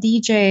personal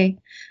DJ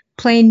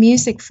playing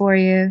music for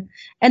you.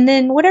 And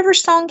then whatever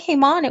song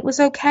came on, it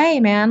was okay,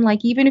 man.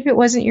 Like even if it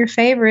wasn't your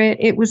favorite,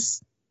 it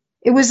was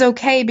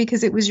okay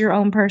because it was your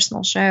own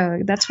personal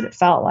show. That's what it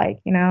felt like,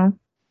 you know?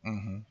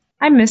 Mm-hmm.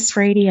 I miss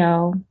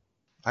radio.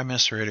 I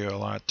miss radio a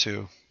lot,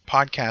 too.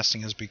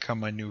 Podcasting has become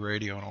my new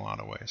radio in a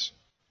lot of ways.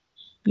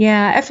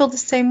 Yeah, I feel the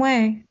same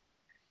way.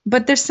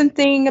 But there's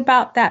something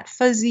about that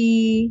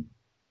fuzzy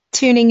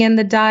tuning in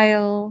the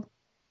dial.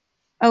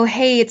 Oh,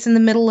 hey, it's in the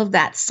middle of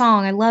that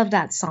song. I love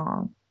that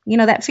song. You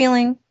know that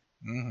feeling?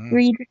 Mm-hmm. Where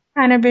you just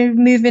kind of been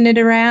moving it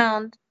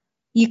around.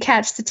 You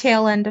catch the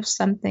tail end of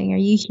something, or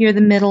you hear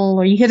the middle,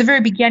 or you hear the very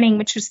beginning,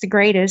 which was the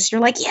greatest.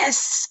 You're like,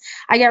 yes,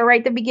 I got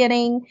right at the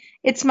beginning.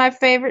 It's my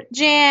favorite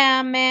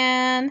jam,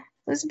 man. It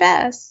was the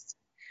best.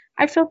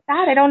 I feel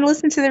bad. I don't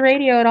listen to the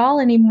radio at all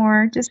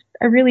anymore.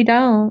 I really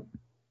don't.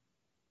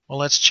 Well,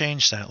 let's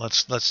change that.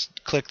 Let's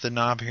click the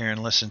knob here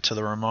and listen to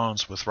the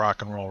Ramones with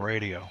Rock and Roll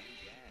Radio.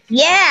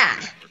 Yeah.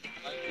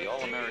 The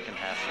all-American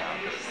hash brown.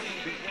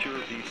 Two pure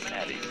beef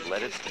patties,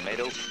 lettuce,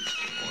 tomato.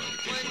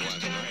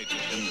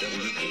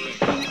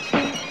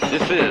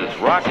 This is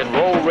Rock and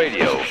Roll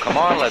Radio. Come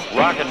on, let's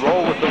rock and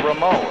roll with the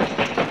Ramones.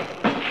 Let's go!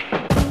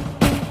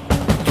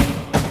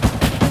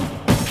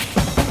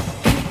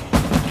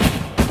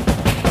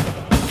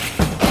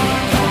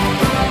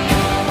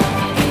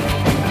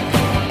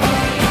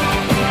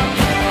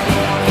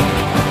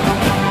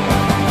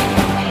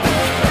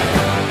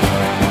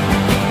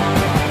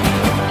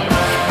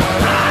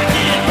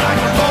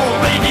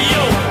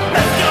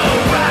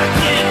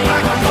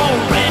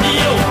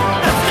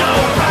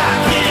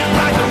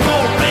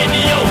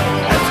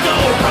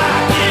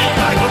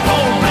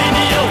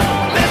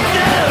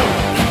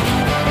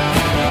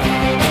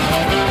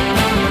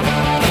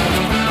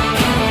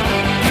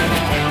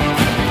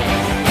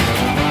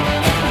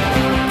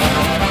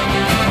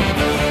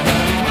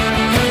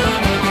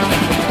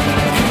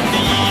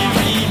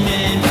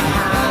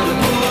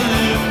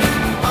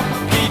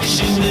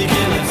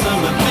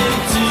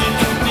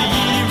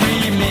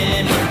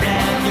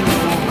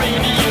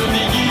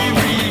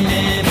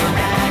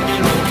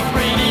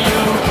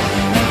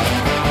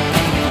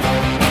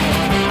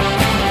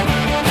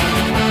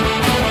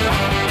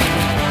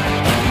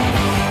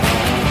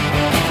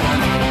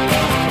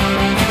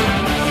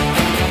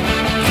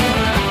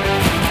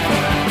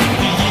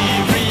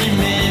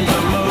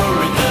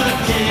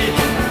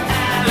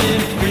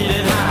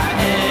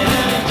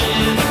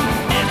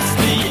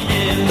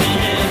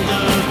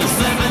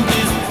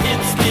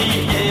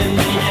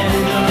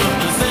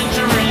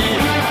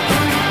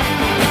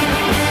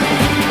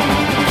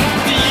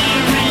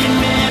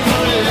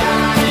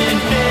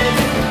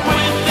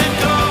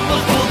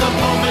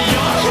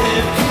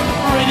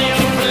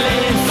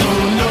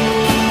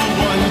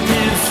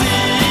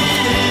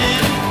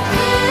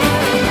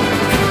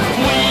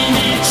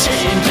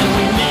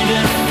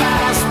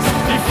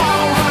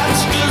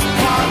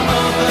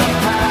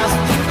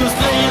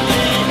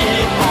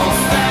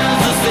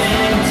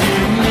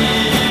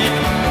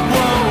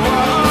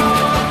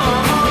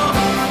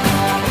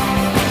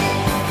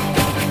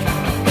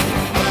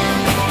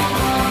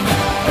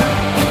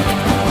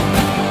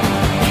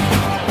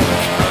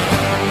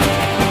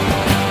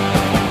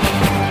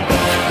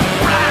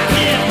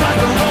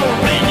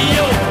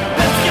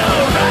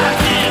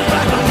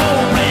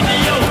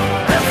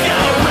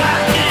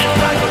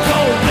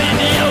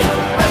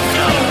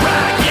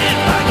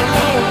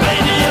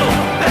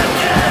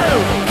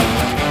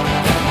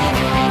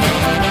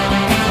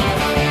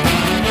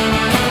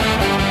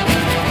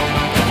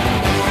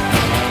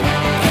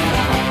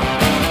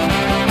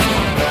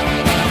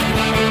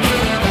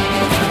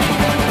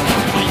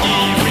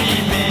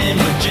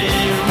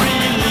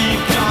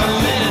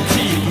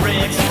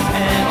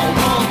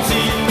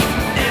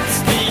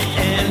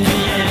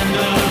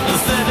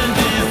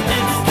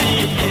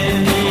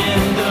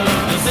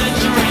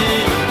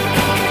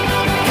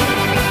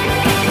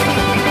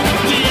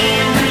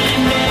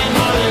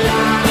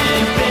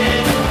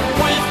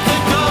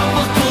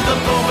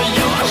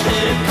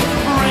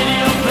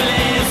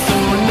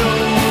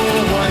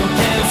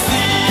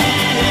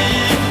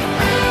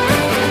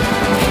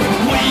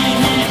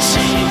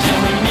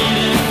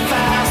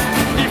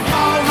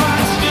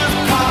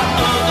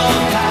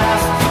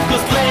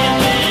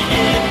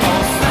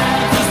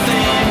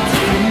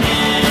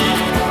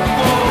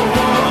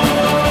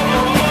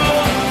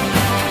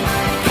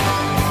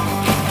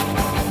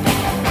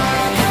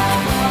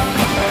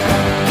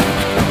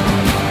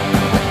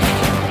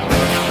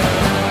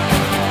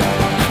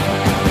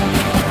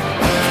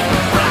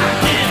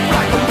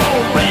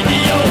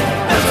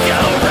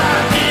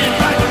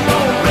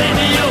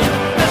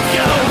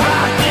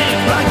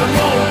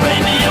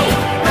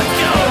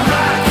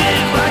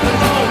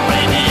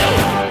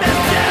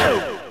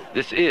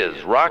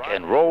 Rock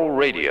and Roll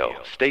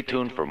Radio. Stay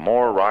tuned for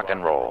more rock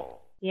and roll.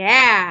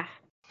 Yeah.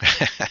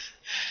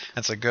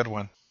 That's a good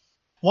one.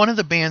 One of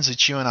the bands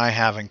that you and I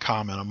have in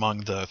common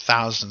among the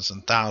thousands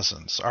and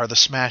thousands are the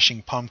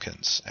Smashing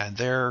Pumpkins, and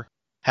they're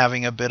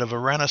having a bit of a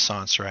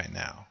renaissance right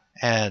now.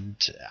 And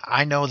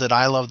I know that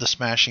I love the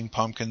Smashing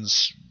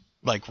Pumpkins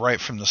like right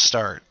from the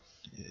start.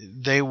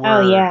 They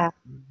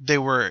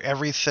were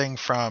everything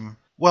from,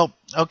 well,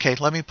 okay,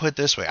 let me put it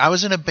this way. I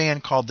was in a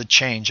band called The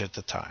Change at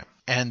the time,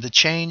 and The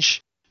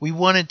Change, we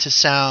wanted to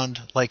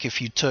sound like if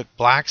you took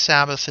Black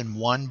Sabbath in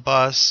one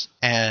bus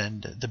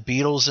and the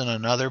Beatles in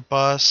another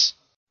bus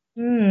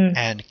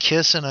and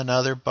Kiss in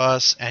another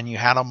bus, and you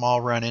had them all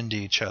run into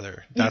each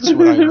other. That's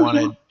what I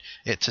wanted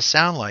it to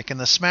sound like. And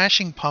the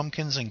Smashing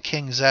Pumpkins and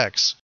King's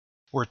X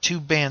were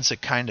two bands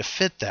that kind of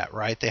fit that,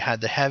 right? They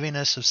had the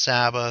heaviness of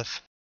Sabbath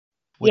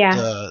with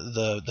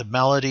the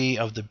melody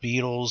of the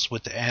Beatles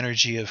with the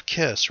energy of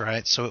Kiss,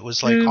 right? So it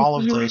was like all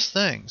of those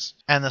things.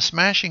 And the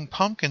Smashing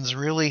Pumpkins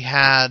really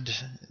had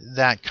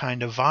that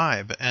kind of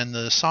vibe. And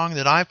the song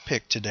that I've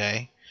picked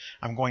today,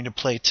 I'm going to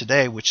play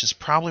today, which is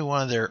probably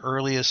one of their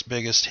earliest,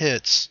 biggest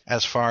hits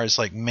as far as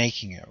like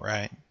making it,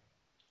 right?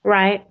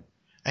 Right.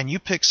 And you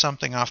picked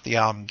something off the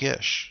album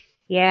Gish.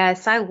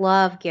 Yes, I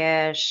love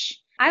Gish.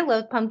 I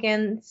love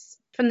Pumpkins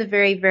from the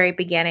very, very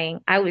beginning.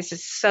 I was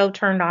just so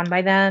turned on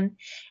by them.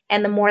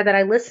 And the more that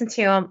I listened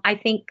to them, I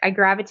think I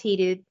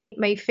gravitated.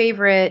 My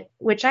favorite,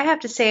 which I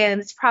have to say,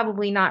 and it's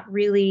probably not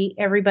really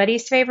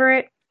everybody's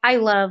favorite, I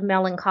love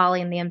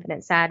Melancholy and the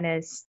Infinite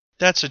Sadness.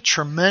 That's a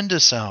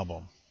tremendous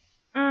album.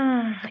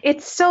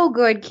 It's so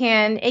good,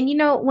 Ken. And you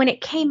know, when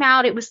it came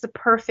out, it was the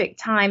perfect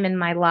time in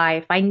my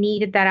life. I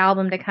needed that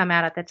album to come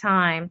out at the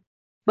time.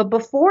 But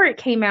before it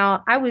came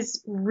out, I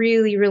was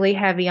really, really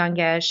heavy on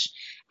Gish.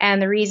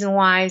 And the reason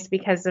why is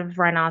because of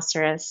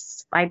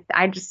Rhinoceros.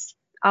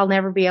 I'll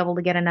never be able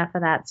to get enough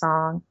of that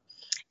song.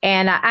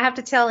 And I have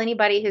to tell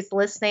anybody who's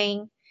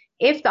listening,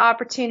 if the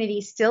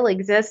opportunity still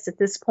exists at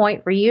this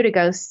point for you to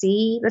go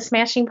see the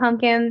Smashing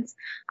Pumpkins,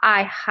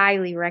 I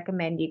highly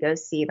recommend you go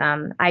see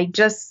them. I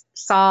just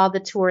saw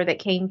the tour that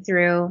came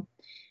through.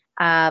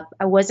 I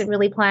wasn't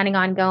really planning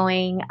on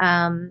going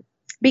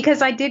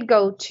because I did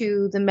go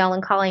to the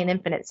Melancholy and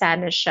Infinite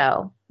Sadness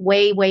show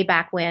way, way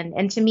back when.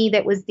 And to me,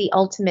 that was the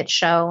ultimate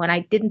show, and I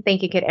didn't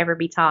think it could ever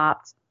be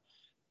topped.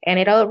 And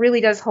it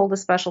really does hold a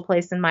special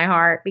place in my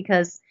heart,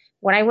 because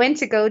when I went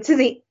to go to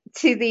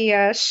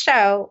the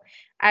show,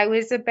 I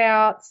was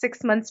about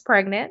 6 months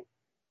pregnant,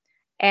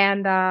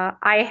 and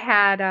I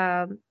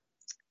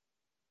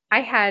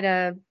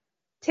had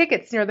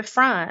tickets near the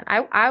front.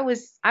 I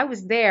was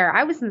there.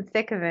 I was in the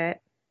thick of it,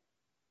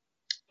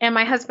 and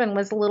my husband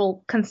was a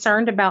little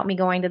concerned about me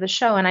going to the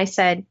show, and I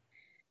said,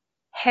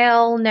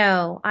 "Hell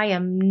no, I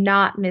am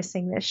not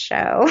missing this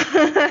show."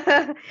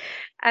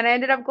 And I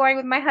ended up going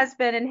with my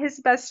husband and his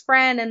best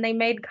friend, and they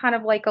made kind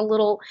of like a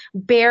little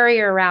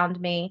barrier around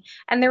me.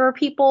 And there were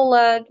people,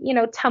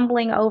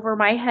 tumbling over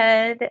my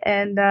head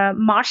and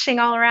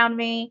moshing all around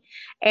me.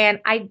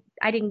 And I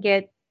didn't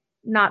get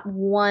not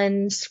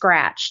one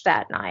scratch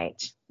that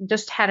night.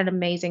 Just had an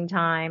amazing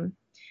time.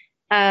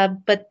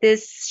 But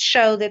this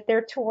show that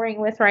they're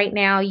touring with right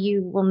now,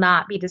 you will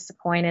not be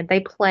disappointed. They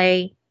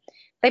play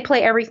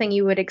everything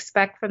you would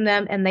expect from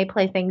them, and they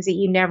play things that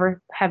you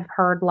never have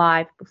heard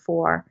live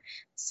before.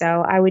 So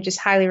I would just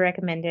highly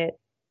recommend it.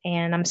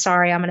 And I'm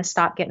sorry, I'm going to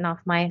stop getting off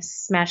my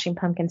Smashing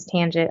Pumpkins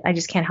tangent. I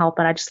just can't help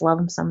it. I just love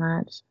them so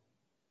much.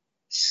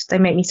 They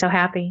make me so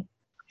happy.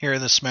 Here are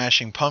the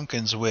Smashing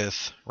Pumpkins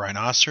with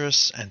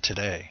Rhinoceros and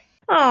Today.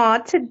 Aw,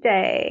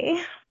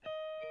 Today.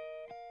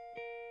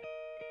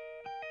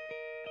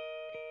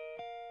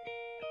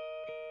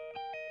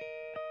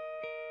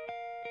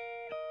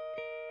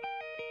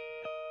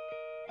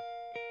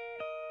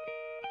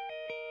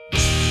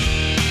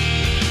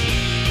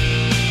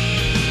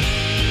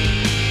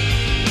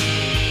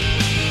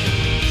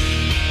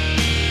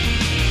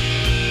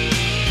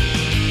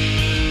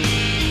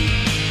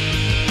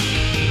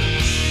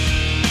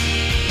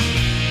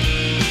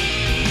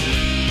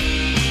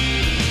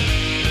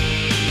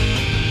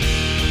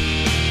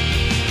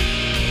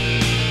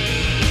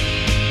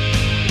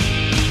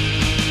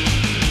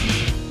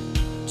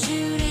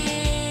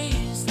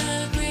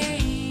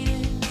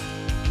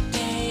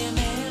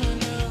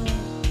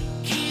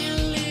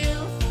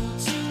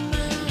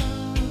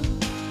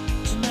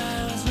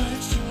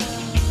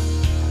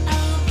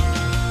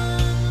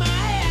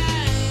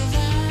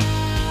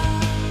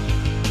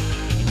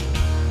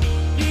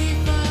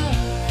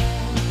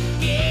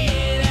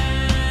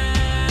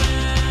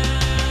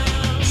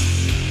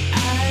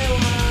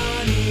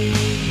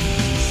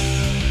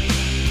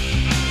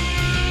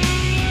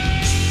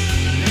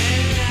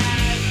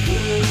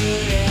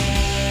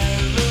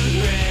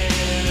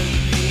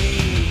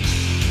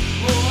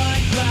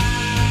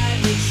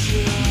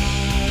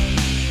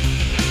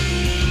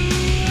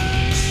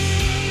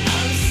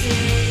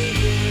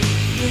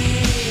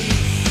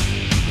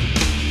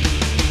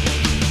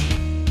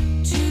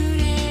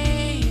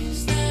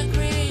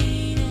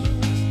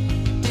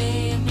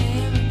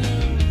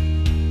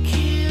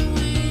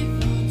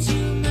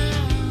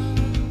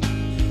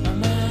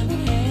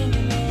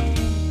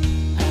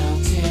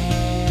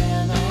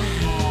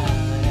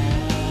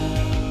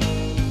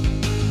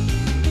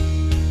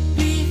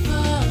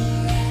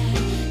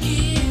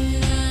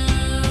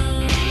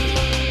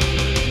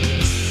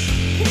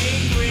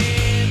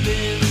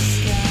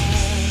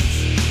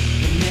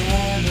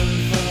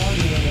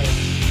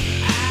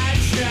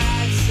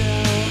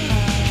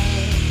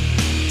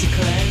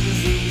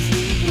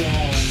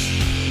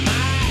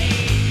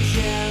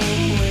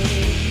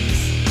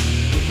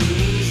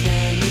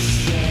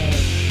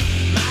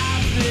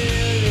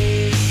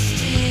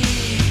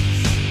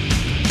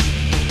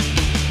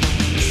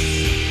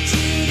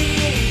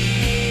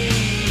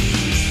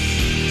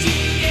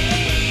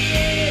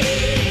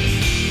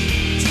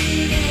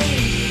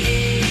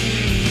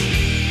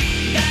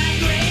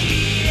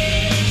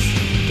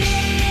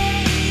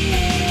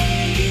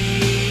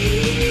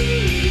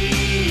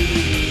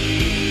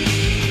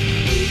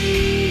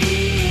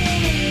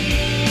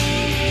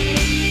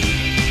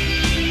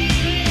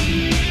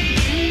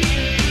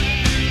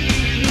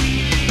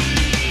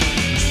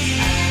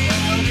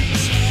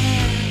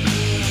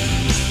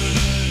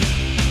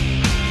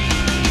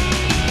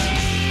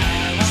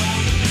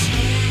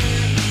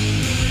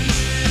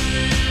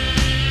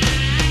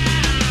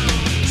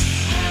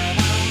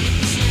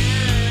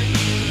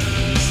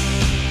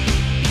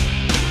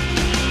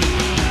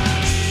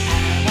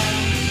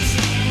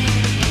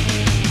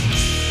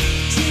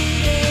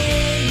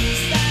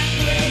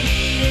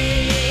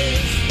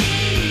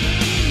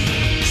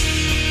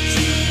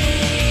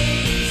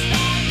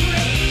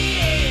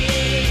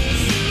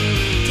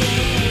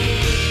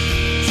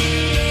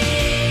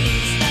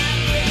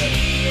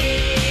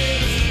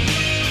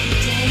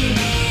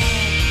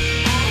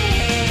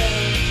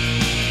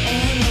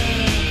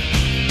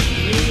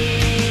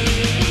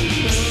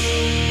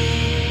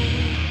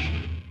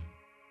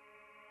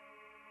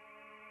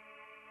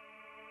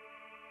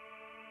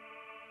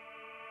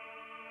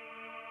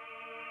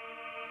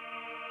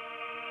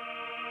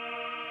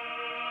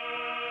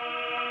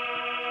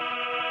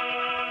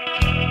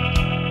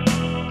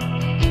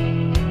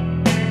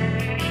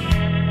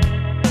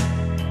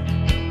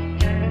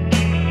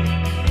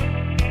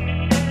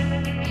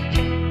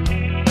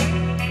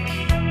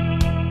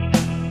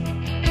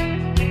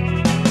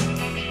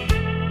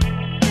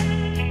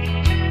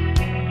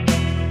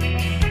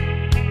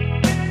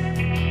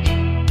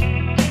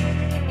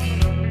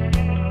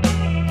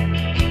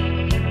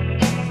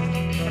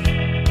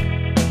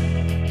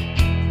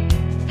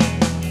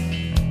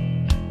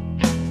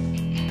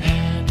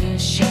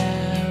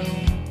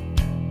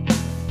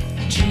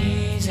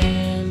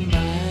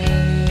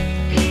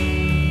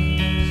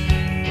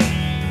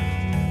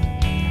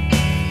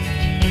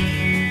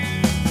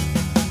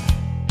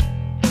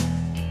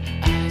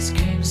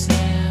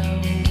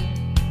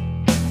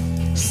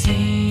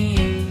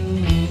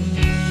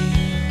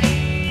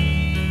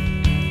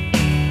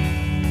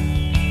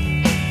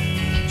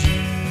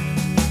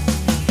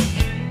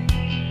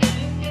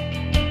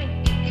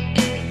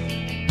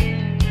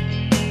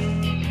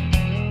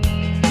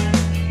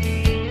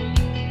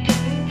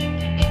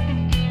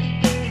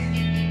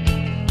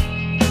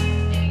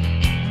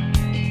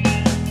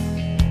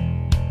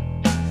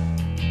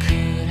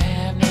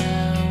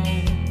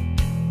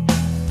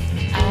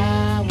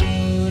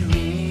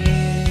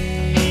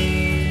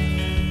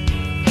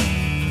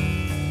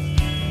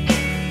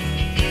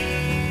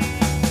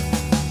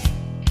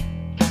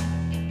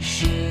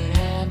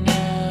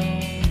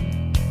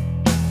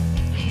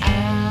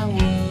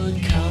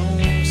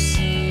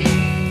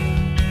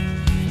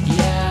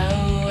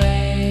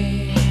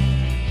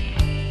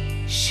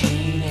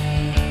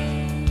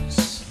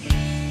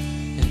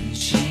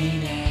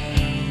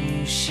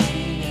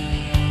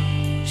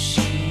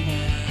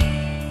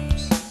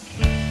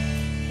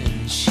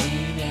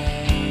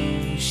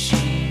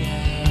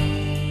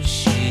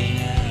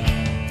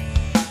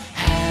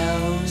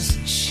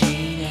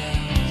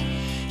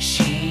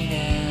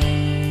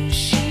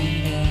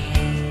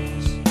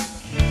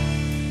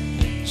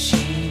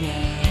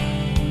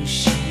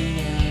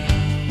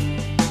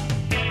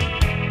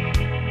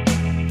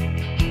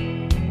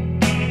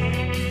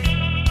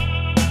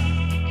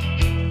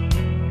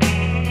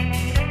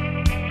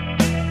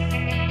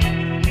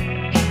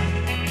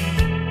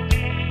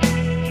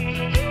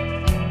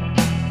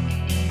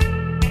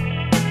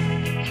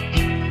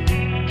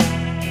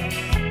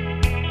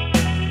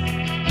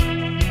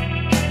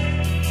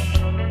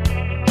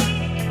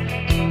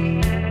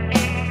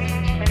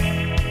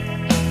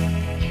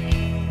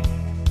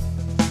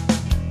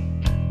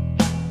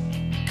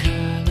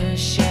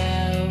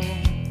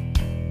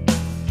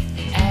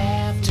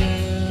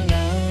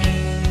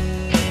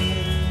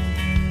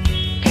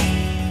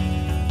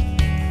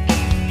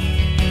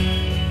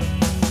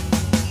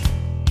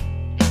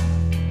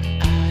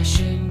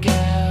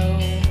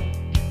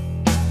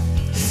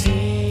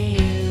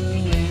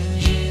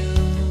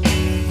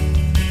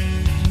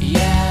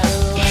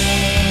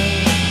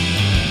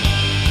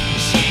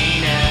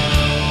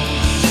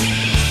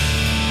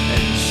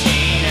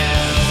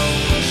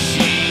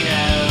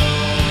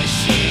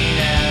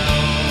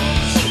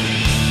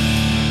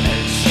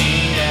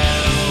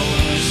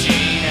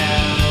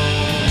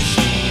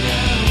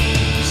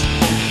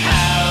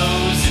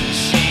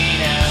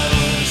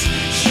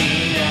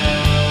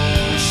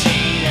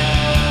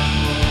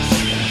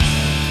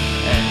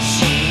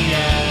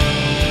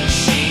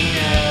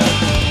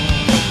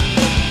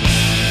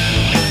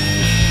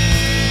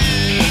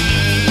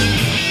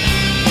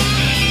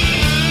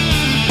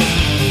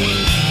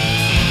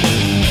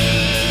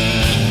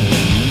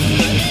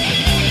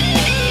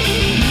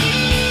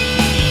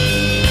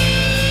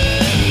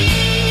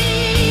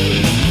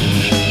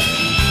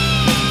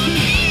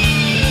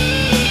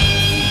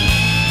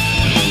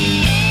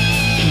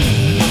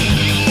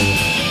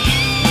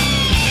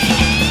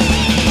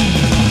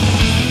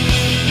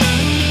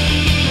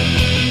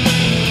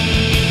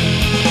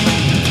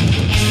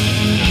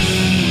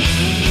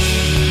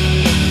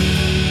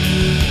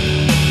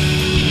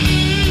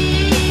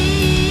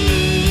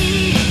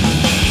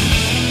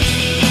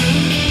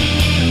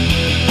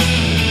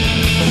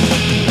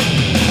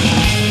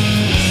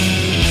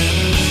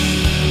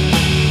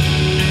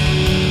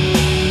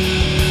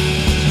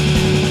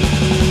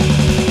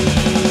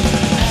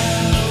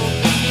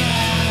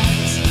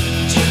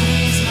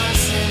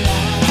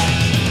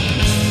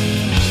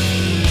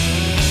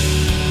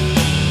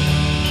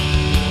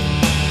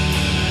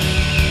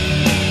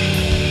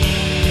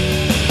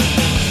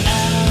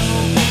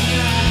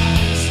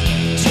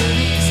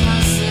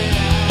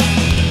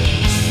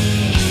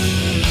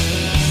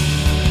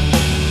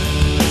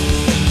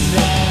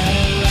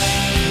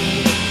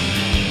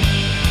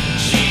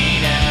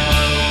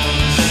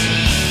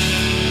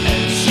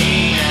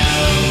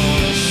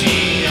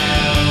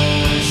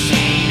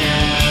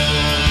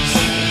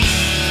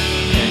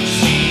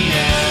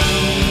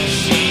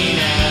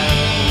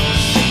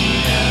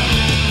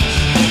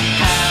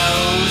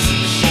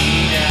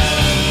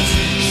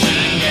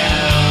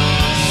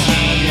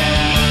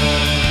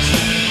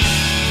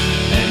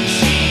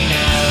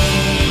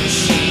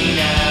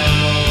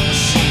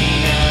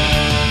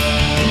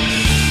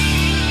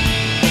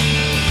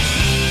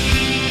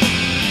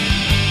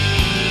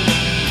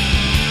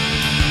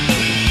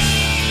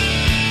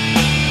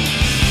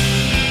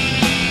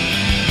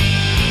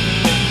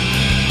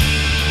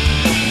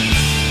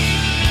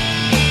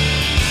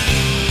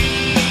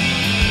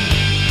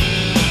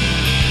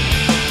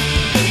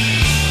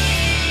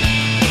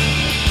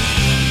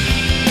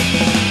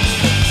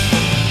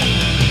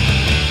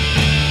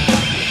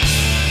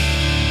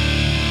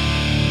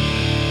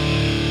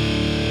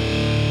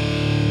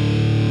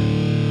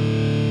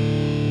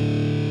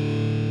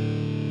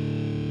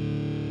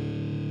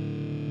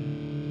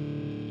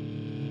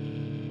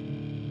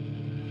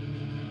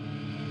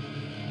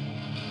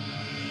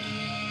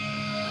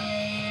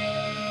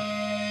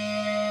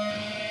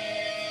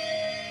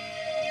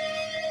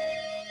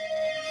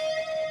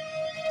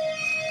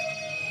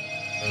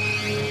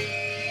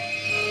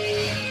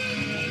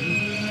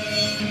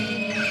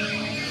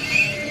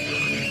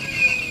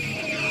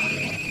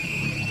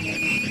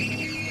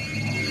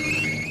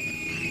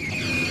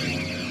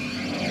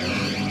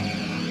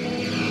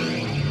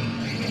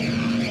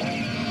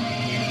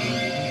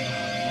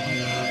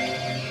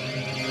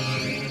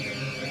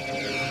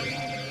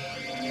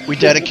 We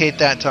dedicate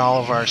that to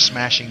all of our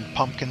Smashing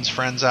Pumpkins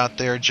friends out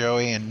there,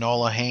 Joey and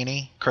Nola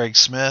Haney, Craig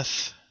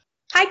Smith.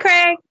 Hi,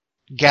 Craig.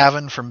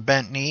 Gavin from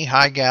Bent Knee.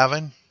 Hi,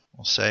 Gavin.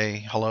 We'll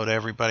say hello to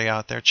everybody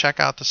out there. Check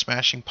out the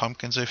Smashing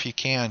Pumpkins if you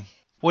can.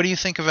 What do you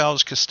think of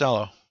Elvis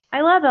Costello?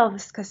 I love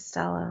Elvis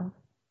Costello.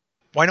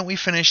 Why don't we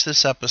finish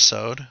this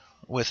episode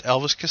with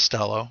Elvis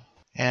Costello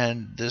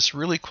and this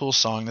really cool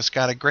song that's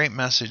got a great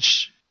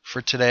message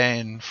for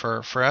today and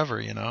for forever,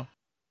 you know?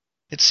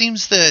 It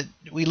seems that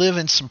we live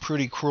in some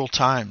pretty cruel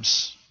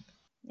times.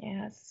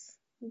 Yes.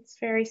 It's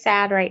very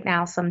sad right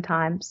now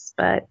sometimes,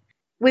 but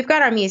we've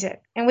got our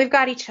music and we've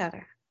got each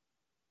other.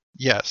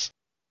 Yes.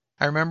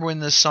 I remember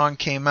when this song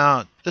came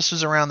out, this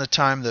was around the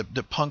time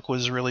that punk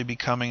was really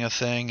becoming a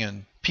thing,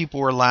 and people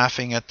were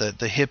laughing at the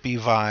hippie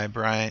vibe,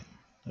 right?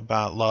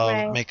 About love,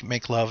 Right.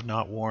 make love,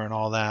 not war, and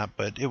all that.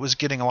 But it was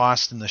getting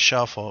lost in the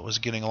shuffle. It was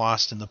getting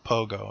lost in the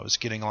pogo. It was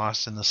getting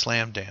lost in the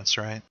slam dance,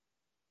 right?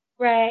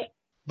 Right.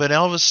 But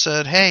Elvis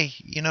said, hey,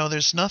 you know,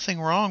 there's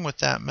nothing wrong with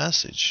that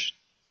message.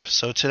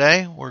 So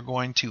today we're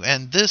going to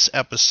end this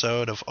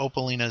episode of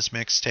Opalina's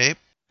Mixtape.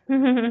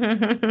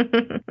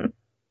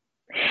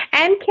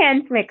 And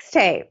Ken's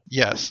mixtape.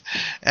 Yes.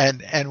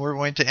 And we're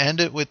going to end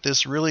it with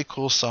this really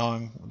cool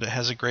song that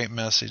has a great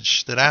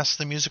message that asks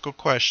the musical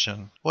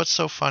question, what's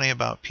so funny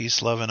about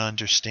peace, love, and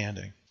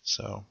understanding?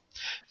 So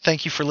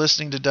thank you for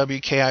listening to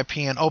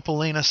WKIP, and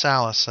Opalina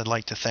Salas, I'd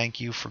like to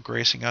thank you for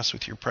gracing us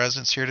with your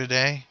presence here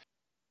today.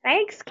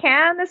 Thanks,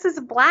 Ken. This is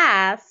a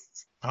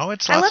blast. Oh,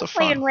 it's I lots love of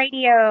fun. playing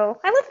radio.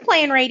 I love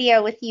playing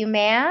radio with you,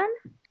 man.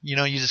 You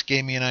know, you just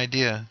gave me an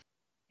idea.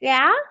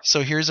 Yeah?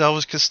 So here's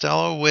Elvis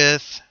Costello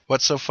with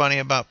What's So Funny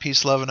About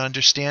Peace, Love, and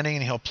Understanding,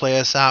 and he'll play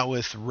us out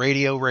with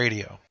Radio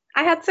Radio.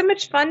 I had so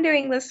much fun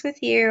doing this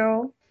with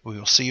you. We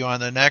will see you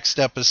on the next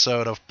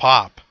episode of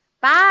Pop.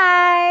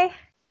 Bye.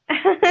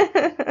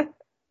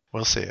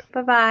 We'll see you.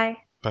 Bye-bye.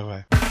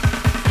 Bye-bye.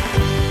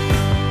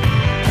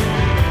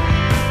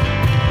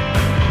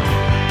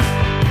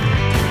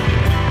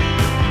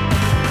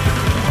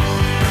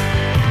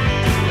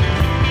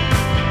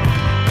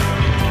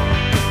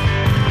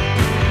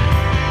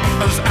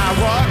 As I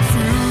walk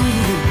through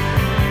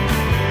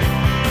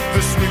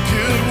this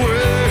wicked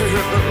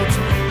world,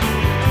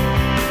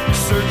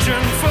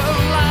 searching for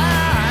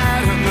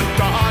light in the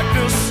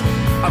darkness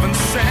of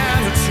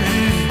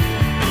insanity,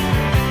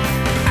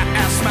 I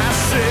ask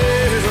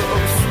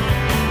myself,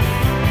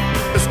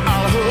 is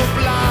all hope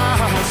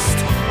lost?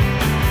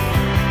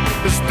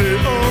 Is there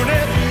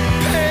only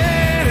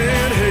pain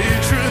and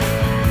hatred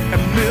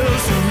and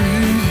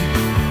misery?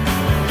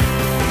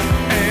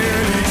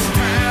 And each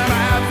time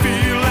I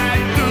feel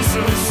like this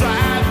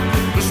inside,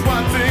 there's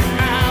one thing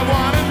I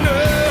wanna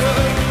know.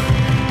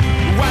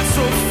 What's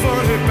so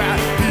funny about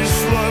peace,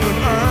 love,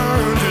 and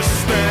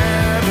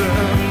understanding?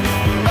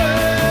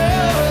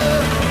 Oh,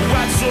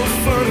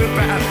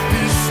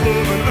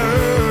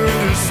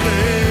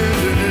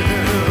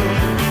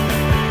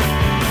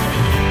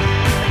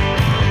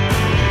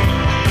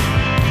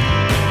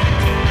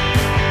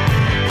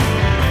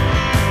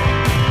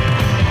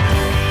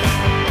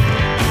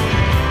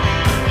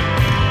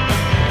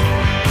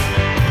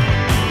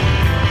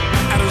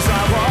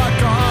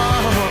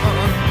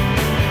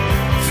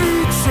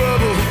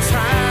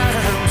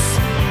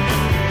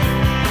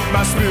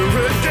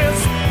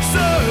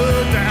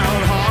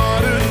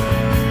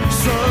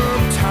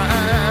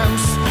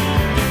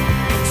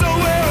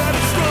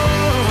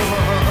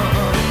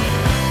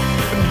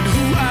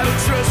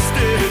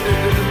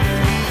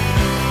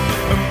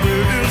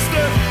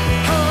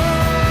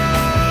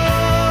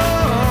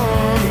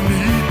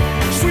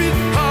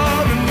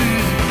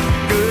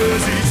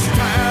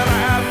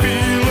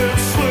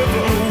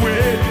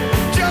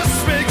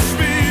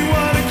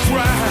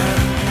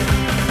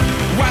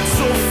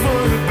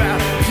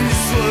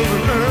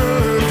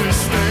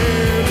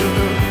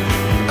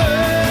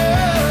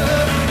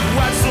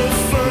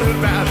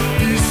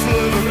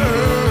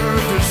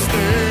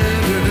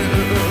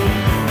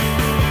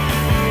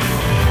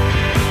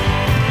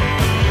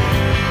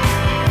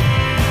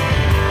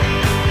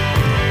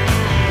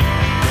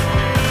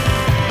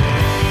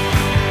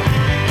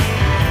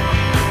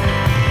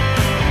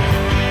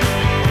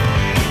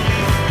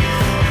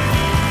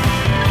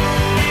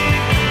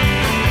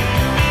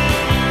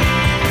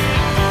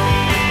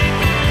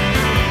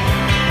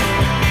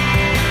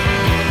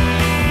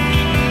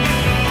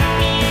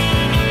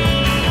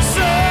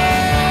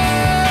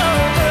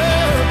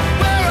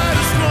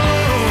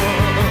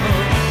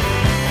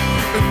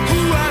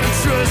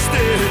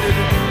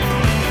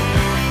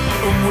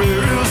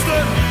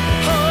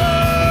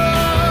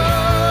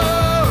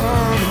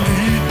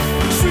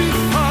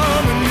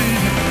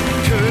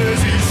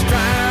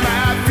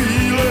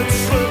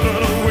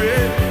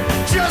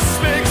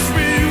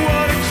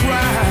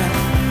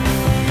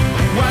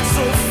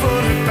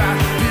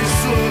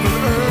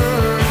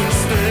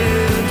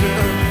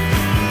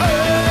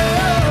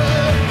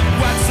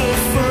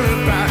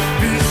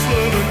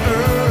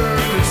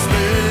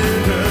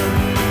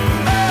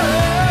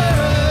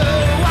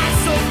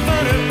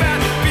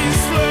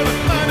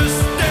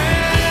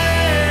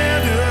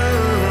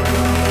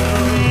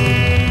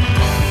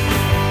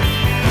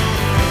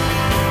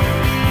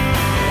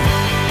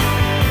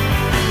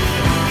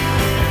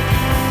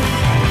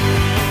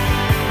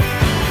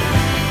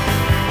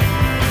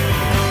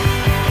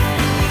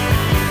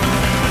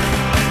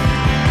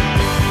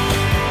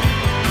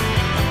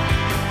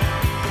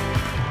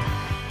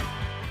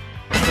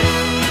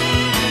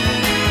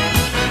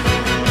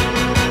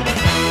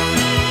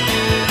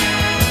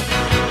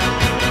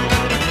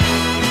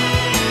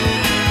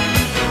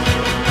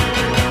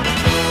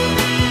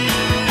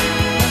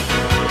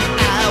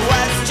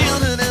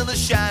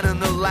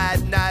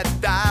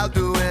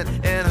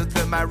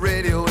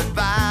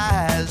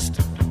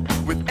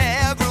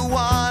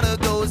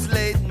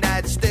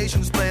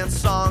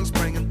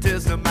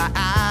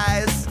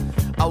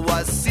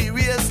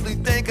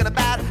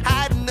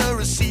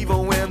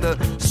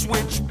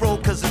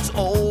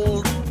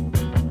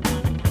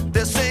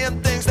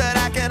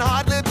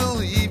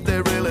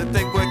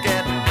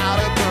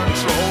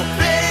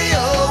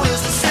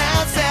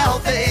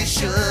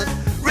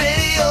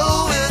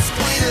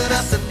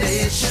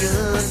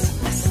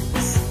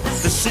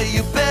 say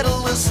you better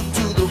listen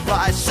to the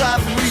voice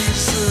of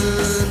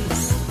reason.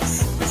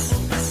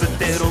 But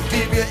they don't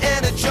give you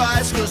any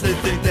choice, cause they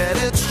think that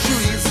it's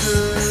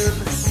treason.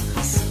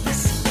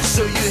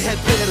 So you had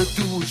better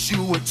do as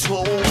you were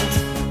told.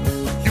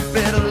 You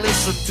better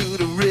listen to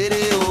the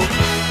radio.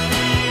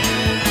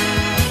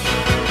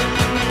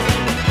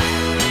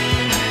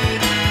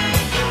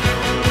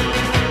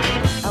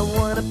 I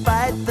wanna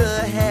bite the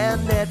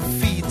hand that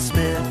feeds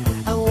me.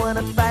 I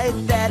wanna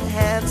bite that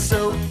hand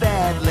so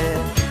badly.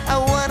 I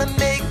wanna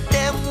make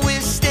them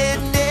wish they'd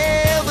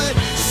never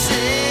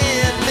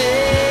seen me.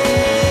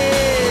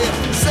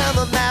 Some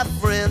of my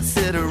friends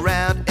sit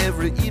around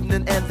every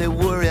evening and they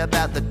worry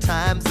about the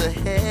times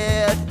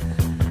ahead.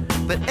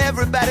 But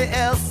everybody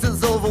else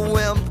is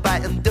overwhelmed by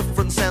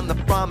indifference and the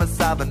promise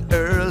of an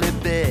early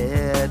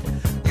bed.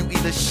 You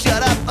either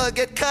shut up or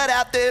get cut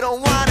out. They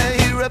don't wanna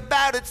hear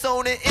about it's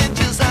only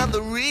inches on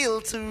the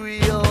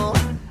reel-to-reel.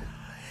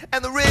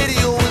 And the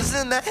radio is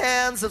in the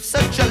hands of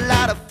such a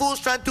lot of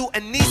fools trying to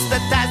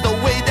anesthetize the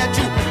way that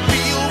you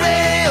feel.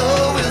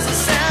 Radio is a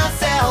sound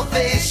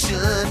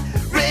salvation.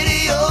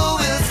 Radio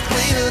is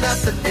cleaning up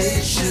the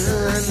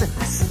nation.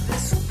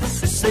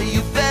 They say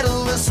you better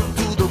listen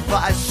to the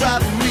voice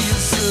of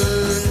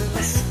reason.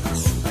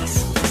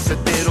 But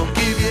they don't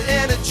give you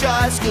any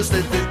choice, cause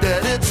they think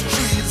that it's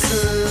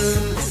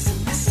treason.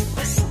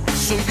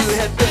 So you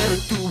had better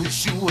do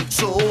as you were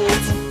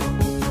told.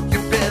 You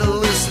better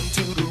listen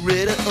to the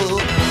radio.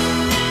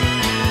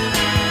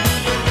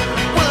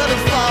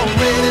 Wonderful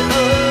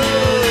radio.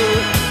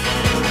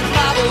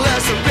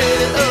 Marvelous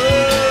radio.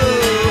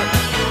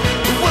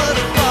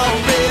 Wonderful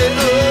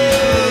radio.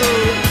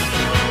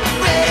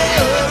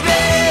 Radio,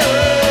 radio.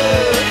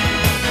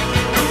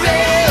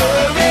 Radio,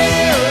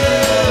 radio.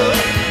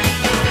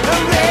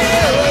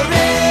 Radio,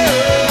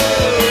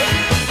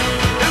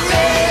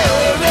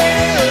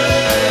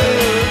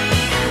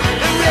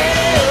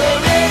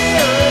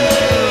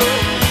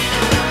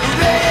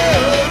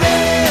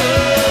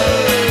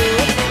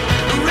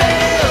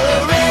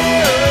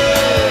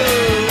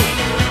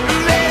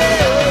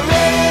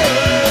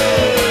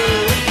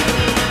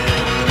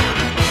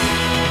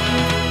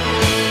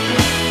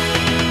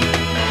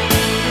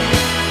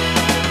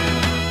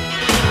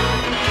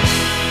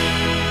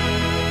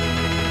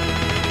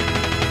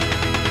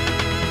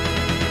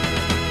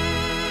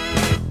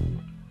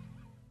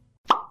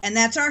 And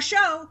that's our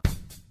show.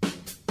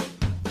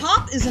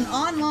 Pop is an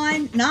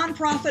online,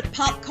 non-profit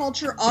pop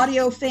culture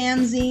audio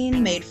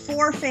fanzine made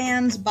for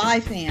fans by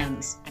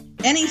fans.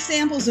 Any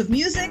samples of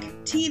music,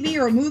 TV,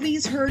 or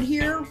movies heard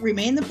here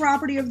remain the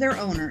property of their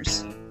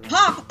owners.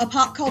 Pop, a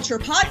pop culture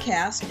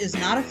podcast, is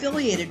not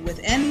affiliated with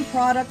any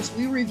products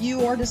we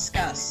review or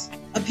discuss.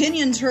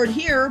 Opinions heard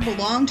here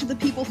belong to the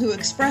people who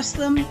express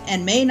them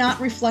and may not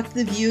reflect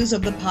the views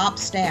of the Pop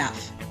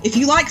staff. If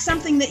you like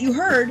something that you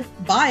heard,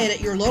 buy it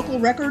at your local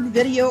record,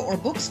 video, or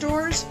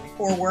bookstores,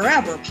 or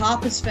wherever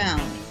Pop is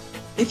found.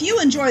 If you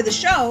enjoy the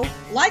show,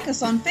 like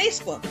us on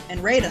Facebook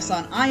and rate us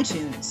on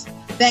iTunes.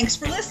 Thanks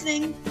for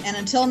listening, and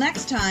until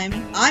next time,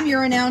 I'm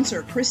your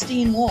announcer,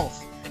 Christine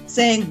Wolf,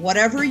 saying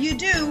whatever you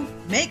do,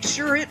 make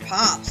sure it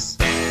pops.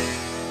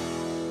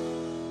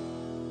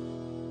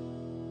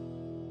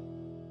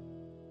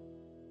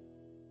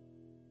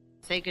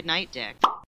 Say goodnight, Dick.